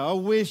was better. I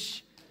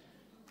wish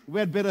we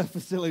had better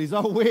facilities.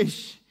 I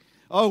wish.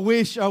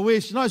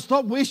 No,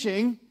 stop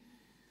wishing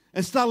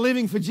and start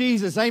living for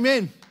Jesus.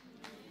 Amen.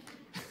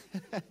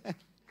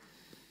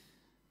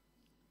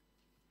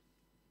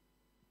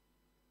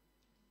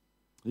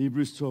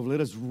 Hebrews 12, let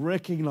us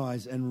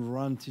recognize and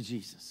run to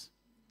Jesus.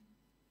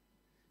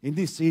 In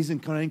this season,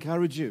 can I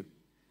encourage you?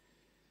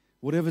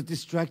 Whatever's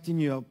distracting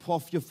you,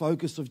 off your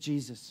focus of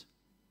Jesus.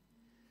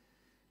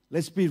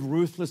 Let's be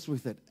ruthless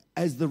with it.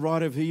 As the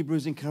writer of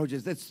Hebrews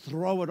encourages, let's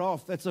throw it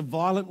off. That's a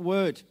violent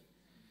word.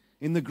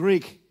 In the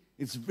Greek,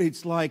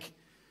 it's like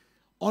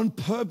on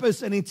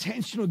purpose and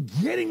intentional,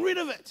 getting rid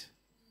of it.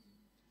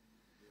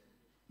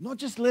 Not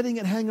just letting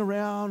it hang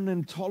around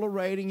and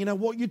tolerating. You know,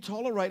 what you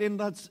tolerate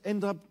end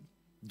up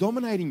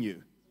dominating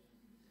you.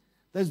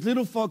 Those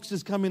little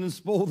foxes come in and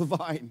spoil the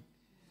vine.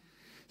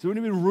 So we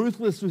need to be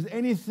ruthless with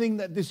anything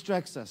that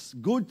distracts us.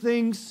 Good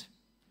things,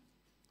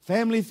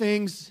 family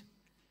things,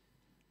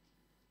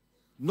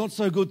 not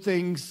so good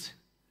things,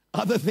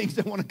 other things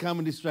that want to come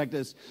and distract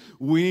us.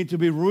 We need to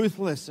be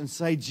ruthless and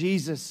say,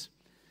 Jesus,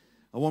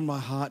 I want my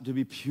heart to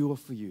be pure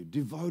for you,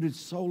 devoted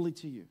solely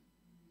to you,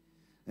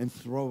 and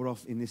throw it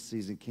off in this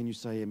season. Can you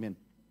say amen?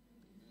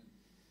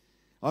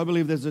 I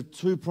believe there's a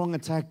two-pronged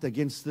attack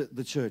against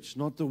the church,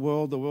 not the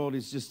world. The world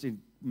is just in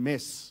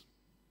mess.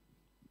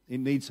 It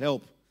needs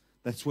help.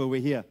 That's where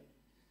we're here,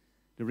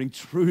 to bring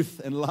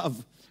truth and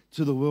love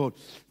to the world.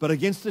 But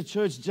against the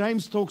church,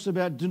 James talks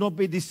about do not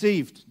be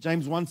deceived.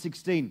 James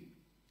 1:16.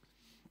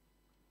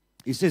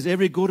 He says,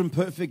 every good and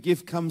perfect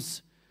gift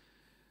comes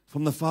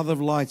from the Father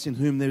of lights, in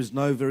whom there is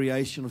no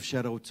variation of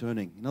shadow or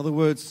turning. In other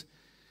words,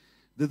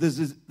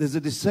 there's a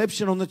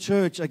deception on the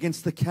church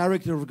against the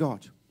character of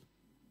God.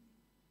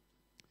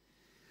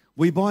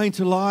 We buy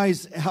into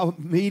lies our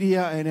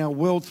media and our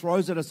world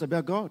throws at us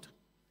about God.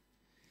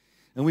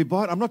 And we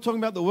buy it. I'm not talking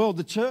about the world,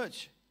 the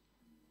church.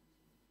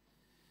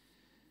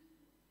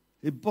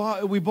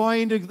 We buy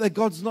into that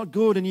God's not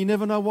good and you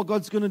never know what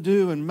God's going to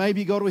do. And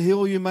maybe God will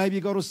heal you, maybe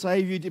God will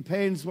save you.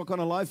 Depends what kind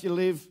of life you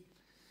live.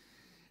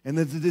 And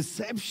there's a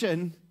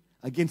deception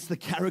against the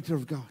character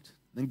of God.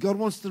 And God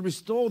wants to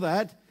restore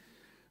that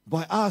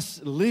by us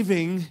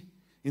living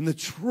in the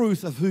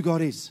truth of who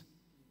God is.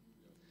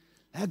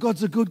 Our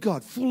God's a good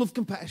God, full of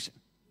compassion.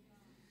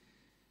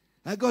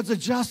 Our God's a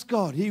just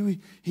God. He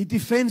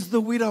defends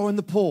the widow and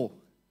the poor.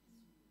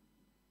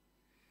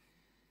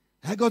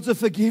 Our God's a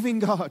forgiving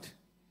God,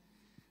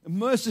 a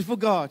merciful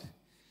God.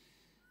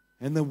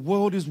 And the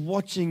world is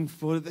watching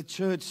for the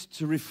church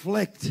to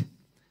reflect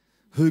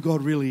who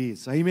God really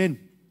is. Amen.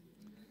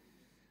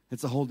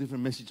 That's a whole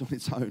different message on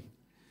its own.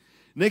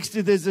 Next,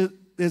 there's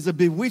a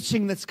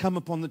bewitching that's come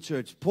upon the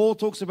church. Paul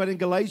talks about in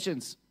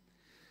Galatians.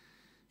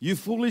 You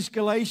foolish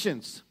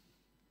Galatians.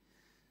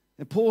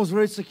 And Paul's a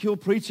very secure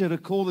preacher to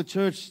call the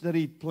church that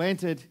he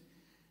planted,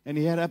 and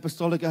he had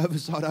apostolic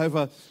oversight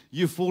over,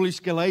 you foolish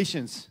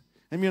Galatians.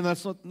 I mean,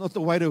 that's not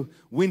the way to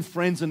win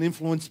friends and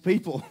influence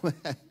people.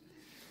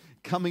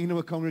 Coming into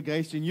a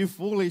congregation, you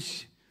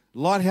foolish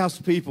lighthouse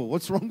people,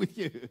 what's wrong with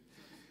you?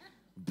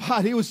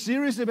 But he was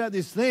serious about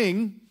this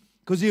thing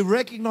because he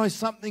recognized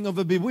something of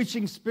a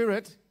bewitching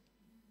spirit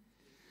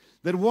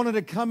that wanted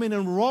to come in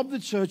and rob the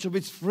church of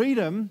its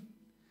freedom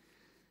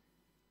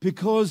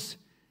because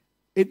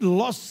it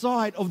lost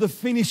sight of the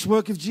finished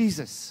work of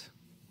Jesus.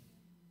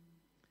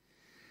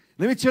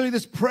 Let me tell you,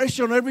 there's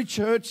pressure on every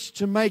church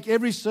to make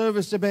every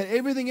service about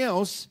everything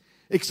else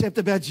except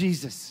about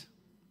Jesus.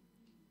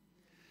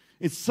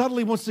 It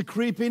subtly wants to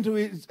creep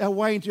into our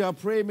way into our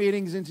prayer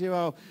meetings, into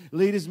our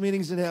leaders'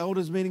 meetings, and our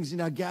elders' meetings,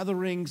 in our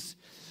gatherings,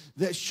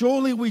 that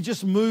surely we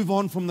just move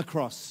on from the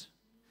cross.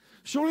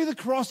 Surely the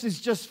cross is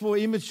just for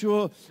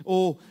immature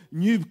or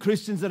new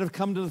Christians that have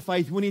come to the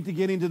faith. We need to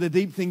get into the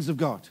deep things of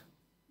God.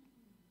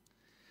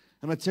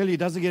 And I tell you, it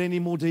doesn't get any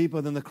more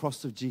deeper than the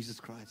cross of Jesus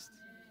Christ.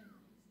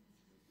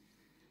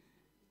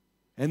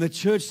 And the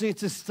church needs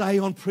to stay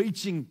on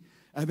preaching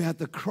about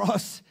the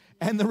cross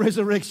and the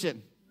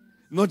resurrection.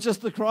 Not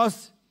just the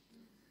cross,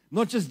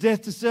 not just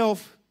death to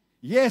self.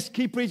 Yes,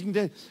 keep preaching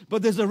death,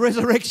 but there's a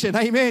resurrection.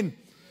 Amen.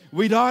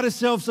 We die to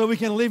self so we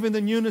can live in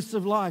the newness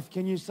of life.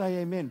 Can you say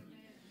amen?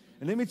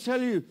 And let me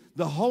tell you,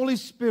 the Holy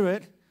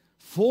Spirit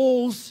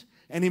falls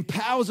and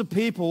empowers a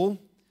people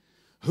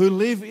who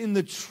live in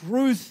the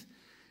truth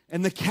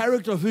and the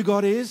character of who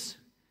God is,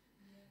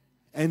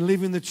 and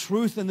live in the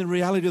truth and the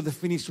reality of the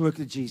finished work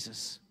of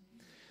Jesus.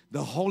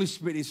 The Holy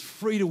Spirit is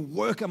free to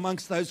work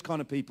amongst those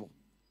kind of people,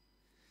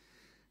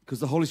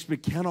 because the Holy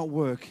Spirit cannot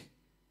work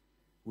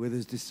where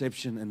there's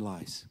deception and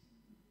lies.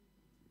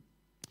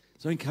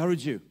 So I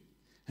encourage you.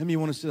 How many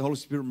want to see the Holy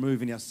Spirit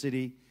move in our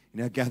city,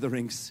 in our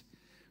gatherings,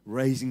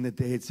 raising the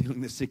dead,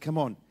 healing the sick? Come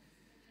on.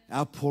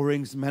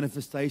 Outpourings,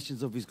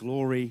 manifestations of His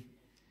glory.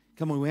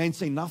 Come on, we ain't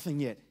seen nothing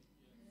yet.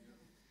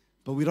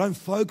 But we don't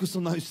focus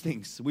on those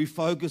things. We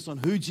focus on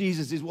who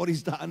Jesus is, what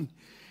He's done,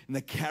 and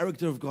the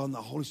character of God. And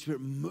the Holy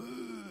Spirit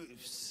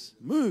moves.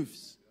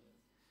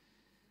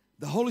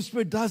 The Holy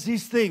Spirit does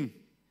His thing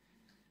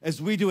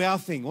as we do our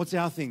thing. What's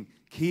our thing?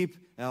 Keep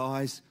our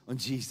eyes on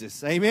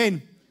Jesus.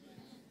 Amen.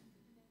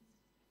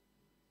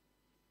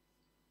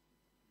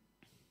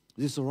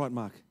 Is this all right,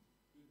 Mark?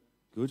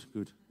 Good.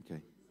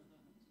 Okay.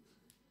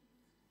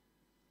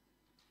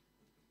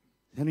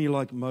 How do you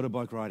like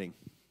motorbike riding?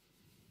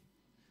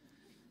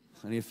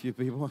 Only a few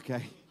people?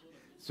 Okay.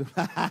 So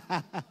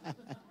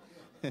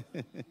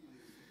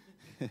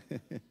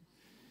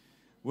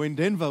we're in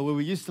Denver, where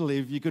we used to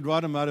live, you could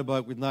ride a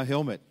motorbike with no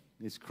helmet.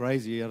 It's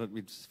crazy.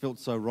 It felt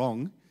so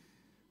wrong.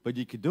 But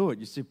you could do it.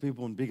 You see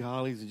people on big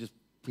Harleys and just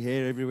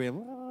hair everywhere.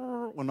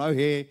 Well, no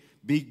hair,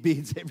 big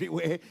beards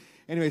everywhere.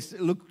 Anyways,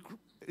 look,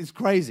 it's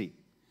crazy.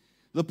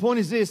 The point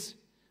is this.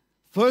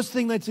 First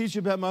thing they teach you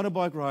about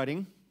motorbike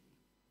riding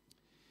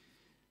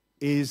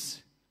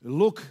is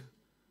look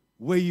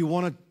where you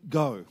want to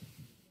go.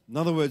 In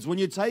other words, when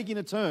you're taking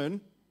a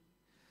turn,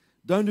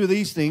 don't do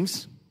these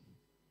things.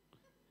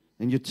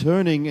 And you're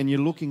turning and you're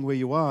looking where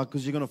you are,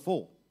 because you're going to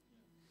fall.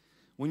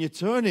 When you're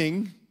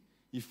turning,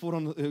 your foot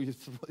on your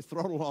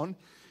throttle on,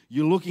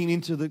 you're looking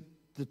into the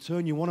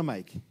turn you want to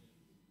make.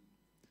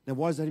 Now,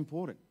 why is that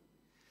important?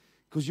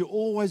 Because you're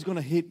always going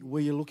to hit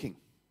where you're looking.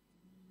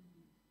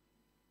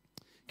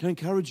 Can I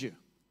encourage you?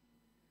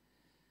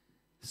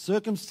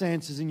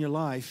 Circumstances in your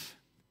life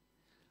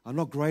are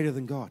not greater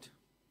than God.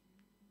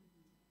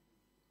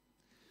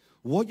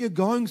 What you're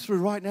going through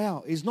right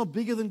now is not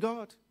bigger than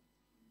God.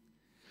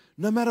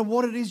 no matter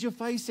what it is you're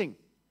facing.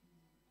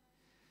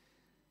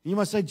 You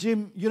might say,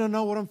 Jim, you don't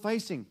know what I'm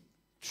facing.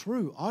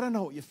 True, I don't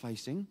know what you're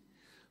facing,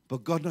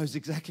 but God knows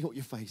exactly what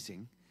you're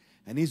facing.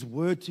 And His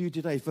word to you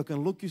today, if I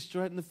can look you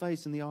straight in the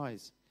face, in the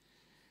eyes,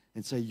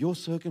 and say, your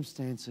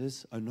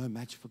circumstances are no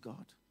match for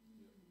God.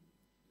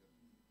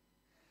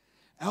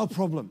 Our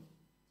problem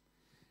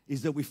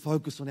is that we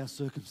focus on our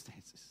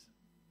circumstances.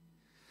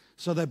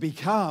 So they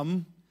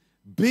become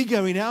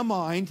bigger in our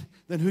mind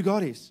than who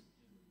God is.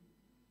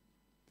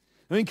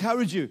 I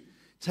encourage you,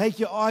 take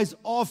your eyes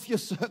off your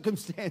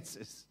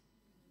circumstances.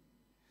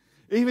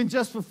 Even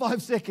just for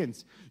 5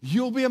 seconds,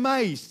 you'll be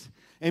amazed,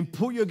 and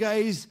put your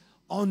gaze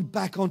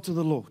back onto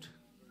the Lord.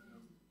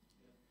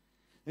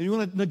 And you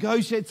want to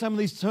negotiate some of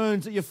these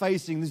turns that you're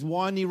facing, these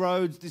windy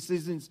roads,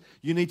 decisions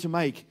you need to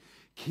make.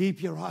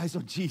 Keep your eyes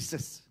on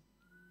Jesus.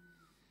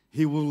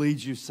 He will lead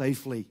you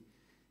safely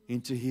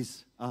into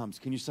His arms.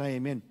 Can you say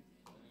amen?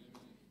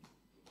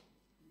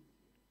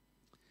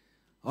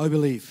 I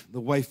believe the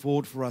way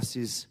forward for us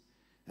is,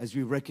 as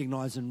we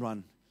recognize and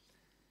run,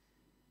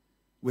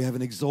 we have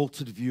an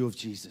exalted view of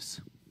Jesus.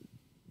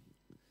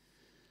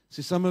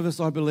 See, some of us,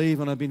 I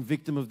believe, and I've been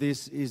victim of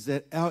this, is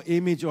that our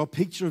image or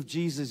picture of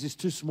Jesus is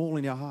too small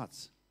in our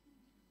hearts.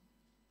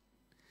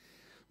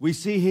 We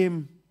see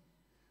Him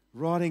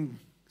riding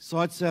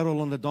side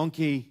saddle on the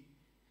donkey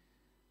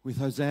with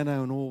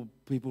Hosanna, and all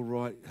people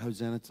write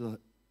Hosanna to the...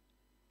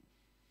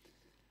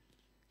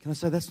 Can I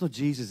say that's not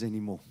Jesus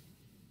anymore?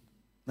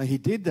 Now, He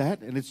did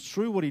that, and it's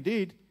true what He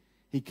did.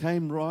 He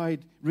came,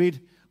 rode,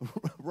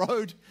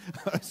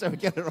 so we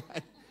get it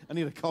right. I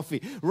need a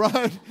coffee.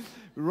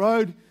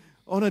 Rode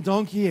on a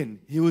donkey, and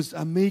He was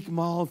a meek,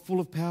 mild, full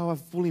of power,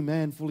 fully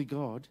man, fully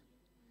God.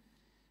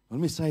 Let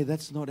me say,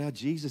 that's not our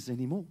Jesus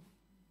anymore.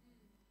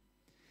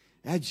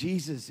 Our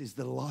Jesus is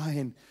the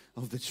Lion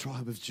of the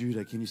tribe of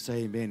Judah. Can you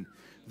say amen?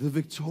 The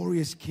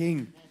victorious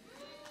King.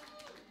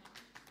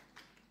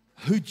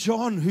 Who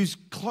John, whose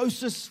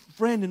closest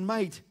friend and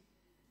mate,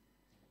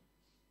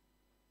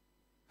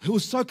 who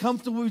was so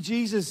comfortable with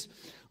Jesus,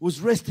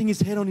 was resting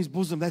his head on his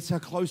bosom. That's how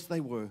close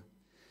they were.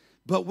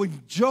 But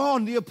when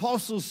John, the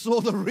apostle, saw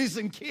the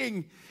risen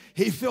King,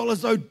 he felt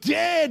as though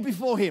dead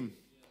before Him.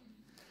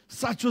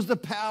 Such was the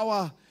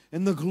power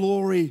and the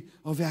glory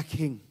of our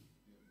King.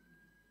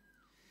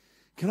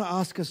 Can I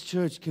ask us,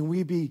 church, can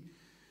we be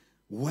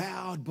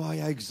wowed by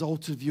our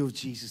exalted view of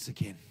Jesus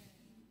again?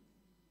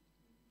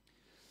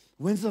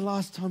 When's the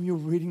last time you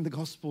were reading the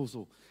Gospels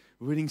or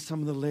reading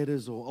some of the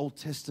letters or Old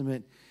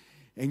Testament,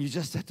 and you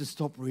just had to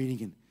stop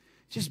reading and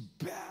just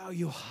bow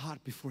your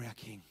heart before our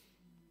King?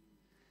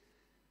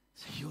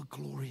 Say, you're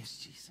glorious,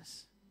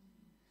 Jesus.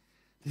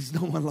 There's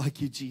no one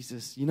like you,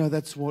 Jesus. You know,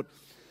 that's what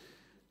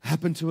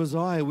happened to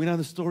Uzziah. We know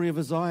the story of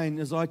Uzziah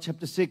in Isaiah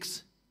chapter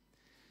 6.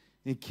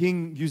 And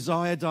King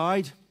Uzziah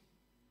died.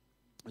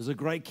 He was a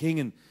great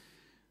king, and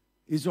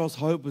Israel's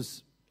hope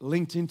was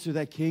linked into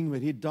that king,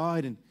 but he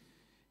died. And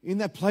in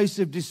that place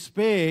of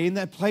despair, in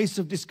that place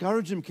of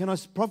discouragement, can I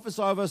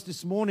prophesy of us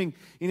this morning,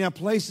 in our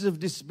places of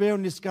despair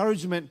and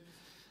discouragement,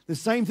 the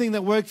same thing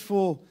that worked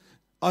for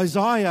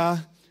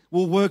Isaiah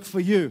will work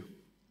for you.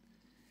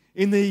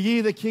 In the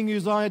year that King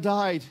Uzziah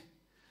died,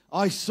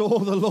 I saw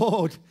the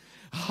Lord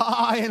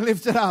high and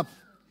lifted up.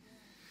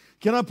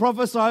 Can I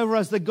prophesy over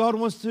us that God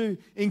wants to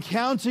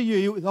encounter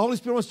you, the Holy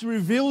Spirit wants to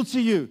reveal to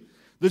you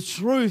the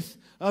truth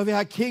of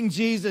our King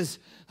Jesus,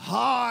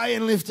 high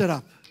and lifted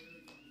up,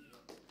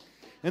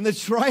 and the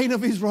train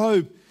of His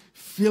robe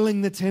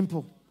filling the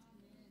temple.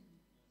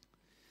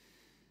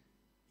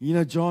 You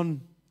know,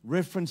 John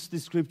referenced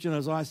this scripture in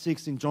Isaiah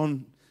 6 in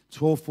John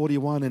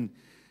 12:41, and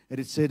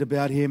it said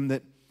about him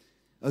that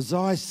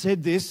Isaiah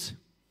said this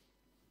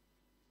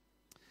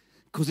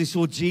because he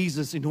saw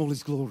Jesus in all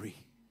His glory.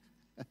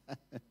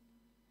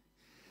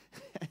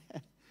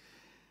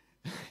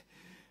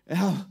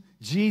 Our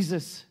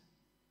Jesus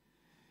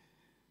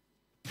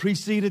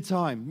preceded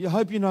time. I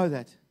hope you know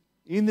that.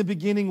 In the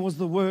beginning was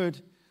the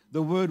Word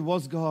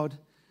was God.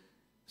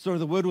 Sorry,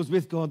 the Word was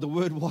with God, the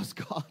Word was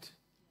God.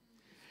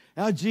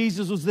 Our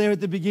Jesus was there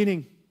at the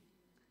beginning.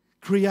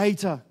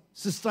 Creator,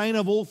 sustainer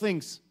of all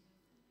things.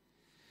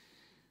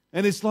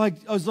 And it's like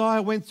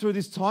Isaiah went through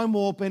this time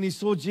warp and he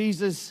saw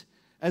Jesus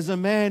as a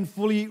man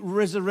fully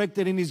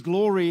resurrected in His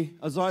glory,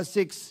 Isaiah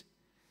 6.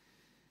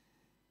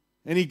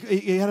 And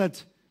he had a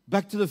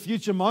Back to the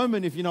Future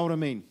moment, if you know what I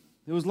mean.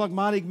 It was like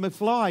Marty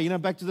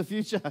McFly, Back to the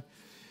Future.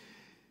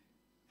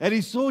 And he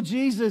saw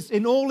Jesus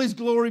in all His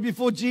glory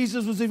before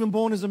Jesus was even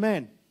born as a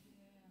man.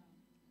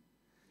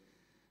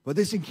 But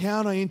this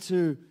encounter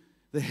into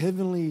the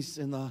heavenlies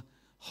and the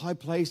high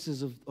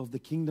places of the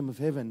kingdom of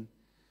heaven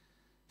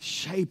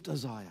shaped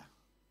Isaiah.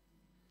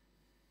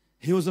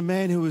 He was a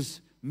man who was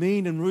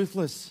mean and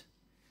ruthless.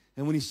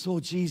 And when he saw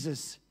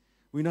Jesus,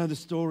 we know the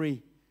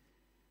story,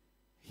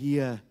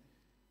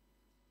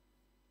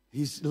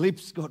 his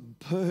lips got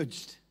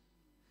purged.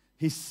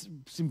 He's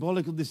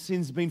symbolic of the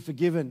sins being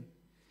forgiven.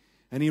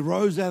 And he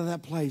rose out of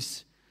that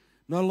place,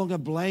 no longer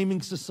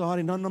blaming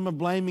society, no longer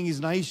blaming his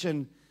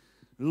nation.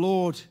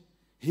 Lord,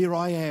 here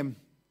I am,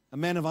 a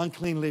man of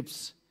unclean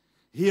lips,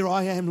 Here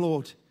I am,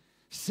 Lord.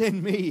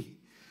 Send me.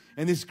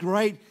 And this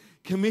great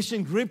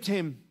commission gripped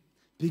him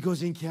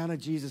because he encountered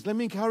Jesus. Let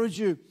me encourage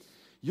you.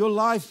 Your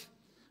life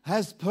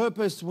has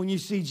purpose when you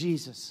see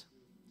Jesus.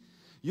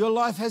 Your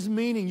life has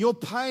meaning. Your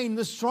pain,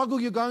 the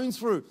struggle you're going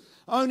through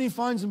only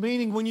finds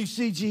meaning when you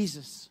see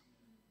Jesus.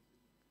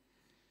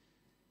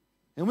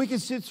 And we can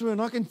sit through,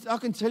 and I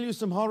can tell you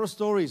some horror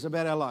stories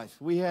about our life.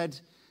 We had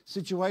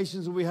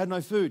situations where we had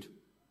no food.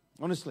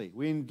 Honestly,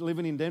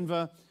 living in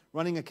Denver,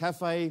 running a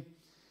cafe.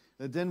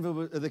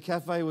 The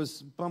cafe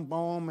was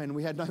bum, and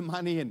we had no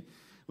money, and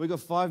we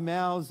got 5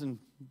 mouths and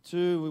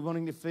 2 we were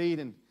wanting to feed,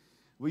 and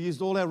we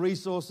used all our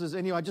resources.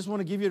 Anyway, I just want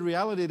to give you a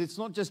reality. It's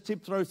not just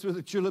tiptoe through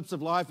the tulips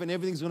of life and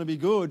everything's going to be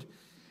good.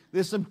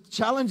 There's some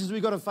challenges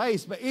we've got to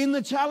face, but in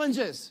the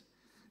challenges,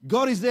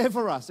 God is there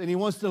for us, and He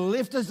wants to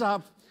lift us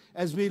up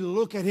as we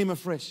look at Him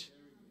afresh.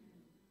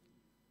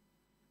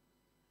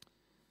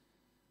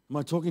 Am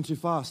I talking too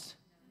fast?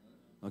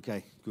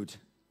 Okay, good.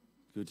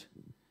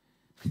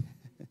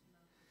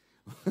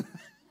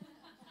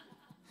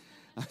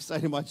 I say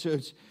to my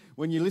church,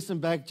 when you listen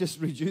back,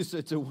 just reduce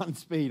it to 1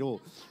 speed or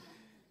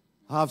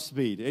half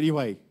speed.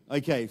 Anyway,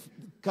 okay,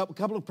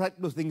 couple of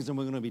practical things and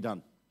we're going to be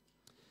done.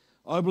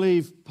 I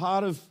believe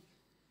part of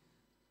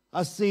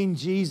us seeing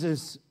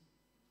Jesus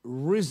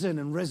risen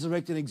and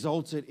resurrected and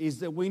exalted is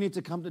that we need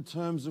to come to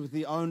terms with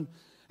our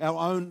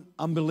own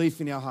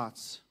unbelief in our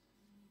hearts.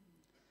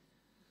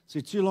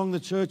 See, too long the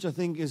church, I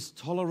think, has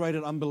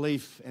tolerated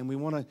unbelief, and we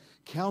want to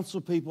counsel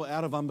people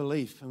out of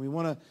unbelief, and we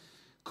want to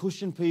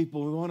cushion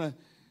people, we want to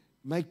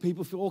make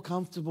people feel all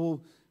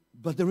comfortable,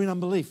 but they're in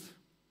unbelief.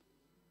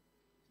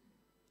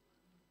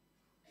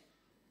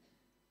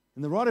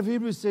 And the writer of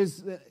Hebrews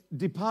says,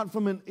 depart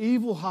from an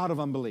evil heart of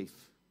unbelief.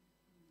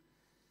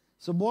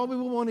 So why we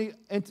want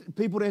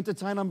people to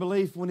entertain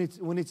unbelief when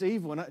it's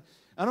evil? And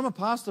I'm a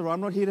pastor,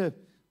 I'm not here to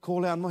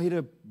call out, I'm not here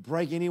to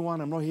break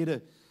anyone, I'm not here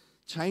to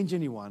change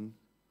anyone.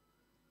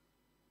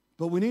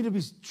 But we need to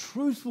be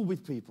truthful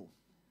with people.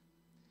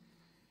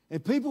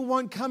 And people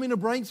won't come in a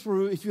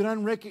breakthrough if they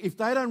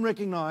don't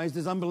recognize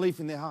there's unbelief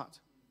in their heart.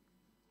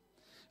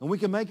 And we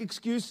can make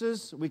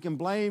excuses, we can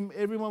blame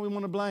everyone we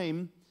want to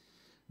blame,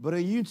 but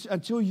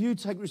until you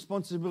take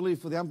responsibility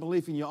for the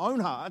unbelief in your own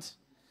heart,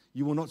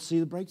 you will not see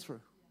the breakthrough.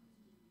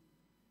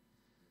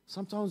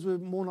 Sometimes we're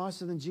more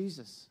nicer than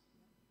Jesus.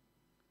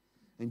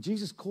 And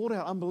Jesus called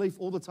out unbelief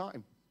all the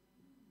time,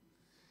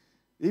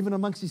 even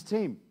amongst His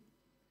team.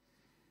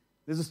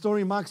 There's a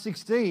story in Mark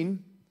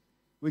 16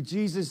 where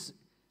Jesus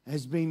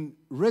has been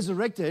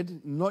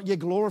resurrected, not yet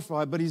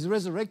glorified, but He's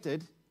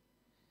resurrected.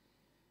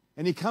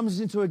 And He comes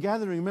into a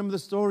gathering. Remember the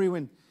story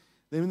when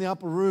they're in the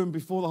upper room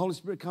before the Holy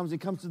Spirit comes. He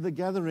comes to the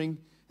gathering,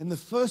 and the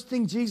first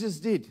thing Jesus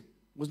did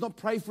was not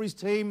pray for His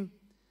team,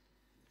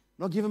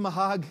 not give them a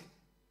hug,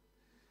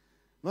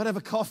 not have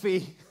a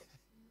coffee.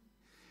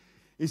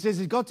 He says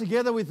He got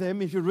together with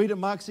them, if you read it,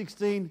 Mark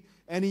 16,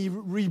 and He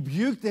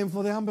rebuked them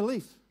for their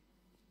unbelief.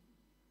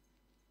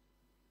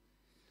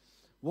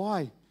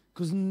 Why?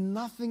 Because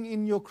nothing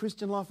in your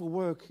Christian life will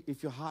work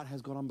if your heart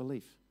has got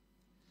unbelief.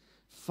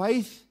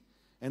 Faith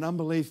and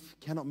unbelief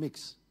cannot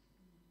mix.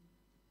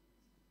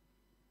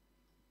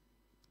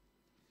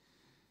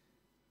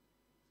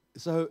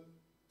 So,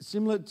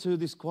 similar to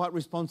this quiet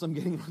response I'm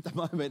getting at the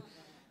moment,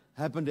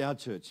 happened to our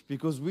church.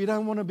 Because we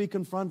don't want to be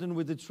confronted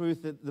with the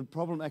truth that the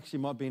problem actually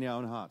might be in our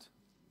own heart.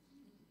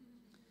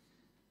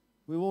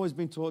 We've always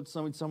been taught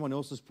it's someone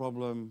else's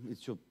problem.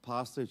 It's your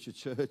pastor, it's your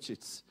church,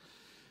 it's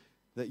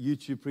that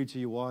YouTube preacher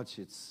you watch,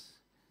 it's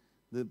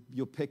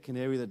your pet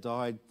canary that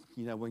died,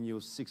 when you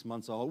were 6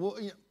 months old. Well,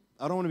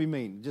 I don't want to be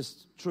mean,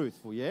 just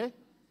truthful, yeah?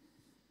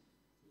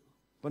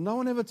 But no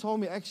one ever told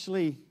me,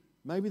 actually,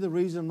 maybe the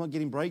reason I'm not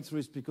getting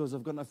breakthrough is because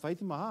I've got no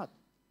faith in my heart.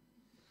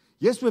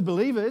 Yes, we're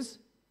believers.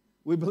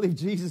 We believe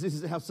Jesus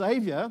is our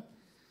Savior.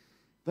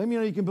 But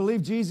you can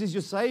believe Jesus is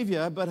your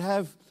Savior, but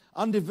have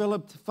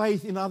undeveloped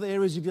faith in other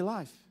areas of your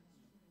life.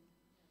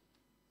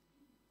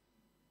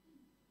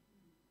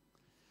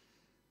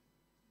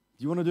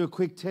 Do you want to do a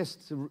quick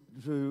test to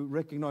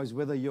recognize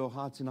whether your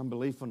heart's in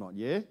unbelief or not?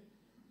 Yeah?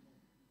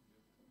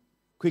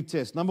 Quick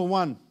test. Number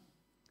 1,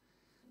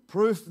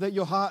 proof that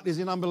your heart is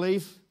in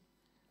unbelief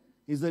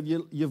is that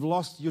you've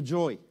lost your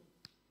joy.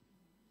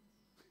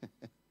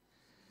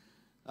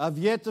 I've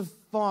yet to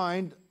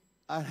find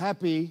a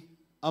happy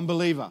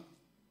unbeliever.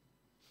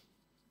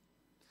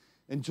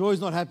 And joy is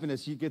not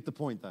happiness. You get the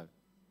point, though.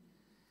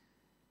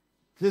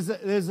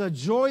 There's a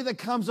joy that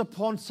comes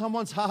upon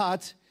someone's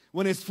heart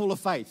when it's full of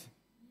faith.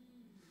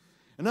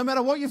 And no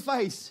matter what you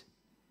face,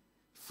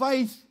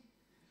 faith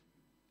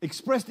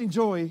expressed in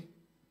joy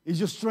is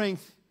your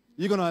strength.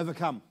 You're going to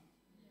overcome.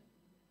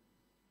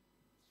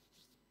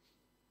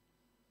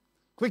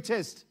 Quick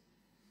test.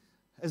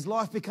 Has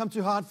life become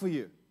too hard for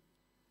you?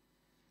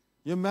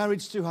 Your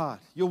marriage too hard?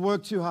 Your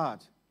work too hard?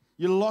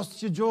 You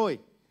lost your joy?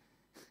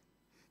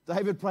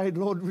 David prayed,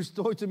 Lord,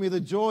 restore to me the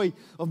joy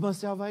of my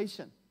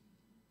salvation.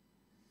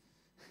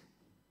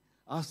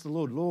 Ask the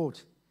Lord, Lord,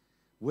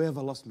 where have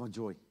I lost my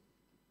joy?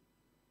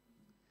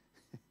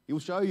 He'll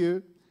show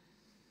you.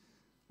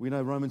 We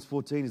know Romans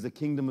 14 is the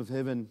kingdom of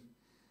heaven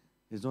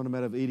is not a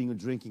matter of eating or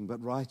drinking, but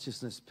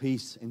righteousness,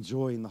 peace, and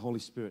joy in the Holy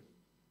Spirit.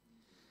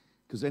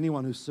 Because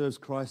anyone who serves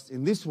Christ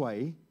in this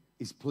way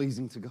is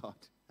pleasing to God.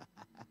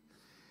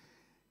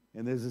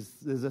 And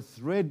there's a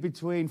thread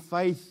between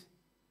faith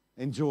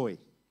and joy.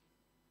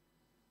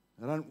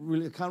 I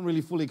can't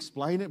really fully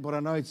explain it, but I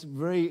know it's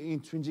very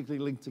intrinsically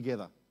linked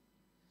together.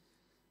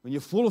 When you're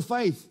full of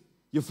faith,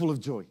 you're full of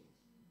joy.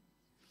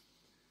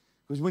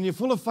 Because when you're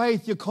full of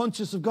faith, you're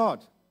conscious of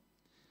God.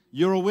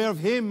 You're aware of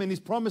Him and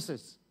His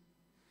promises.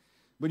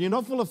 When you're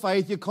not full of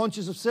faith, you're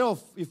conscious of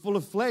self. You're full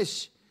of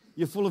flesh.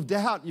 You're full of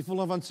doubt. You're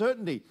full of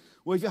uncertainty.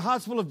 Well, if your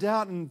heart's full of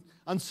doubt and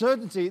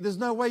uncertainty, there's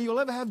no way you'll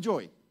ever have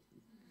joy.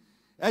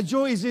 Our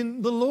joy is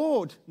in the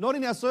Lord, not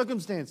in our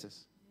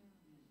circumstances.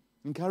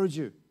 Encourage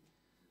you.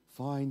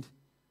 Find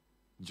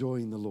joy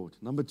in the Lord.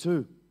 Number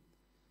 2,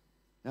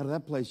 out of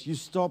that place, you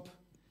stop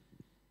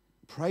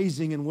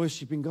praising and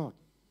worshiping God.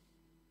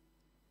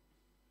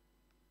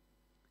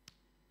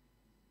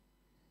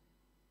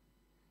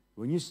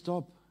 When you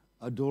stop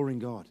adoring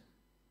God,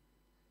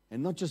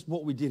 and not just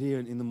what we did here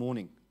in the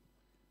morning,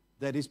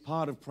 that is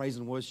part of praise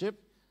and worship,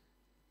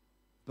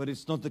 but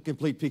it's not the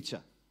complete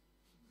picture.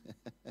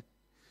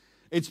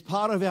 It's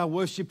part of our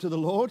worship to the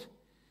Lord,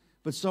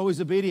 but so is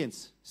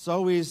obedience.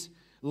 So is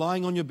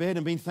lying on your bed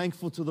and being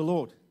thankful to the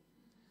Lord.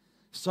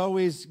 So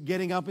is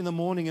getting up in the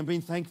morning and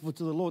being thankful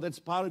to the Lord. That's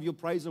part of your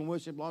praise and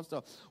worship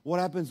lifestyle. What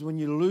happens when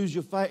you lose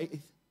your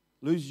faith,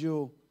 when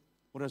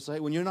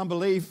you're in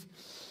unbelief,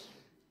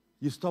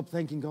 you stop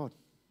thanking God.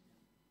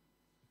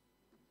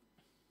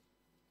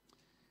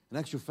 In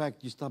actual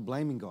fact, you start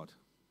blaming God.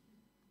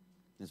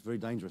 It's very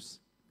dangerous.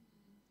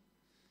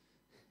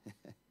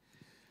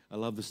 I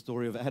love the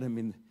story of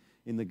Adam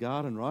in the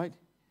garden, right?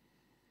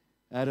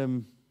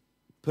 Adam,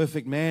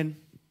 perfect man.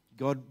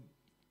 God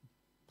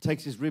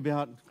takes his rib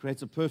out,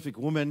 creates a perfect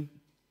woman.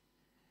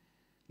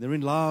 They're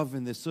in love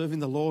and they're serving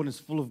the Lord and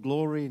it's full of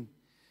glory. And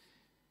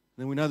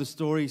then we know the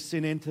story.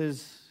 Sin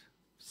enters.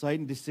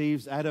 Satan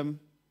deceives Adam.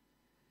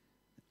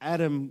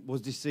 Adam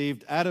was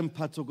deceived. Adam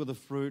partook of the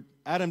fruit.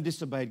 Adam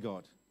disobeyed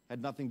God. Had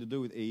nothing to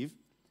do with Eve.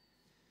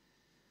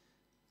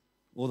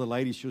 All the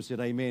ladies should have said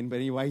amen, but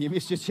anyway, you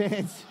missed your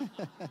chance.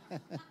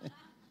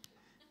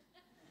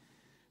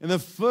 And the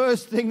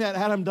first thing that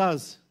Adam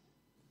does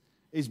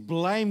is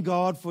blame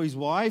God for his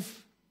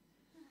wife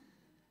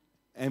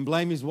and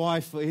blame his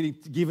wife for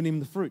giving him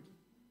the fruit.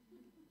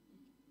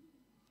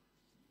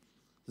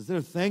 Instead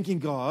of thanking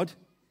God,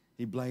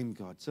 he blamed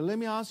God. So let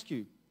me ask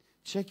you,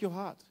 check your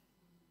heart.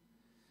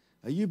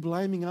 Are you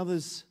blaming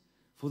others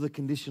for the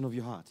condition of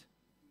your heart?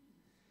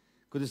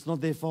 Because it's not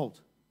their fault.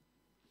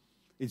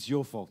 It's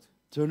your fault.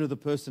 Turn to the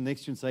person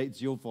next to you and say,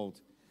 it's your fault.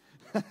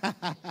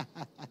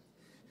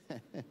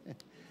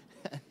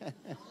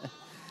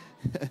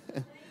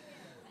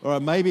 All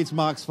right, maybe it's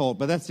Mark's fault,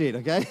 but that's it,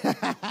 okay?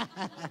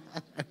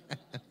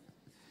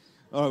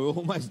 All right, we're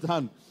almost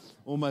done.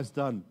 Almost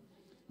done.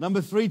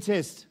 Number 3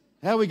 test.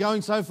 How are we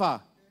going so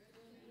far?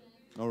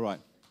 All right.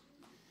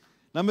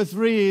 Number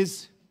 3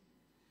 is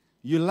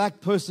you lack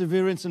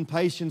perseverance and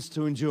patience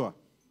to endure.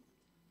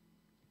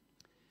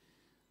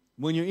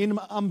 When you're in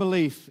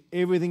unbelief,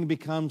 everything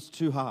becomes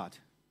too hard.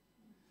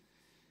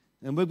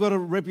 And we've got a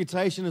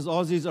reputation as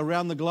Aussies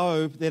around the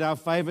globe that our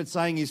favourite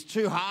saying is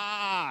too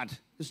hard.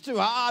 It's too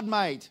hard,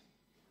 mate.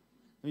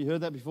 Have you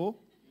heard that before?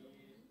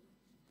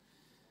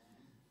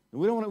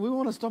 We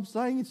want to stop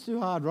saying it's too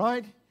hard,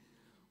 right?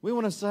 We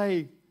want to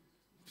say,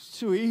 it's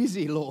too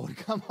easy, Lord.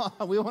 Come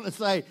on. We want to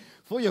say,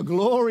 for your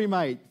glory,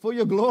 mate. For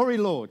your glory,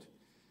 Lord.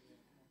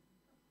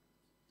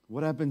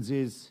 What happens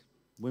is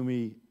when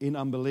we in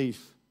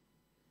unbelief,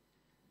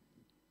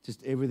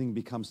 just everything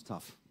becomes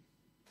tough.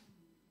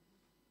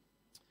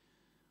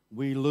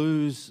 We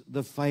lose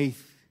the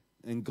faith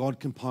and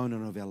God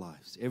component of our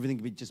lives. Everything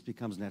just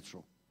becomes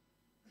natural.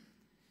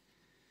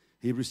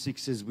 Hebrews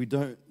 6 says, we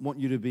don't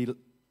want you to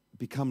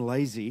become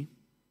lazy,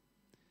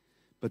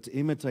 but to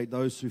imitate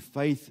those who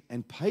faith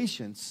and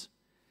patience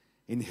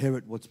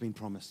inherit what's been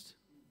promised.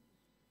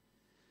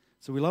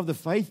 So we love the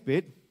faith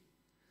bit.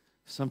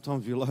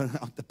 Sometimes we learn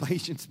the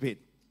patience bit.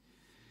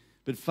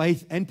 But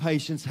faith and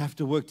patience have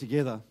to work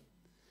together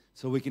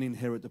so we can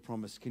inherit the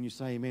promise. Can you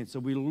say amen? So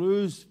we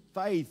lose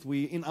faith,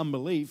 we in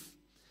unbelief,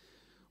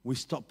 we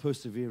stop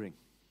persevering.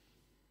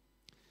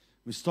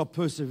 We stop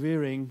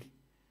persevering,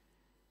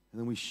 and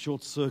then we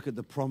short circuit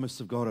the promise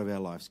of God of our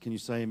lives. Can you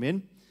say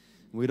amen?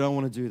 We don't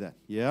want to do that,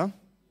 yeah?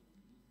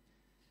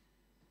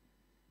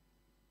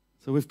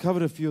 So we've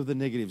covered a few of the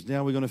negatives.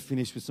 Now we're going to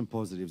finish with some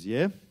positives,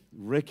 yeah?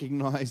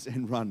 Recognize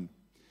and run.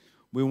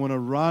 We want to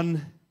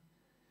run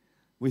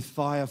with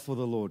fire for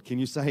the Lord. Can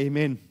you say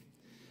amen?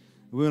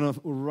 We're going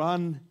to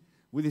run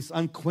with this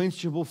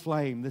unquenchable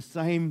flame, the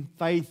same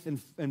faith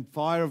and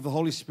fire of the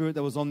Holy Spirit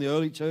that was on the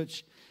early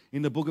church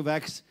in the book of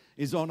Acts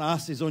is on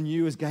us, is on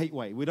you as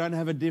Gateway. We don't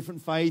have a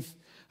different faith,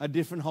 a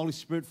different Holy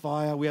Spirit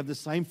fire. We have the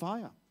same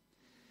fire.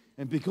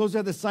 And because we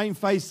have the same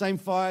faith, same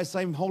fire,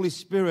 same Holy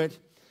Spirit,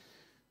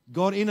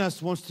 God in us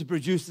wants to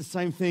produce the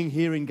same thing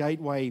here in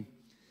Gateway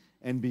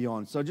and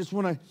beyond. So I just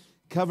want to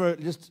cover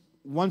just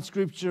one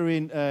scripture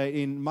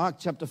in Mark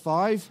chapter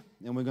 5,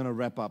 and we're going to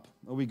wrap up.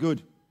 Are we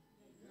good?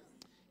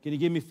 Can you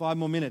give me 5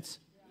 more minutes?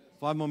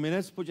 5 more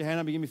minutes? Put your hand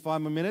up and give me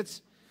 5 more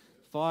minutes.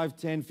 5,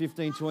 10,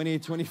 15, 20,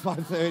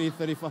 25, 30,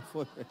 35,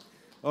 40.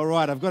 All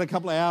right, I've got a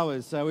couple of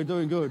hours, so we're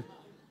doing good.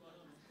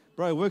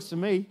 Bro, it works for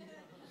me.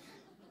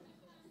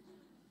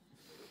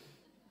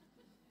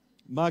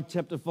 Mark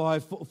chapter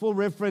 5. For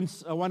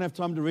reference, I won't have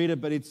time to read it,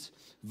 but it's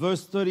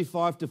verse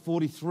 35 to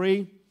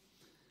 43.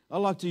 I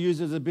like to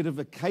use it as a bit of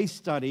a case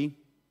study,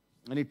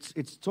 and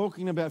it's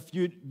talking about a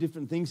few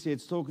different things here.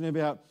 It's talking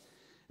about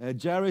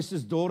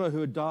Jairus' daughter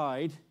who had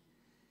died,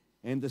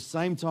 and at the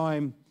same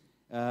time,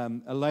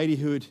 a lady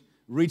who had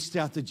reached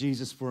out to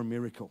Jesus for a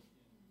miracle.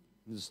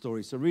 There's a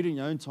story. So read it in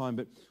your own time.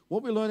 But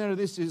what we learn out of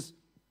this is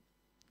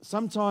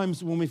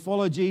sometimes when we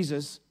follow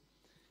Jesus,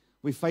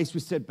 we're faced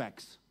with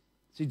setbacks.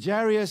 See,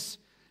 Jairus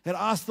had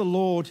asked the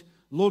Lord,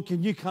 Lord,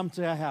 can you come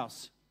to our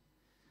house?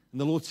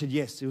 And the Lord said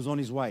yes. He was on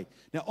his way.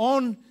 Now,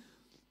 on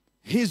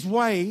his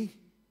way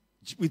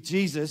with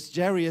Jesus,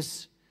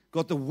 Jairus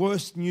got the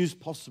worst news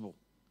possible.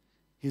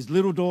 His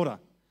little daughter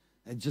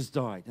had just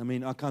died. I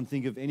mean, I can't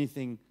think of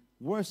anything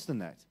worse than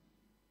that.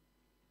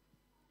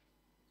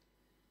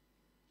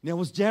 Now,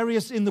 was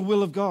Jairus in the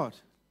will of God?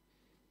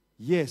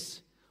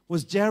 Yes.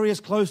 Was Jairus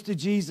close to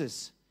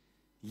Jesus?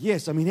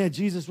 Yes. I mean, he had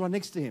Jesus right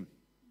next to him.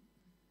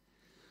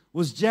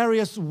 Was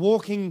Jairus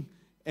walking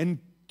and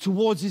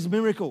towards his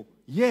miracle?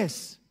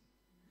 Yes.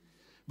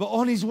 But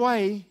on his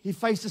way, he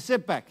faced a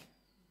setback.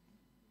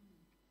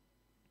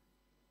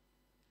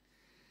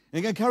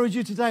 And I encourage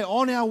you today,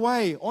 on our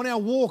way, on our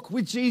walk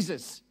with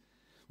Jesus,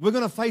 we're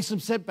going to face some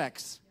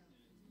setbacks.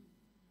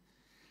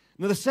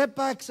 Now, the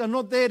setbacks are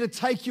not there to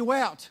take you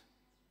out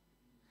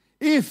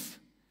if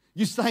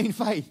you stay in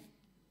faith.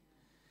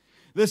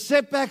 The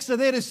setbacks are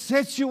there to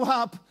set you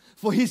up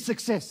for His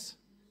success.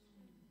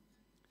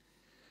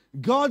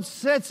 God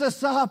sets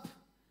us up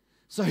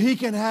so He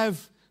can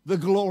have the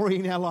glory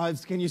in our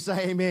lives. Can you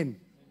say amen?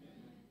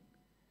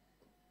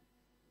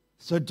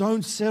 So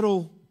don't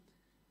settle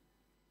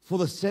for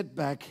the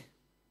setback.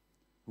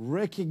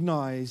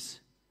 Recognize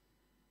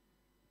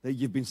that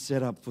you've been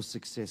set up for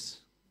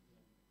success.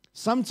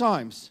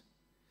 Sometimes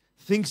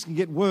things can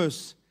get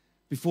worse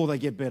before they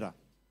get better.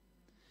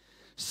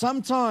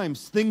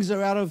 Sometimes things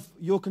are out of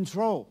your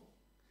control.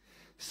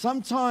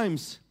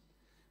 Sometimes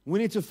we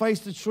need to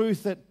face the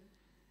truth that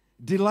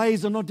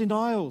delays are not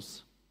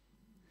denials.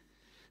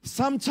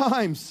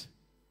 Sometimes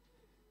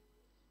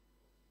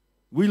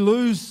we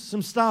lose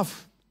some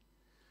stuff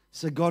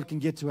so God can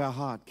get to our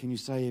heart. Can you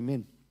say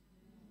amen?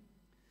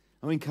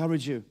 I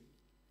encourage you,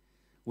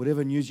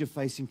 whatever news you're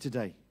facing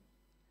today,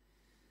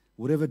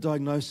 whatever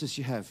diagnosis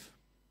you have,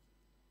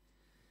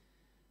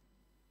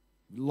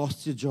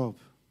 lost your job,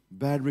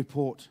 bad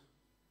report,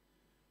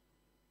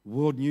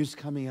 world news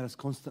coming at us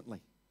constantly.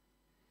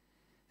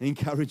 I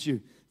encourage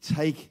you,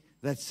 take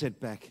that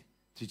setback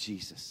to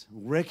Jesus.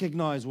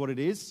 Recognize what it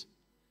is.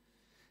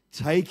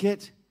 Take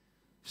it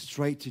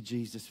straight to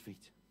Jesus'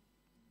 feet.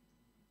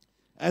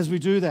 As we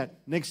do that,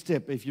 next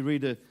step, if you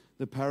read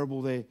the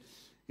parable there,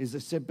 is the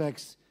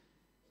setbacks.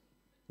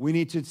 We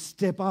need to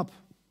step up.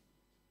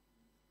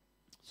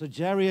 So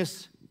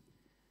Jairus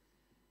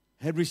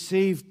had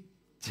received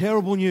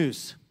terrible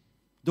news.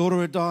 Daughter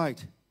had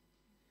died.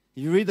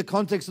 If you read the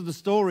context of the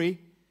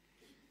story,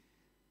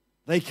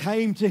 they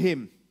came to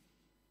him.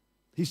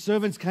 His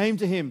servants came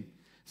to him,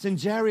 saying,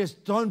 Jairus,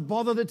 don't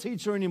bother the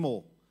teacher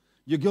anymore.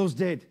 Your girl's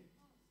dead.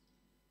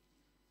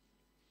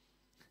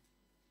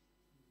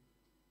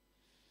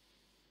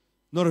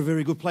 Not a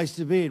very good place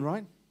to be in,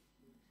 right?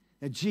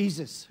 Now,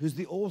 Jesus, who's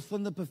the author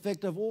and the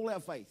perfecter of all our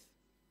faith,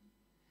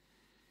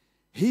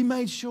 He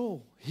made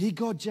sure He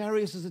got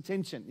Jairus'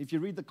 attention. If you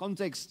read the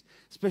context,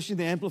 especially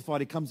the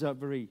Amplified, it comes out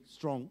very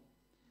strong.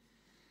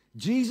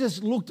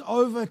 Jesus looked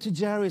over to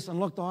Jairus and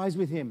locked eyes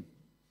with him.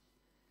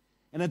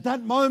 And at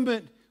that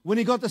moment, when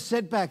he got the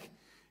setback,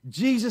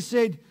 Jesus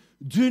said,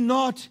 do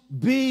not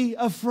be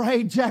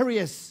afraid,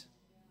 Jairus.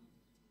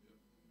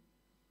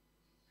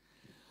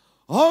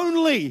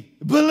 Only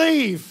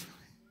believe.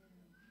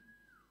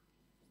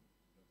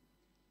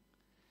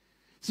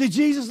 See,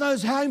 Jesus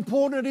knows how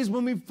important it is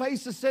when we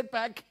face a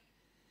setback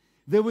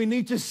that we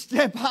need to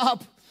step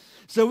up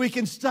so we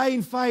can stay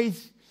in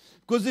faith,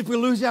 because if we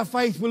lose our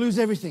faith, we lose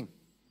everything.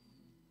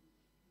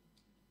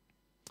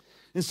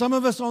 And some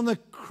of us on the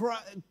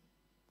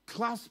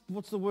cusp,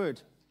 what's the word?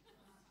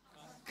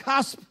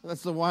 Cusp,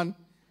 that's the one.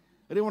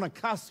 I didn't want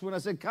to cuss when I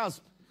said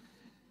cusp.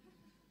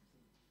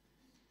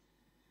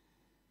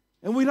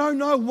 And we don't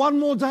know one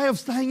more day of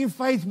staying in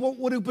faith, what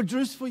would it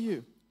produce for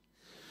you?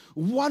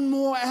 One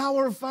more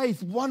hour of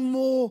faith, one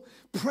more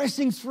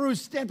pressing through,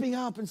 stepping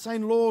up and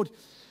saying, Lord,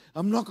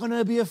 I'm not going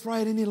to be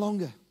afraid any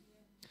longer.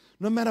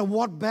 No matter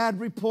what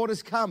bad report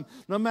has come,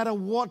 no matter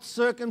what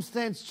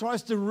circumstance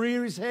tries to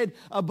rear his head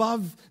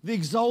above the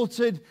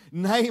exalted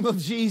name of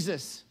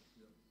Jesus,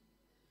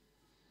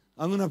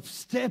 I'm going to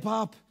step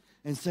up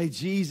and say,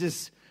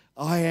 Jesus,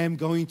 I am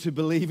going to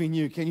believe in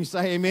you. Can you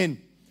say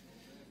amen?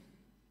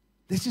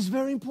 This is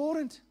very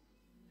important.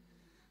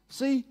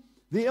 See,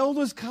 the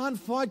elders can't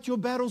fight your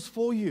battles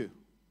for you.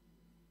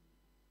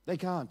 They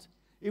can't.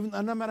 Even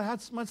no matter how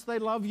much they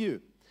love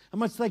you, how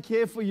much they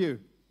care for you,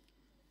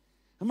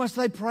 how much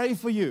they pray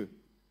for you.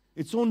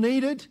 It's all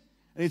needed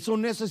and it's all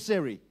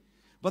necessary.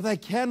 But they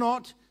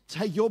cannot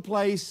take your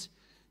place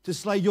to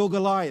slay your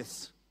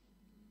Goliaths.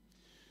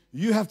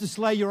 You have to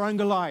slay your own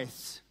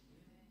Goliaths.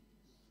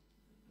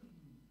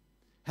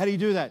 How do you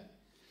do that?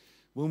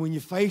 When you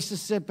face a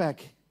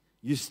setback,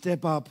 you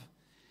step up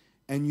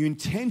and you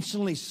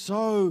intentionally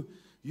sow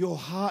your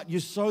heart, you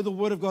sow the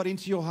Word of God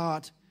into your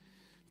heart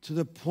to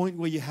the point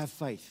where you have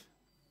faith.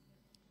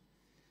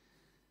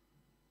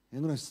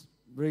 I'm going to,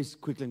 very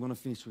quickly, I'm going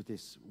to finish with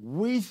this.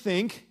 We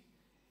think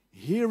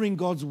hearing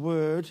God's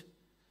Word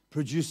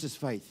produces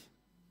faith.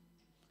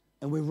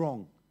 And we're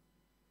wrong.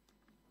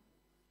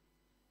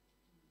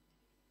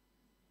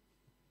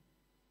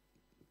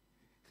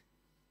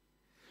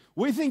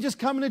 We think just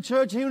coming to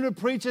church, hearing a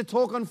preacher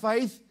talk on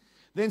faith,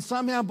 then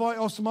somehow by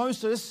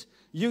osmosis,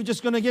 you're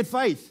just going to get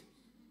faith.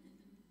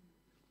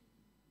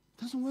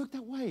 It doesn't work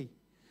that way.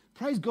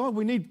 Praise God,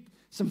 we need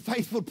some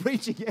faithful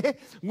preaching, yeah?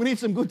 We need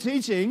some good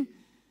teaching.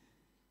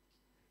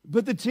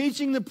 But the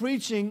teaching, the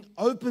preaching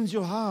opens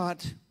your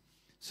heart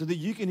so that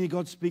you can hear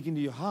God speaking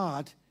to your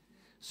heart,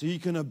 so you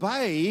can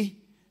obey,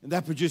 and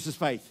that produces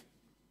faith.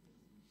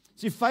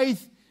 See,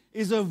 faith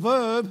is a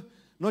verb,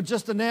 not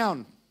just a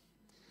noun.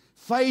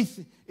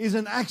 Faith is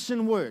an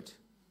action word.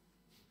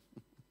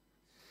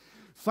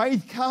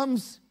 Faith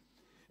comes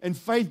and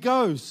faith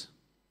goes.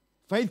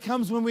 Faith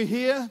comes when we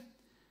hear,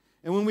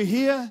 and when we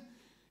hear,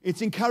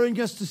 it's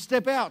encouraging us to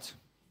step out.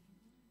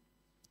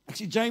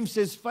 Actually, James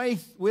says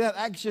faith without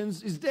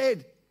actions is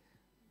dead.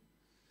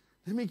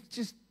 Let me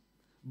just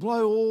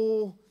blow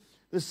all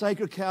the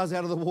sacred cows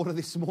out of the water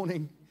this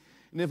morning.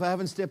 And if I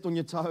haven't stepped on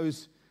your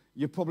toes,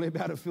 you're probably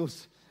about to feel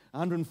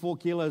 104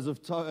 kilos of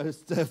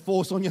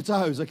force on your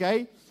toes,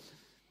 okay?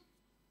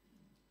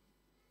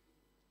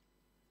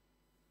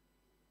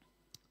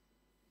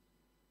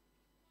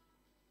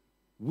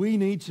 We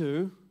need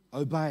to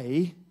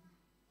obey,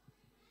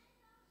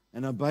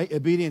 and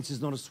obedience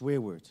is not a swear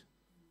word.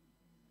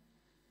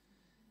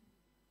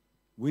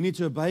 We need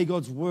to obey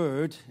God's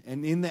word,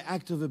 and in the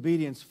act of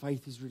obedience,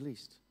 faith is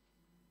released.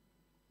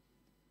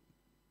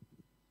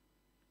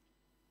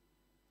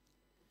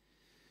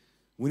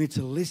 We need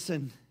to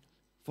listen.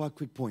 5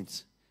 quick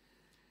points.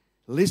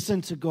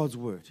 Listen to God's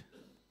word.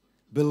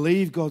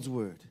 Believe God's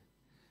word.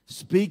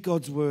 Speak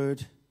God's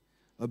word.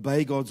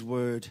 Obey God's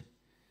word.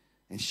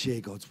 And share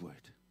God's word.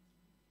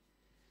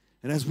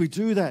 And as we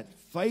do that,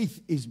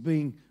 faith is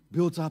being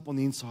built up on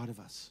the inside of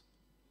us.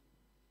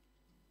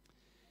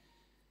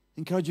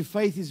 Encourage you,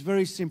 faith is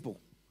very simple.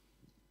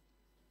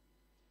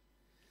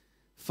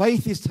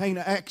 Faith is taking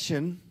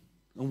action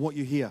on what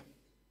you hear.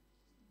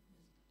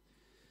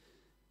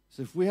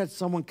 So if we had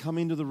someone come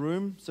into the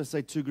room, so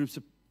say two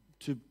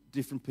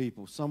different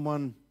people,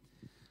 someone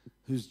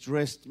who's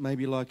dressed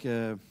maybe like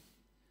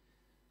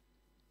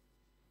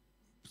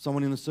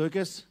someone in the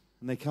circus,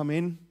 and they come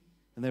in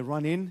and they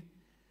run in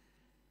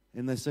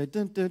and they say,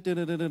 dun, dun, dun,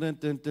 dun, dun, dun,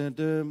 dun, dun,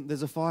 dun.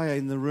 There's a fire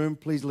in the room,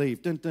 please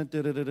leave. Dun, dun,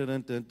 dun, dun, dun,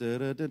 dun, dun,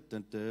 dun, dun,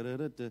 dun,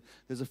 dun, dun.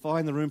 There's a fire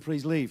in the room,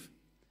 please leave.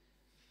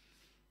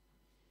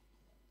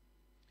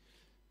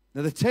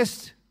 Now the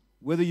test,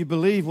 whether you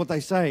believe what they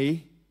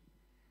say,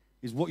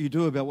 is what you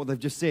do about what they've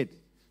just said.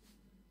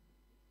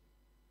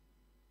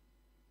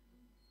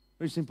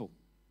 Very simple.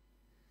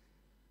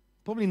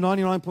 Probably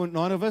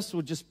 99.9 of us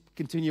will just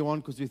continue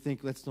on because we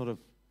think that's not a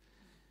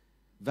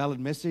valid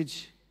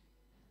message.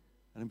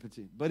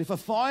 But if a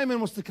fireman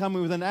was to come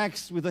in with an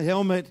axe, with a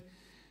helmet,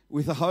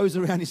 with a hose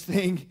around his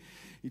thing,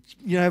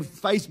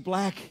 face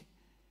black,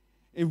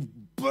 and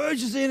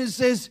bursts in and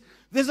says,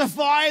 "There's a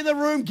fire in the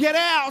room, get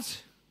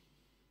out!"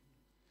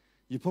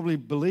 You probably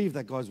believe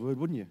that guy's word,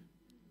 wouldn't you?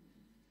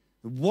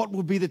 What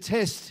would be the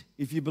test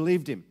if you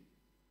believed him?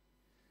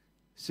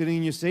 Sitting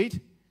in your seat?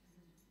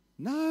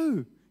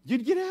 No,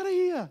 you'd get out of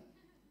here.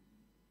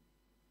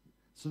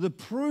 So the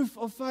proof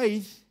of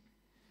faith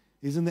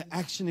is in the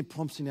action it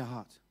prompts in our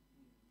heart.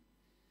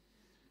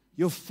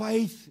 Your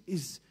faith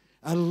is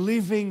a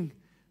living,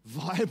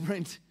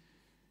 vibrant,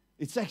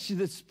 it's actually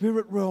the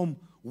spirit realm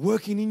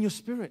working in your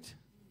spirit.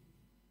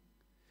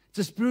 It's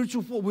a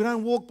spiritual force. We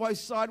don't walk by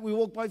sight, we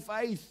walk by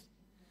faith.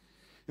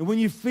 And when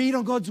you feed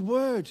on God's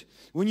word,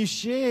 when you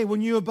share,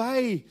 when you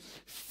obey,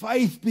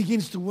 faith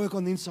begins to work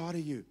on the inside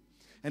of you.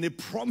 And it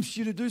prompts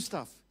you to do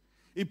stuff.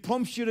 It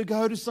prompts you to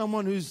go to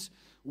someone who's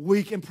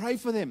weak and pray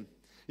for them.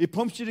 It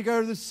prompts you to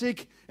go to the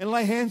sick and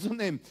lay hands on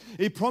them.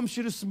 It prompts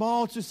you to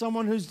smile to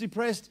someone who's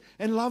depressed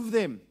and love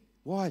them.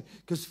 Why?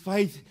 Because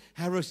faith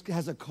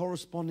has a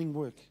corresponding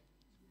work.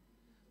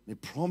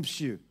 It prompts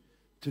you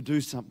to do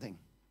something.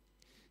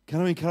 Can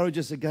I encourage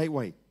us at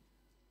Gateway?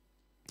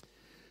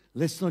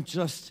 Let's not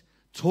just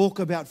talk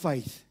about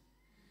faith.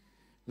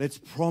 Let's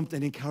prompt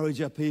and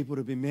encourage our people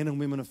to be men and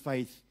women of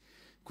faith,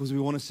 because we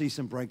want to see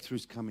some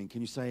breakthroughs coming.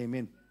 Can you say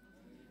amen?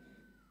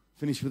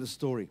 Finish with a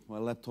story. My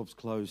laptop's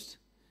closed.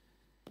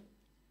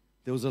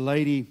 There was a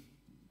lady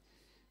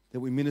that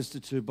we minister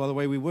to. By the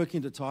way, we work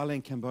into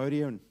Thailand,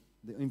 Cambodia, and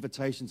the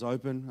invitation's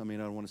open. I mean,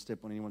 I don't want to step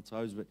on anyone's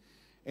toes, but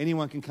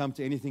anyone can come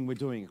to anything we're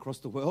doing across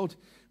the world.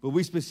 But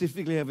we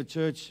specifically have a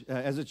church,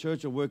 as a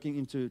church, are working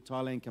into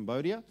Thailand,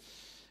 Cambodia,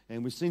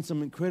 and we've seen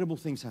some incredible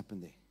things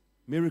happen there.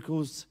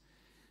 Miracles,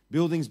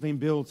 buildings being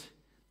built,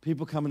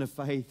 people coming to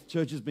faith,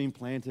 churches being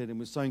planted, and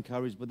we're so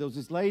encouraged. But there was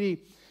this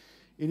lady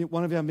in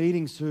one of our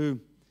meetings who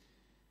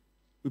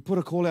we put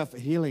a call out for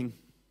healing,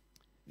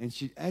 and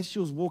as she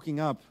was walking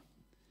up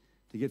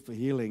to get for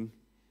healing,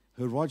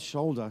 her right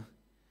shoulder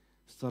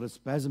started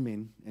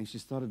spasming, and she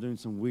started doing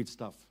some weird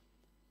stuff.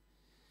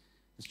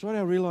 And straight away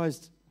I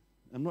realized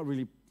I'm not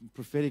really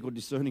prophetic or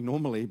discerning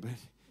normally, but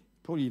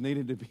probably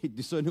needed to be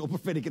discerning or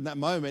prophetic in that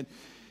moment.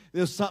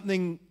 There was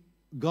something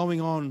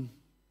going on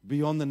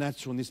beyond the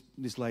natural in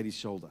this lady's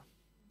shoulder.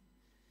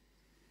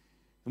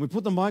 And we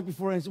put the mic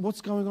before her and said,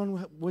 what's going on?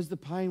 Where's the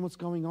pain? What's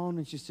going on?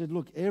 And she said,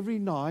 look, every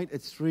night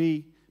at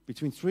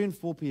between 3 and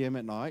 4 p.m.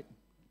 at night,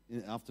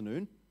 in the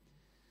afternoon,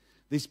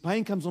 this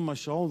pain comes on my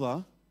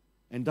shoulder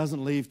and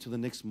doesn't leave till the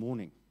next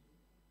morning.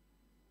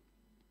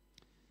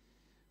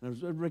 And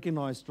I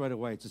recognized straight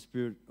away it's a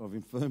spirit of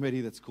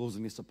infirmity that's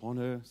causing this upon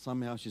her.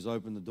 Somehow she's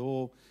opened the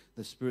door,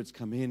 the spirit's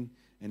come in,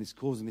 and it's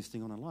causing this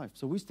thing on her life.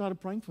 So we started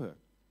praying for her,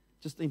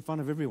 just in front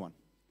of everyone.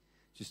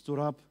 She stood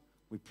up,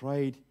 we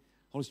prayed,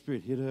 Holy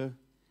Spirit hit her,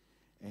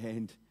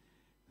 and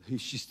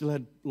she still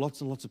had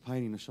lots and lots of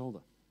pain in her shoulder.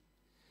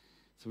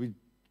 So we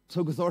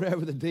took authority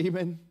over the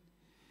demon.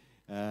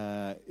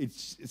 It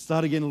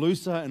started getting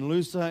looser and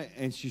looser,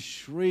 and she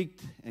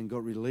shrieked and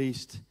got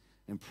released,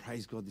 and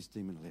praise God, this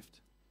demon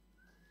left.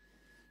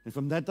 And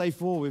from that day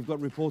forward, we've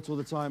got reports all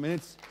the time. And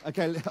I've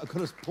got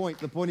a point.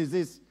 The point is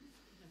this.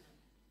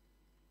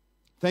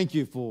 Thank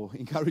you for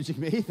encouraging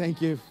me. Thank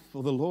you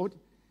for the Lord.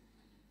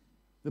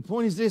 The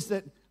point is this,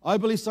 that I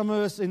believe some of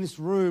us in this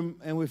room,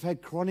 and we've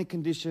had chronic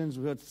conditions,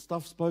 we've had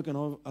stuff spoken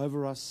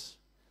over us,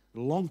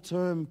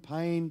 long-term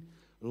pain,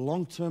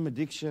 long-term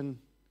addiction,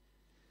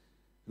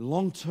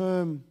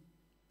 long-term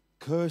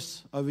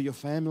curse over your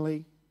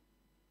family.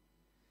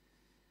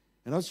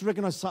 And I just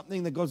recognize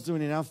something that God's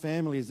doing in our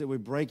family is that we're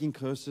breaking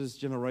curses,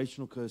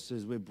 generational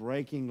curses. We're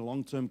breaking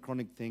long-term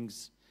chronic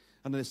things.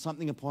 And there's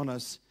something upon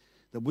us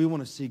that we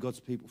want to see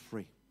God's people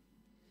free.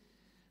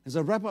 As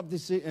I wrap up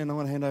this, and I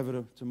want to hand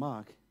over to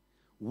Mark,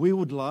 we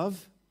would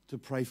love to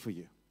pray for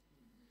you.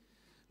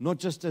 Not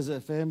just as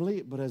a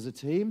family, but as a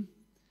team,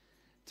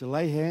 to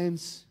lay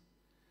hands,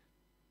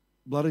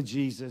 blood of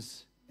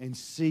Jesus, and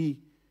see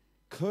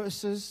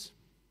curses,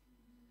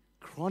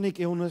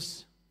 chronic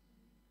illness,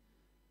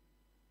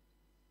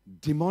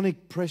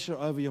 demonic pressure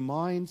over your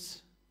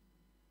minds,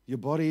 your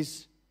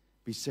bodies,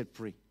 be set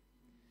free.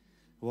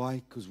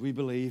 Why? Because we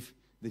believe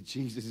that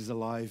Jesus is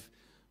alive,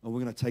 and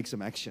we're going to take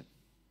some action.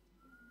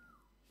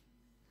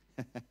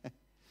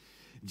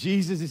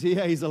 Jesus is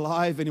here, He's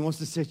alive, and He wants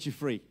to set you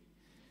free.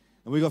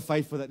 And we got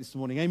faith for that this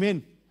morning.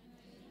 Amen.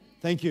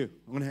 Thank you.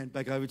 I'm going to hand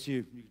back over to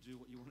you. You can do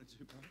what you want to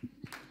do, bro.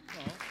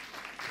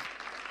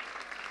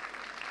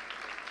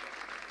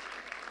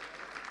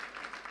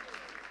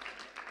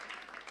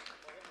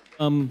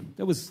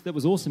 That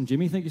was awesome,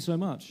 Jimmy. Thank you so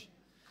much.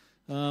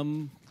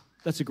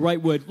 That's a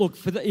great word. Look,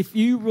 if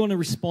you want to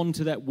respond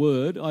to that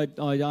word,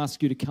 I'd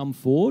ask you to come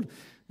forward,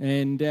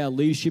 and our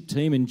leadership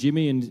team and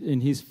Jimmy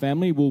and his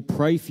family will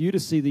pray for you to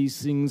see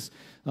these things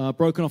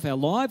broken off our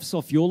lives,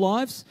 off your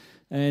lives,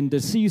 and to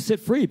see you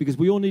set free, because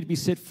we all need to be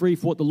set free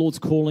for what the Lord's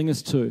calling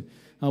us to.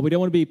 We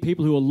don't want to be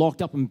people who are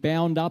locked up and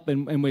bound up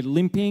and we're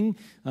limping.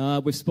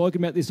 We've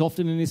spoken about this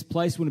often in this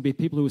place. We want to be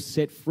people who are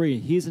set free.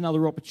 Here's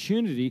another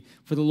opportunity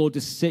for the Lord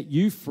to set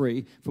you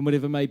free from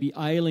whatever may be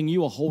ailing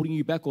you or holding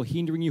you back or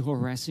hindering you or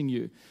harassing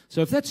you.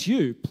 So if that's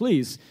you,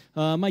 please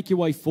make your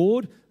way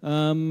forward.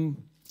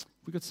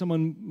 We've got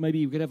someone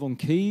maybe we could have on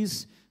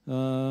keys,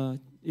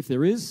 if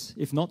there is.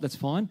 If not, that's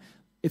fine.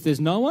 If there's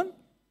no one,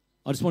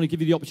 I just want to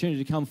give you the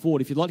opportunity to come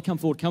forward. If you'd like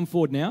to come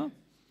forward now.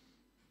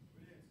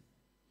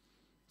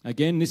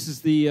 Again, this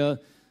is the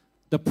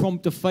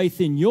prompt of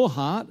faith in your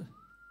heart.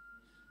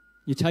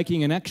 You're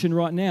taking an action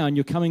right now and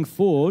you're coming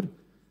forward,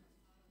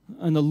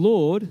 and the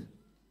Lord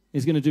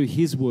is going to do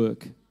His work.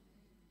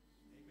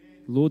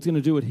 The Lord's going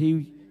to do what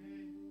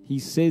He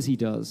says He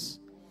does.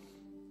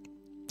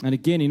 And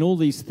again, in all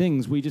these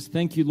things, we just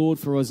thank you, Lord,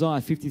 for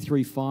Isaiah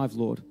 53:5,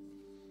 Lord.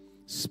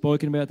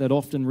 Spoken about that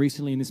often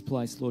recently in this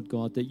place, Lord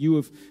God, that you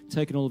have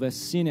taken all of our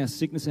sin, our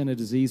sickness, and our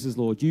diseases,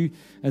 Lord. You,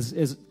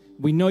 as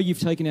we know you've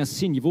taken our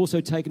sin, you've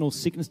also taken all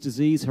sickness,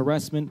 disease,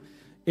 harassment,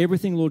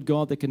 everything, Lord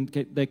God, that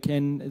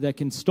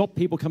can stop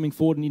people coming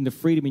forward and into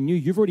freedom in you.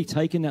 You've already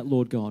taken that,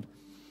 Lord God.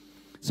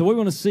 So what we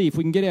want to see, if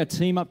we can get our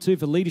team up too, if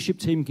the leadership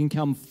team can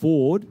come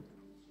forward.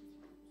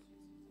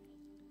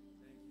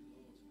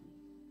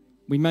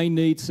 We may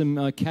need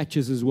some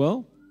catches as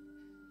well.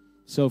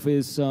 So if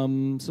there's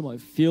someone like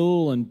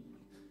Phil and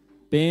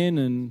Ben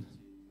and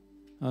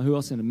who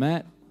else? And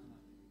Matt.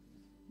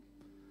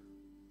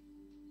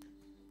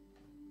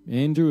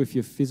 Andrew, if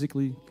you're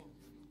physically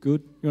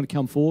good, you want to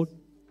come forward?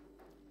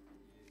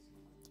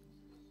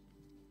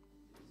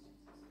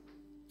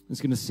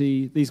 is going to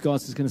see these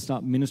guys is going to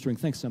start ministering.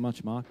 Thanks so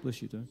much, Mark.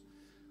 Bless you, dude.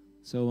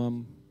 So,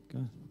 go.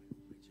 Thank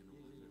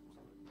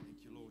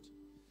you, Lord.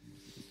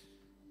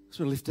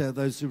 So lift out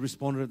those who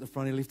responded at the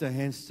front. Lift our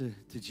hands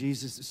to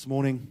Jesus this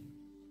morning.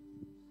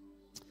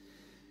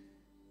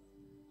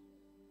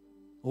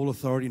 All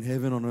authority in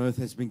heaven and on earth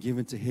has been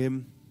given to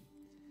him.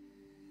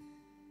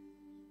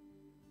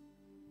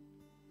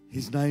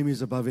 His name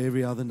is above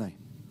every other name.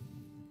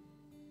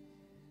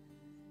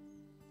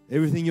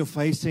 Everything you're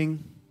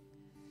facing,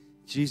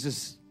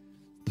 Jesus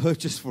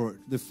purchased for it,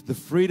 the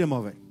freedom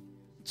of it,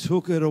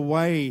 took it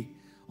away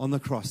on the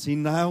cross. He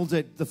nailed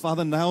it, the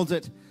Father nailed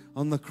it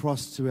on the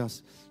cross to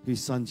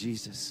his Son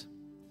Jesus.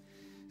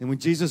 And when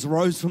Jesus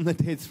rose from the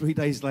dead 3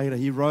 days later,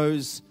 he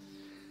rose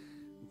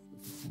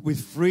with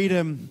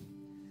freedom,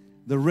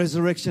 the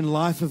resurrection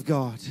life of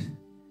God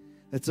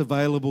that's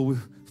available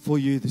for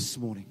you this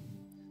morning.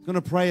 I'm going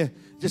to pray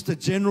just a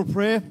general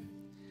prayer.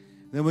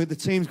 Then the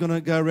team's going to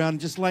go around and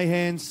just lay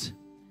hands.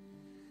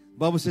 The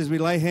Bible says we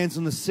lay hands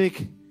on the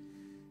sick.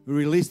 We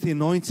release the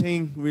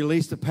anointing,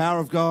 release the power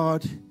of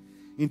God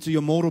into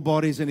your mortal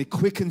bodies, and it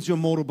quickens your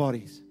mortal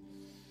bodies.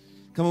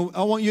 Come on,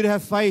 I want you to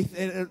have faith.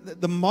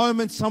 The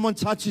moment someone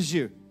touches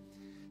you,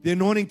 the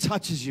anointing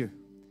touches you.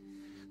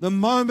 The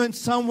moment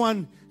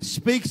someone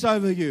speaks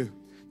over you,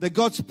 that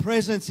God's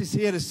presence is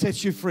here to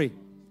set you free.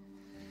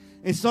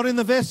 It's not in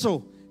the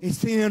vessel.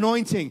 It's in the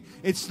anointing.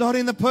 It's not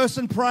in the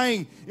person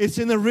praying. It's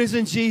in the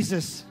risen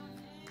Jesus.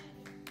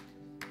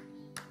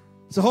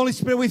 So Holy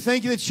Spirit, we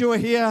thank you that you are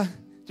here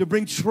to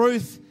bring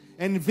truth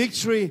and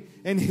victory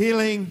and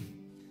healing.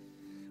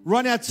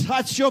 Right now,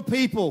 touch your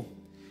people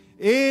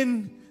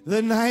in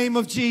the name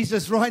of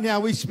Jesus. Right now,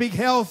 we speak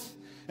health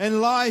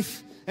and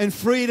life and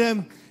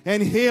freedom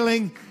and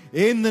healing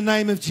in the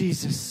name of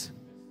Jesus.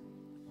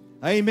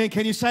 Amen.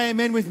 Can you say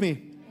amen with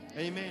me?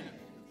 Amen.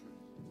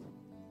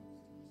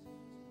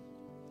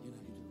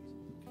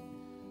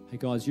 Hey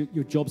guys,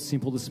 your job's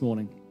simple this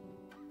morning.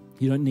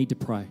 You don't need to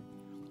pray.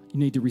 You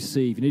need to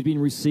receive. You need to be in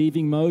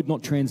receiving mode,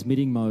 not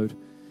transmitting mode.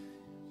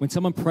 When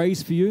someone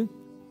prays for you,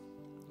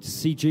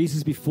 see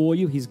Jesus before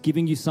you. He's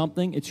giving you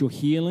something. It's your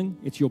healing.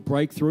 It's your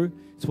breakthrough.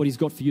 It's what he's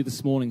got for you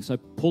this morning. So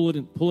pull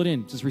it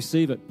in. Just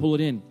receive it. Pull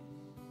it in.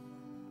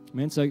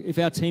 Amen. So if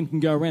our team can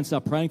go around and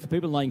start praying for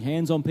people, laying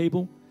hands on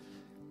people.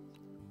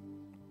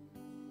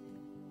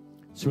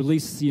 So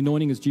release the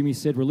anointing, as Jimmy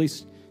said.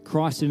 Release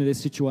Christ into their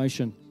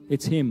situation.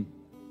 It's him.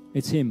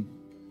 It's him.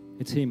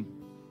 It's him.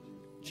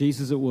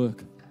 Jesus at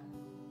work.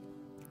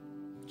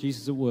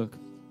 Jesus at work.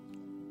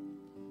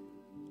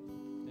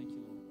 Thank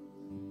you, Lord.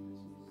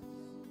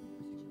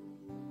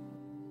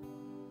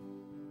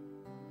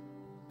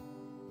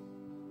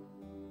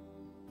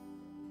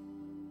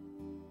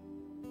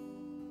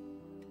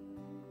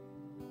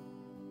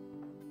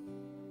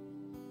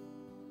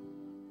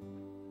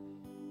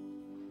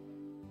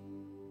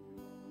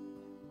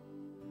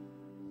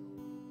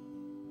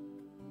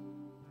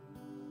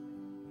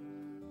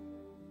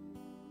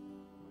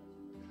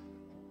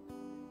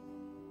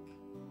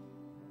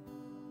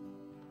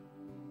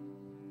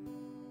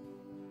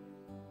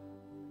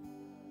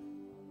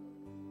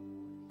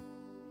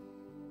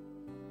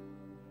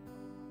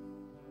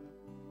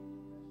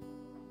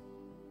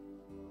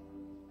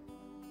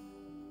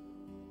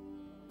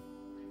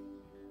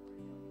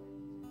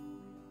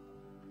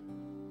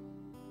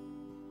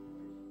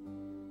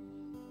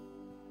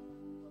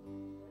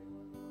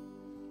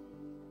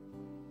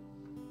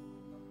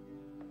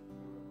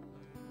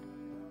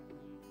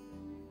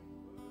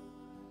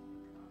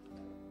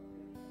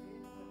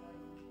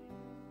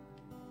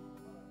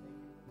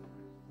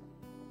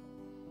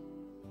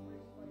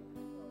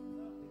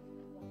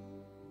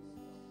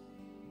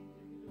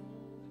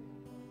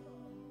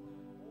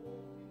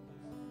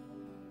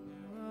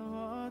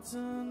 Hearts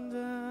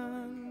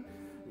undone,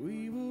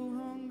 we will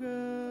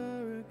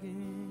hunger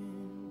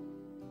again.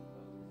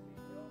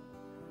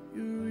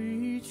 You're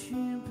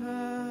reaching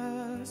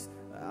past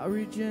our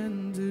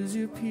agendas,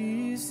 you're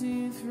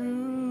piercing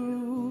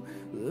through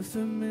the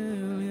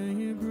familiar.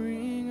 You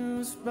bring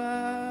us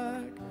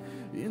back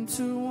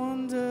into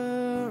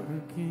wonder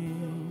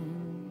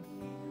again.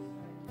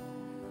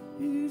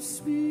 Your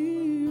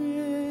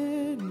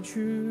spirit and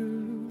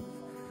truth,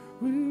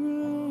 we're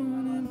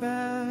running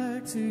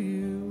back to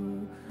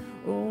you.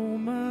 Oh,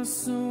 my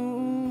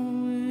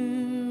soul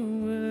will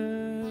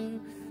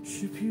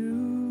worship you.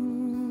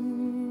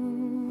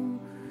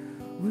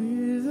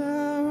 With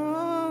our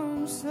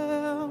arms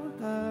held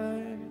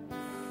high,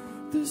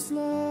 this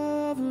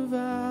love of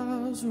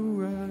ours will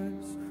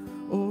rise.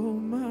 Oh,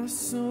 my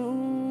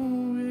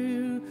soul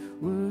will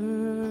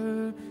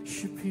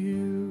worship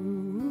you.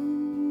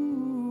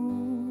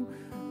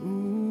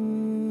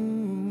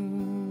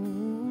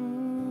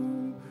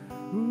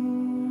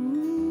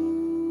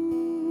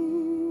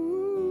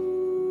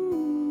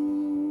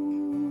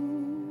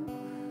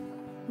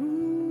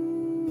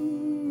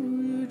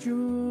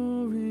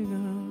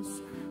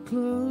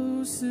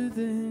 Closer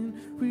than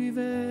we've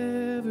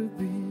ever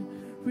been.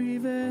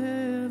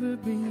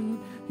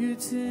 You're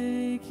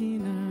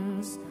taking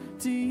us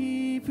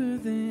deeper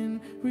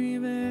than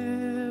we've ever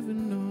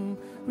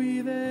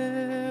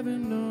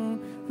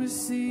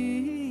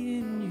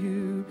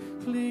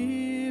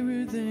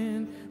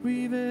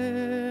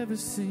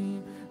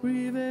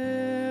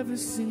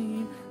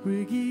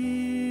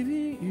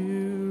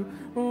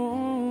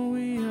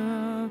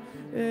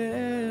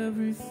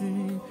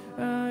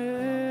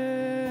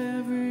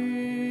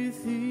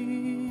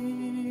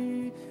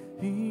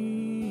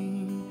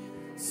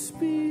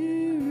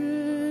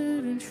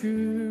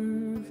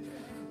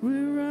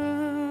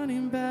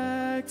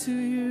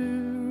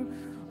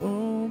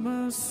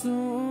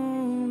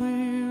soul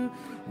will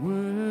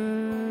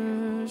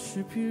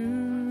worship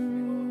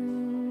you.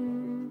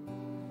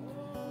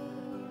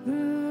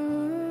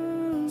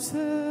 Those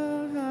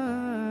held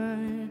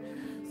high,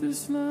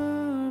 this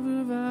love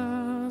of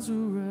ours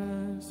will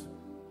rise.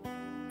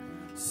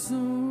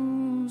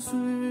 Souls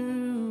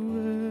will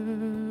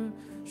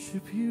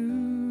worship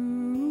you.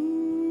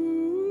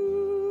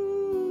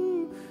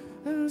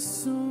 Our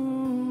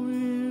soul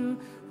will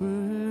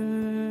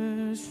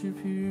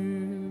worship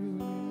you.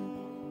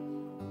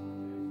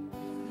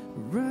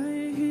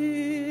 Right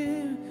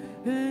here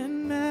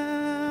and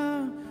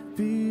now,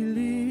 be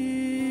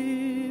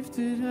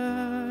lifted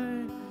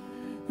high.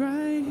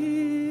 Right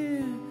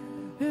here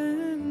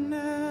and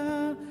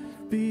now,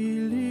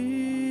 be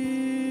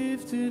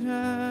lifted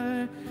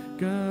high.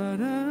 God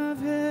of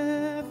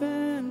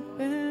heaven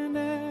and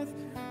earth,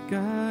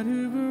 God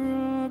who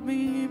brought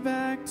me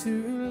back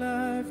to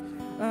life,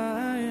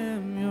 I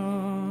am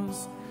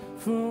yours,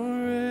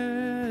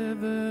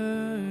 forever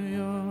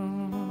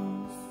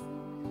yours.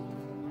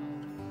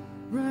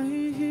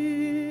 Right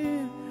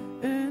here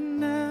and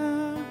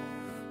now,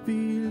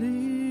 be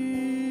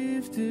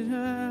lifted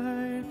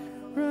high.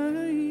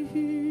 Right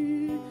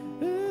here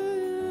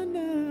and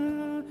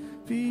now,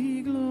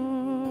 be glorified.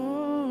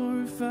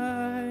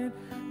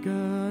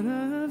 God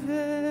of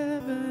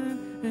heaven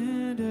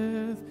and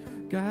earth,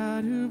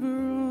 God who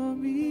brought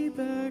me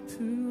back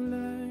to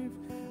life,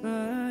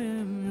 I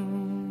am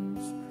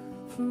yours,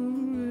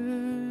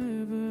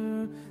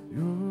 forever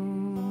yours.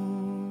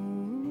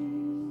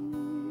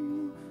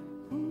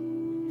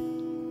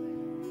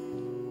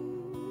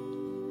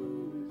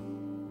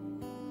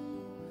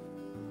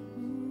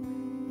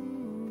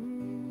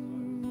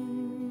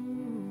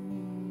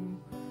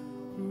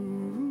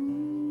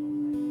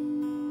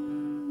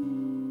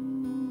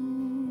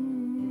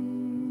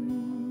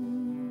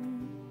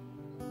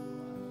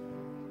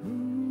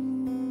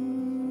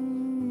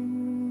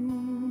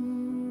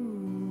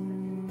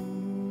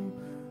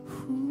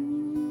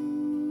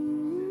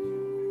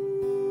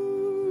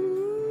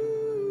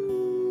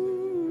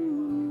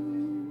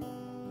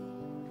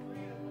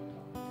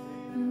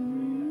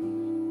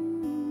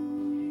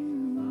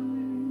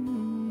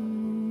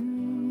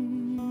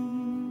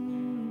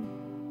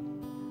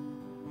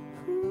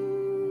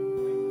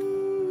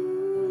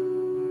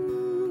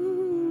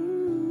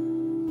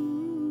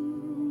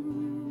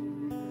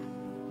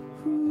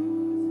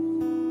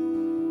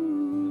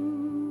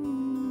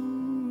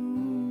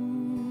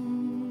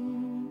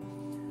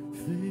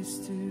 Face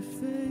to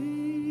face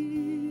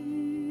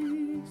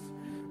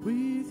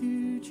with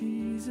you,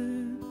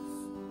 Jesus,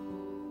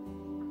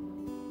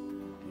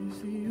 is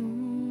the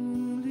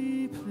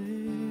only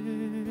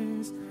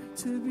place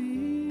to be.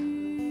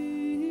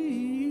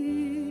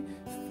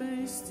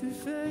 Face to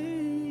face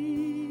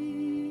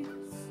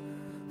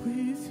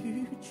with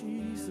you,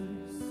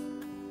 Jesus,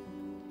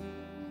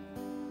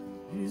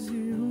 is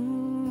the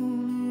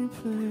only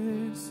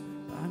place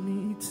I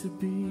need to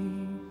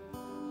be.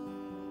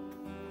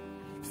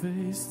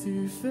 Face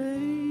to face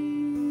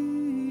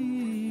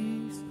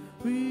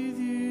with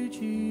you,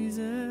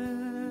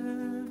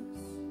 Jesus.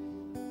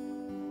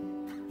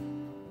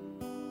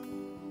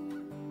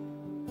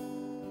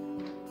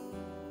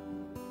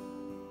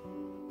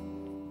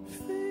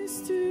 Face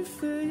to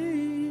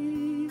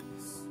face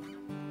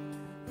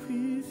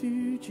with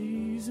you,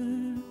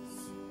 Jesus.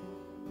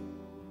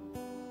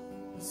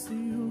 It's the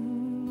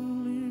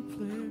only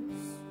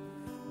place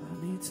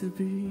I need to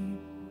be.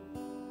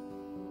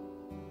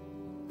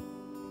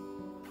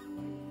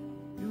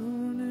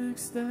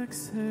 Next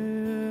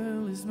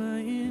exhale is my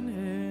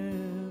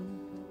inhale.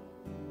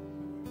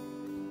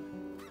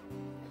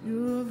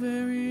 Your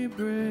very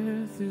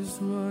breath is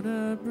what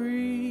I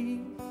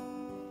breathe.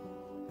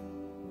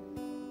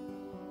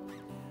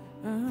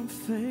 I'm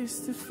face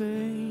to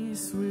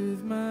face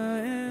with my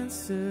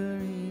answer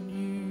in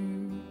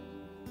you.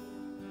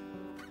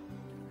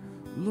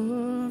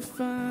 Lord,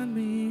 find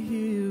me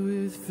here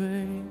with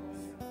faith.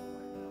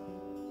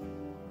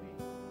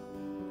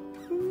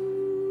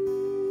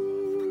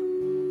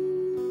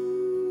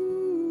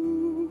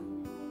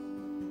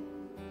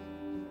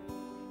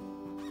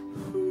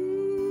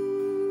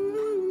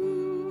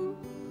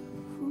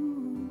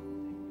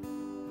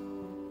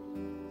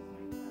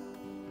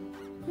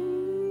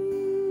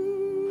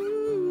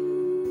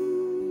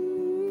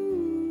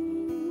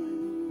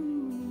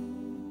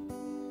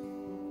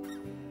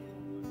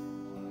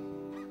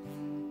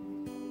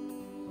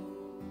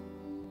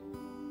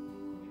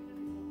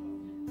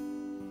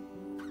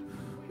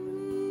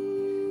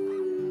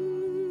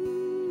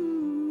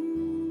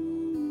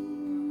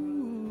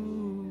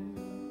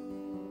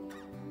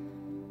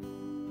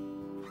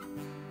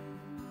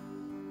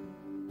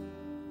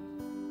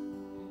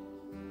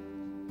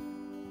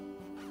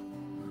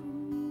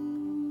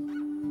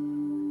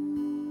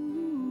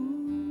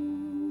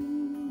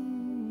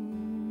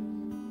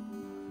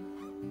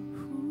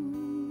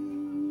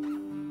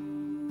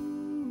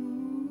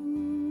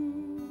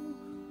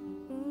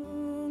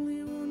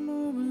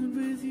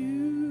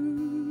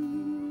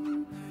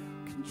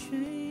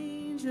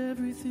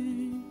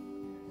 everything.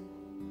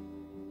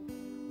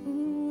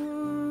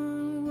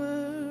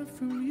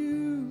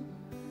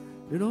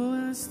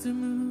 just a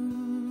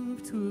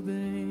move to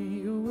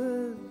obey your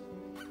word.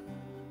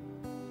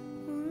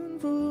 One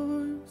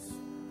voice,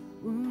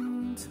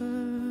 one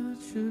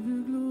touch of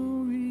your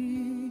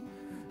glory,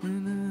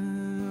 and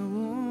I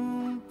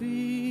won't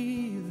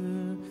be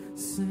the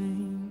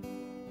same.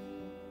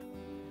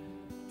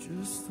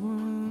 Just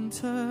one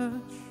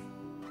touch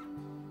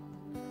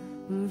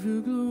of your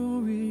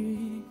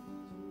glory,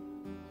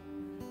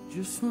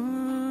 just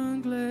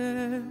one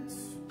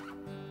glance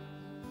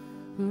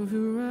of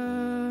your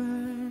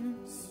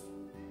eyes,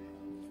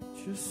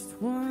 just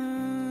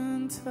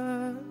one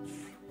touch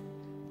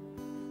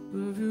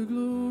of your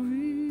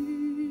glory.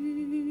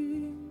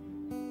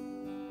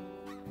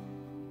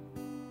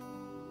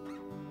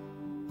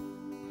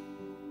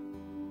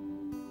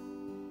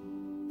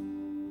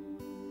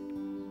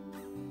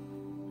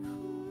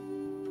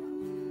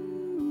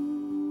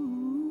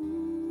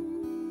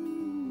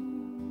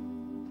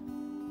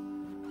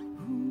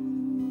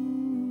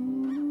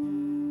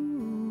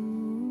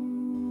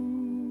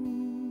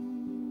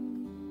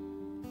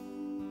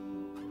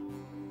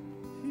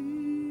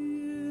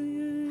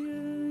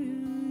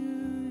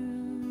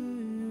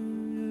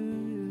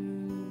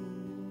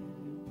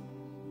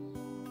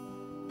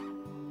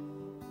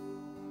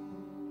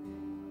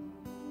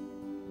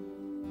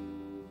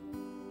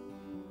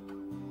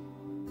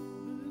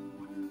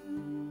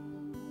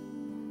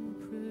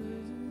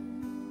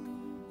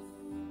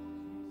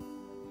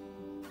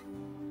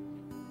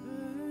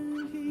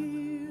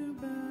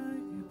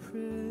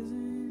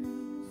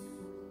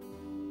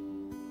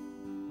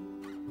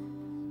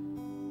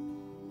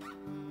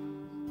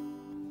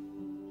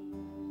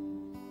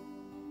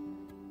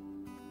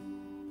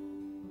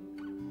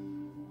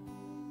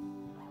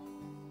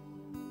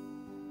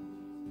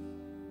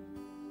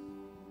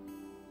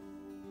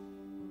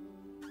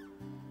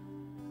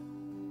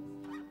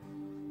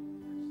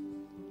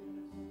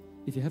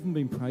 If you haven't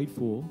been prayed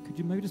for, could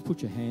you maybe just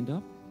put your hand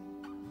up?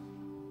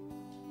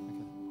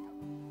 Okay.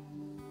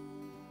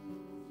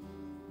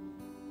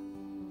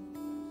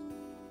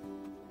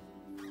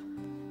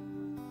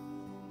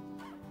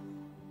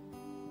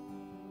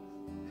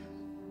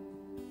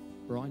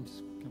 Brian,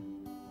 just come.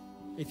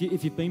 If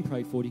you've been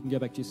prayed for, you can go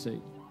back to your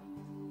seat.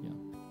 Yeah.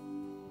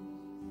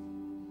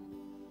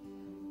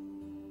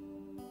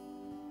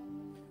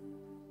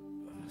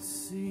 I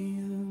see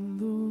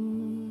the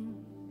Lord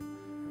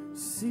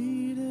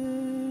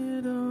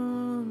seated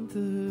on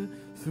the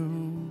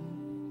throne,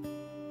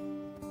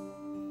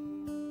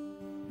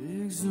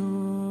 exalted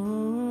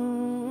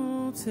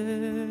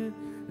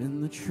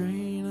in the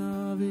train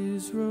of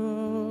his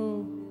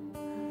robe.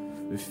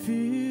 It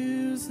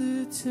fills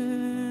the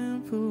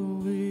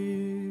temple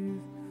with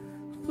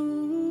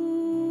glory,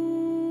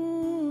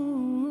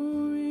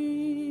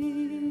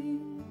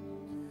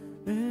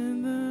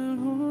 and the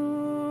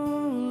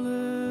whole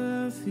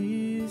earth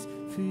is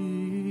filled.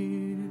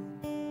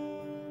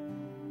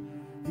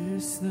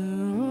 Yes,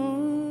 the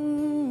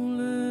whole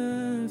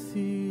earth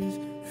is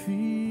filled.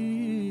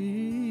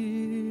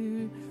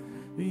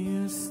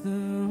 Yes,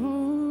 the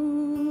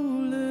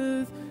whole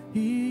earth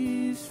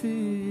is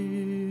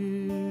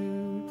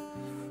filled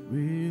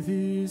with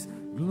his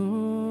glory.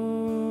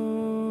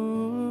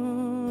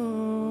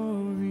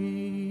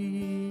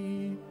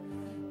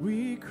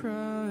 We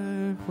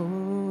cry,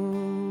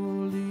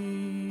 holy,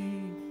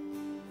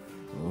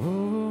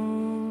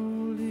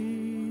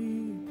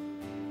 holy,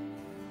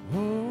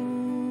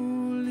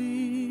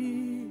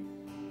 holy,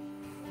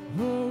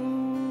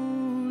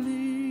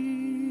 holy,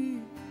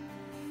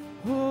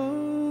 holy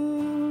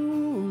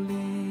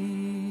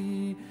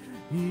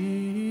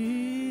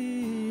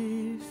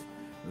is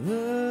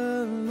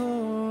the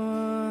Lord.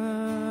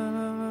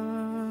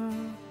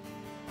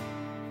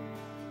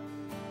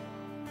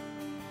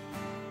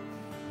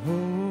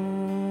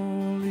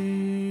 Holy,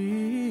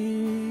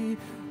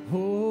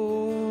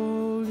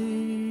 holy,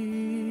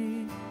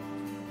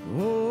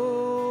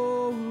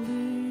 holy,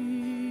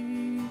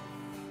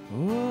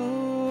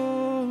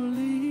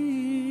 holy,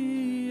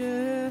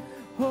 yeah,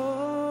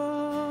 holy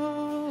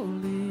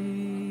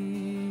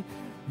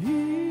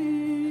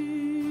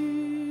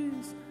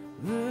is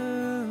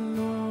the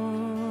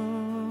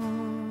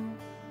Lord.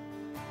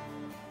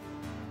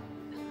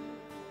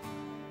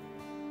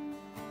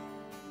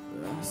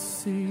 I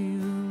see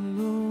the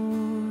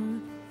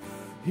Lord,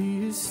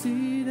 he is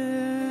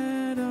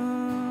seated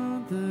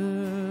on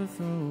the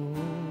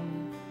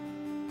throne.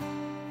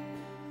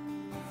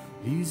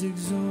 He's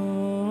exalted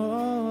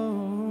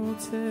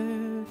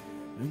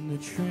in the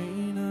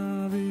train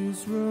of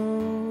his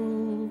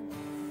robe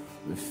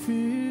that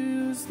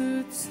fills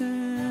the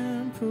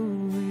temple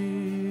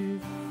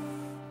with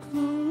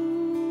glory,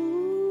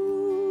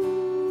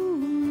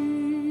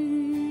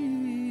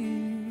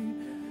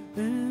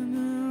 and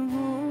the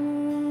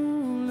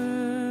whole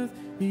earth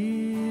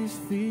is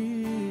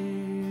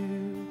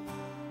filled.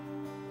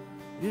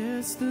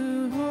 Yes,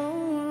 the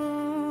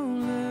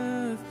whole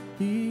earth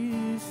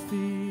is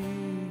filled.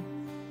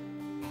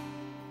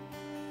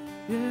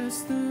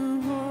 Yes,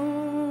 the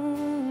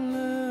whole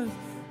earth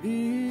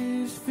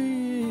is filled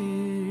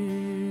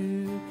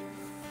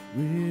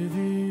with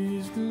his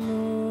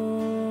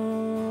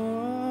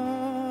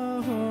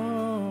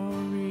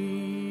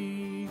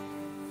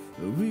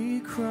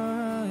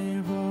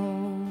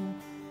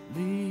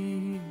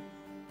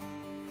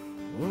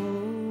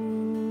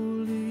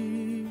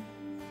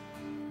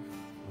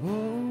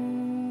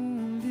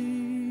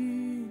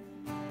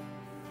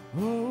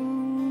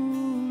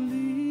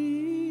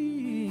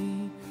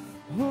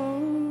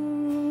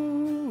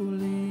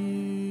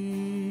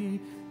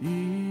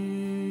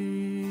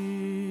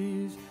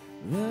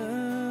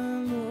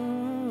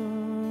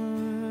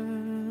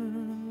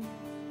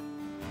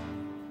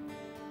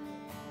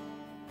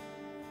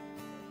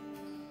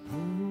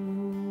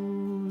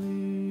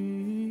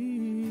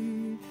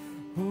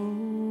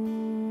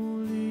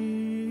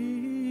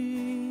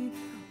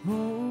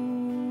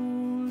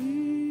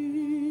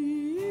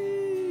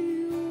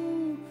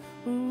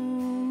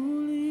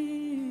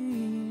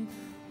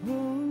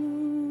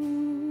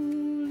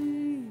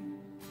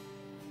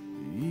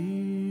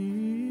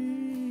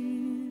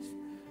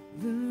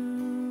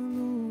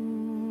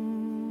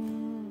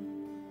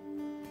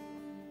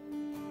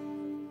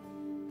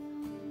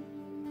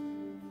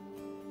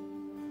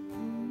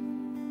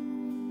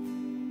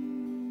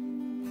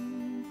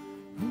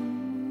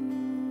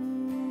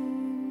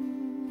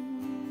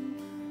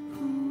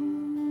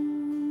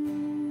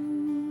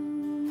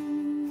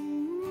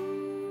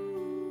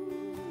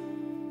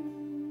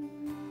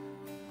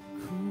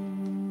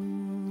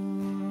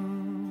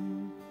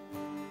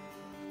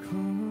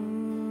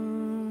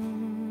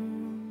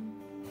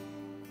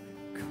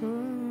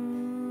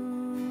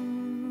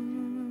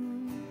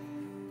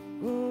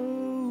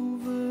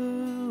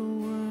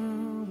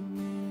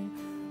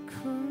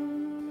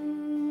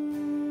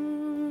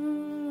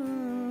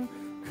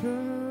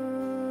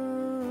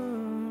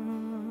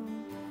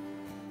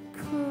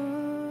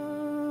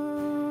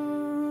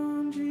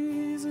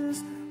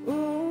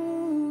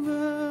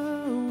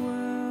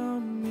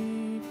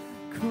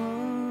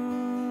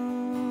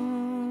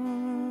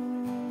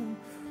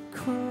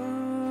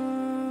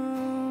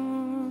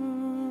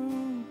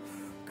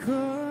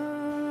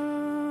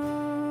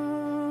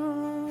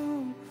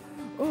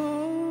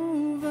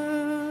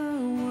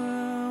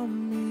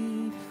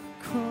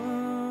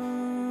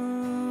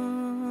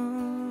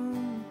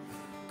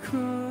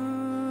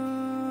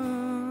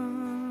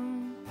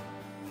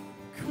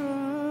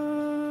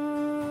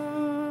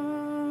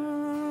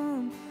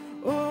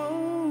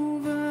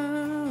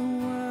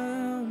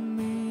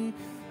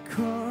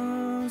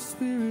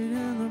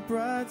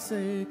God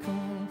say,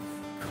 come,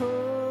 come,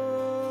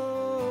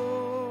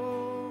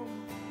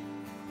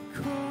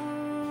 come,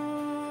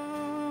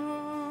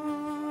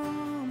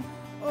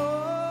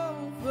 overwhelm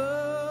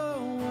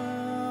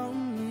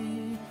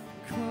me,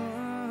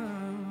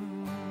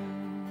 come,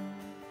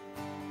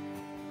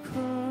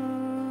 come,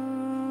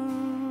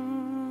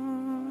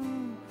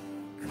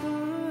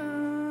 come,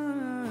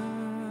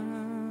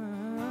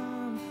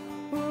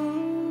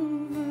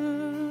 overwhelm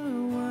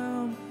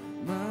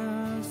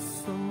my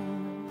soul.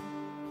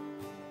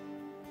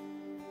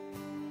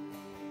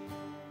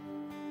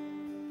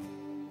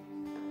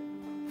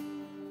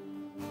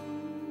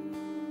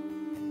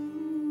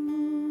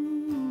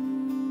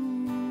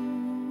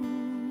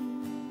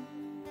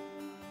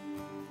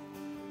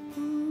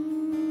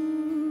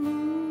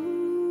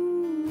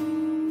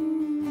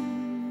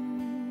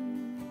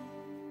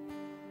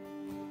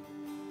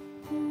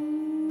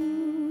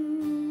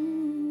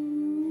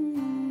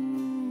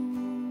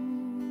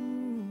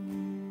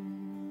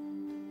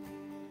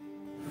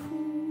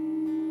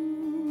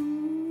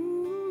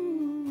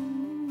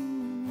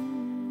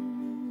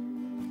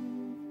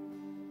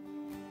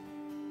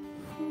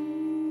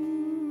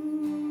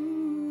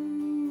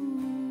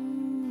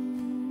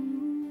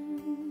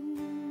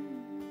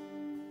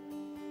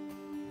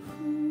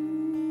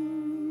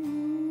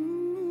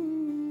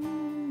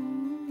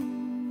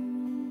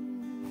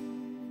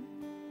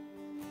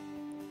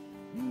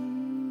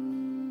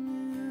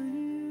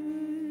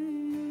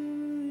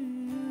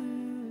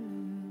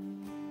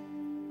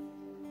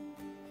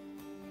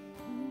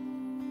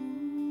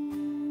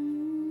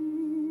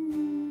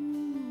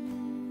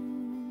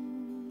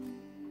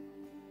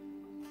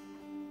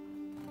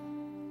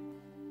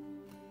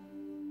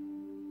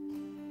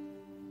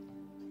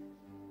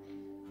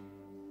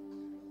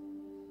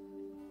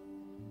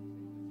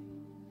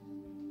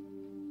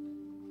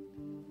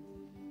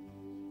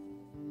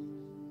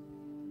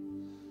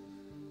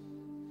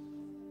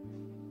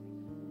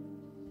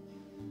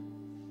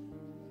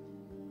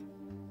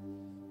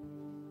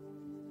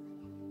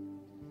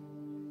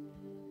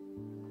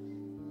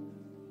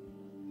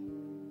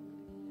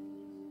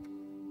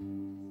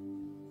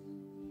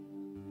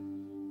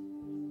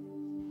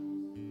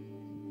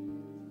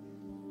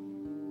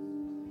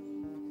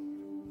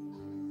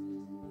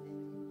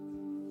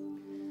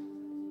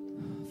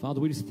 Father,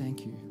 we just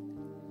thank you.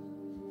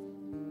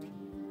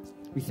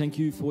 We thank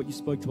you for what you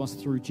spoke to us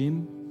through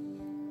Jimm.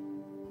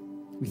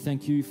 We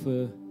thank you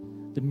for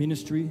the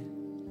ministry,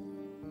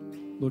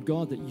 Lord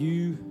God, that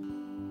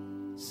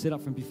you set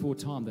up from before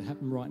time that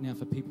happen right now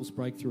for people's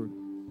breakthrough.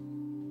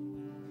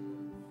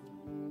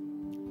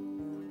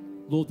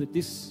 Lord, that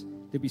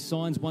there be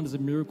signs, wonders,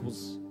 and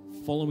miracles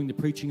following the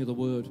preaching of the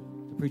word,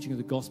 the preaching of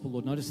the gospel,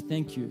 Lord. And I just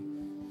thank you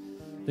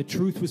that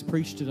truth was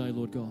preached today,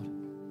 Lord God.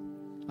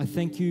 I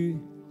thank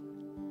you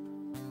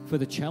for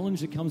the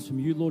challenge that comes from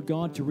you, Lord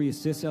God, to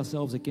reassess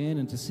ourselves again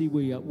and to see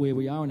where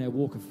we are in our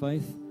walk of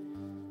faith.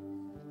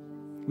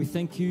 We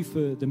thank you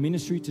for the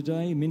ministry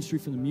today, ministry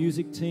from the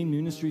music team,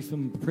 ministry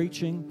from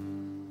preaching,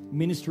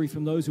 ministry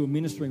from those who are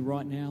ministering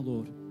right now,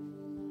 Lord.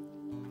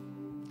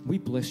 We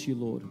bless you,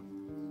 Lord.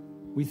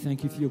 We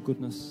thank you for your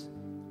goodness.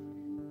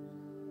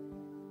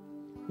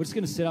 We're just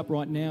going to set up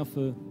right now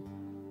for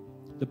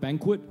the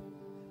banquet.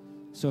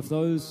 So if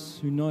those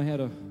who know how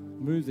to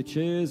move the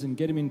chairs and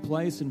get them in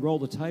place and roll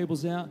the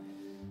tables out,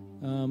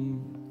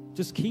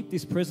 just keep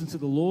this presence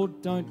of the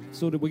Lord. Don't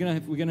sort of. We're going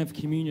to have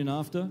communion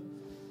after.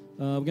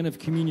 We're going to have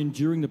communion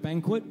during the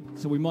banquet,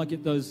 so we might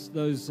get those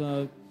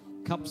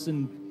cups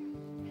and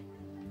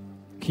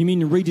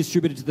communion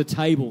redistributed to the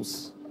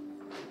tables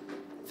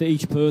for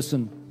each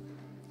person,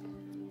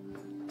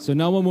 so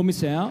no one will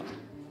miss out.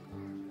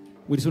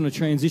 We just want to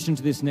transition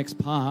to this next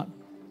part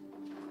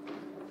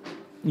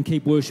and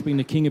keep worshiping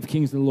the King of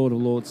Kings and the Lord of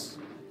Lords.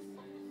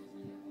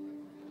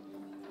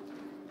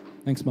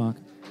 Thanks, Mark.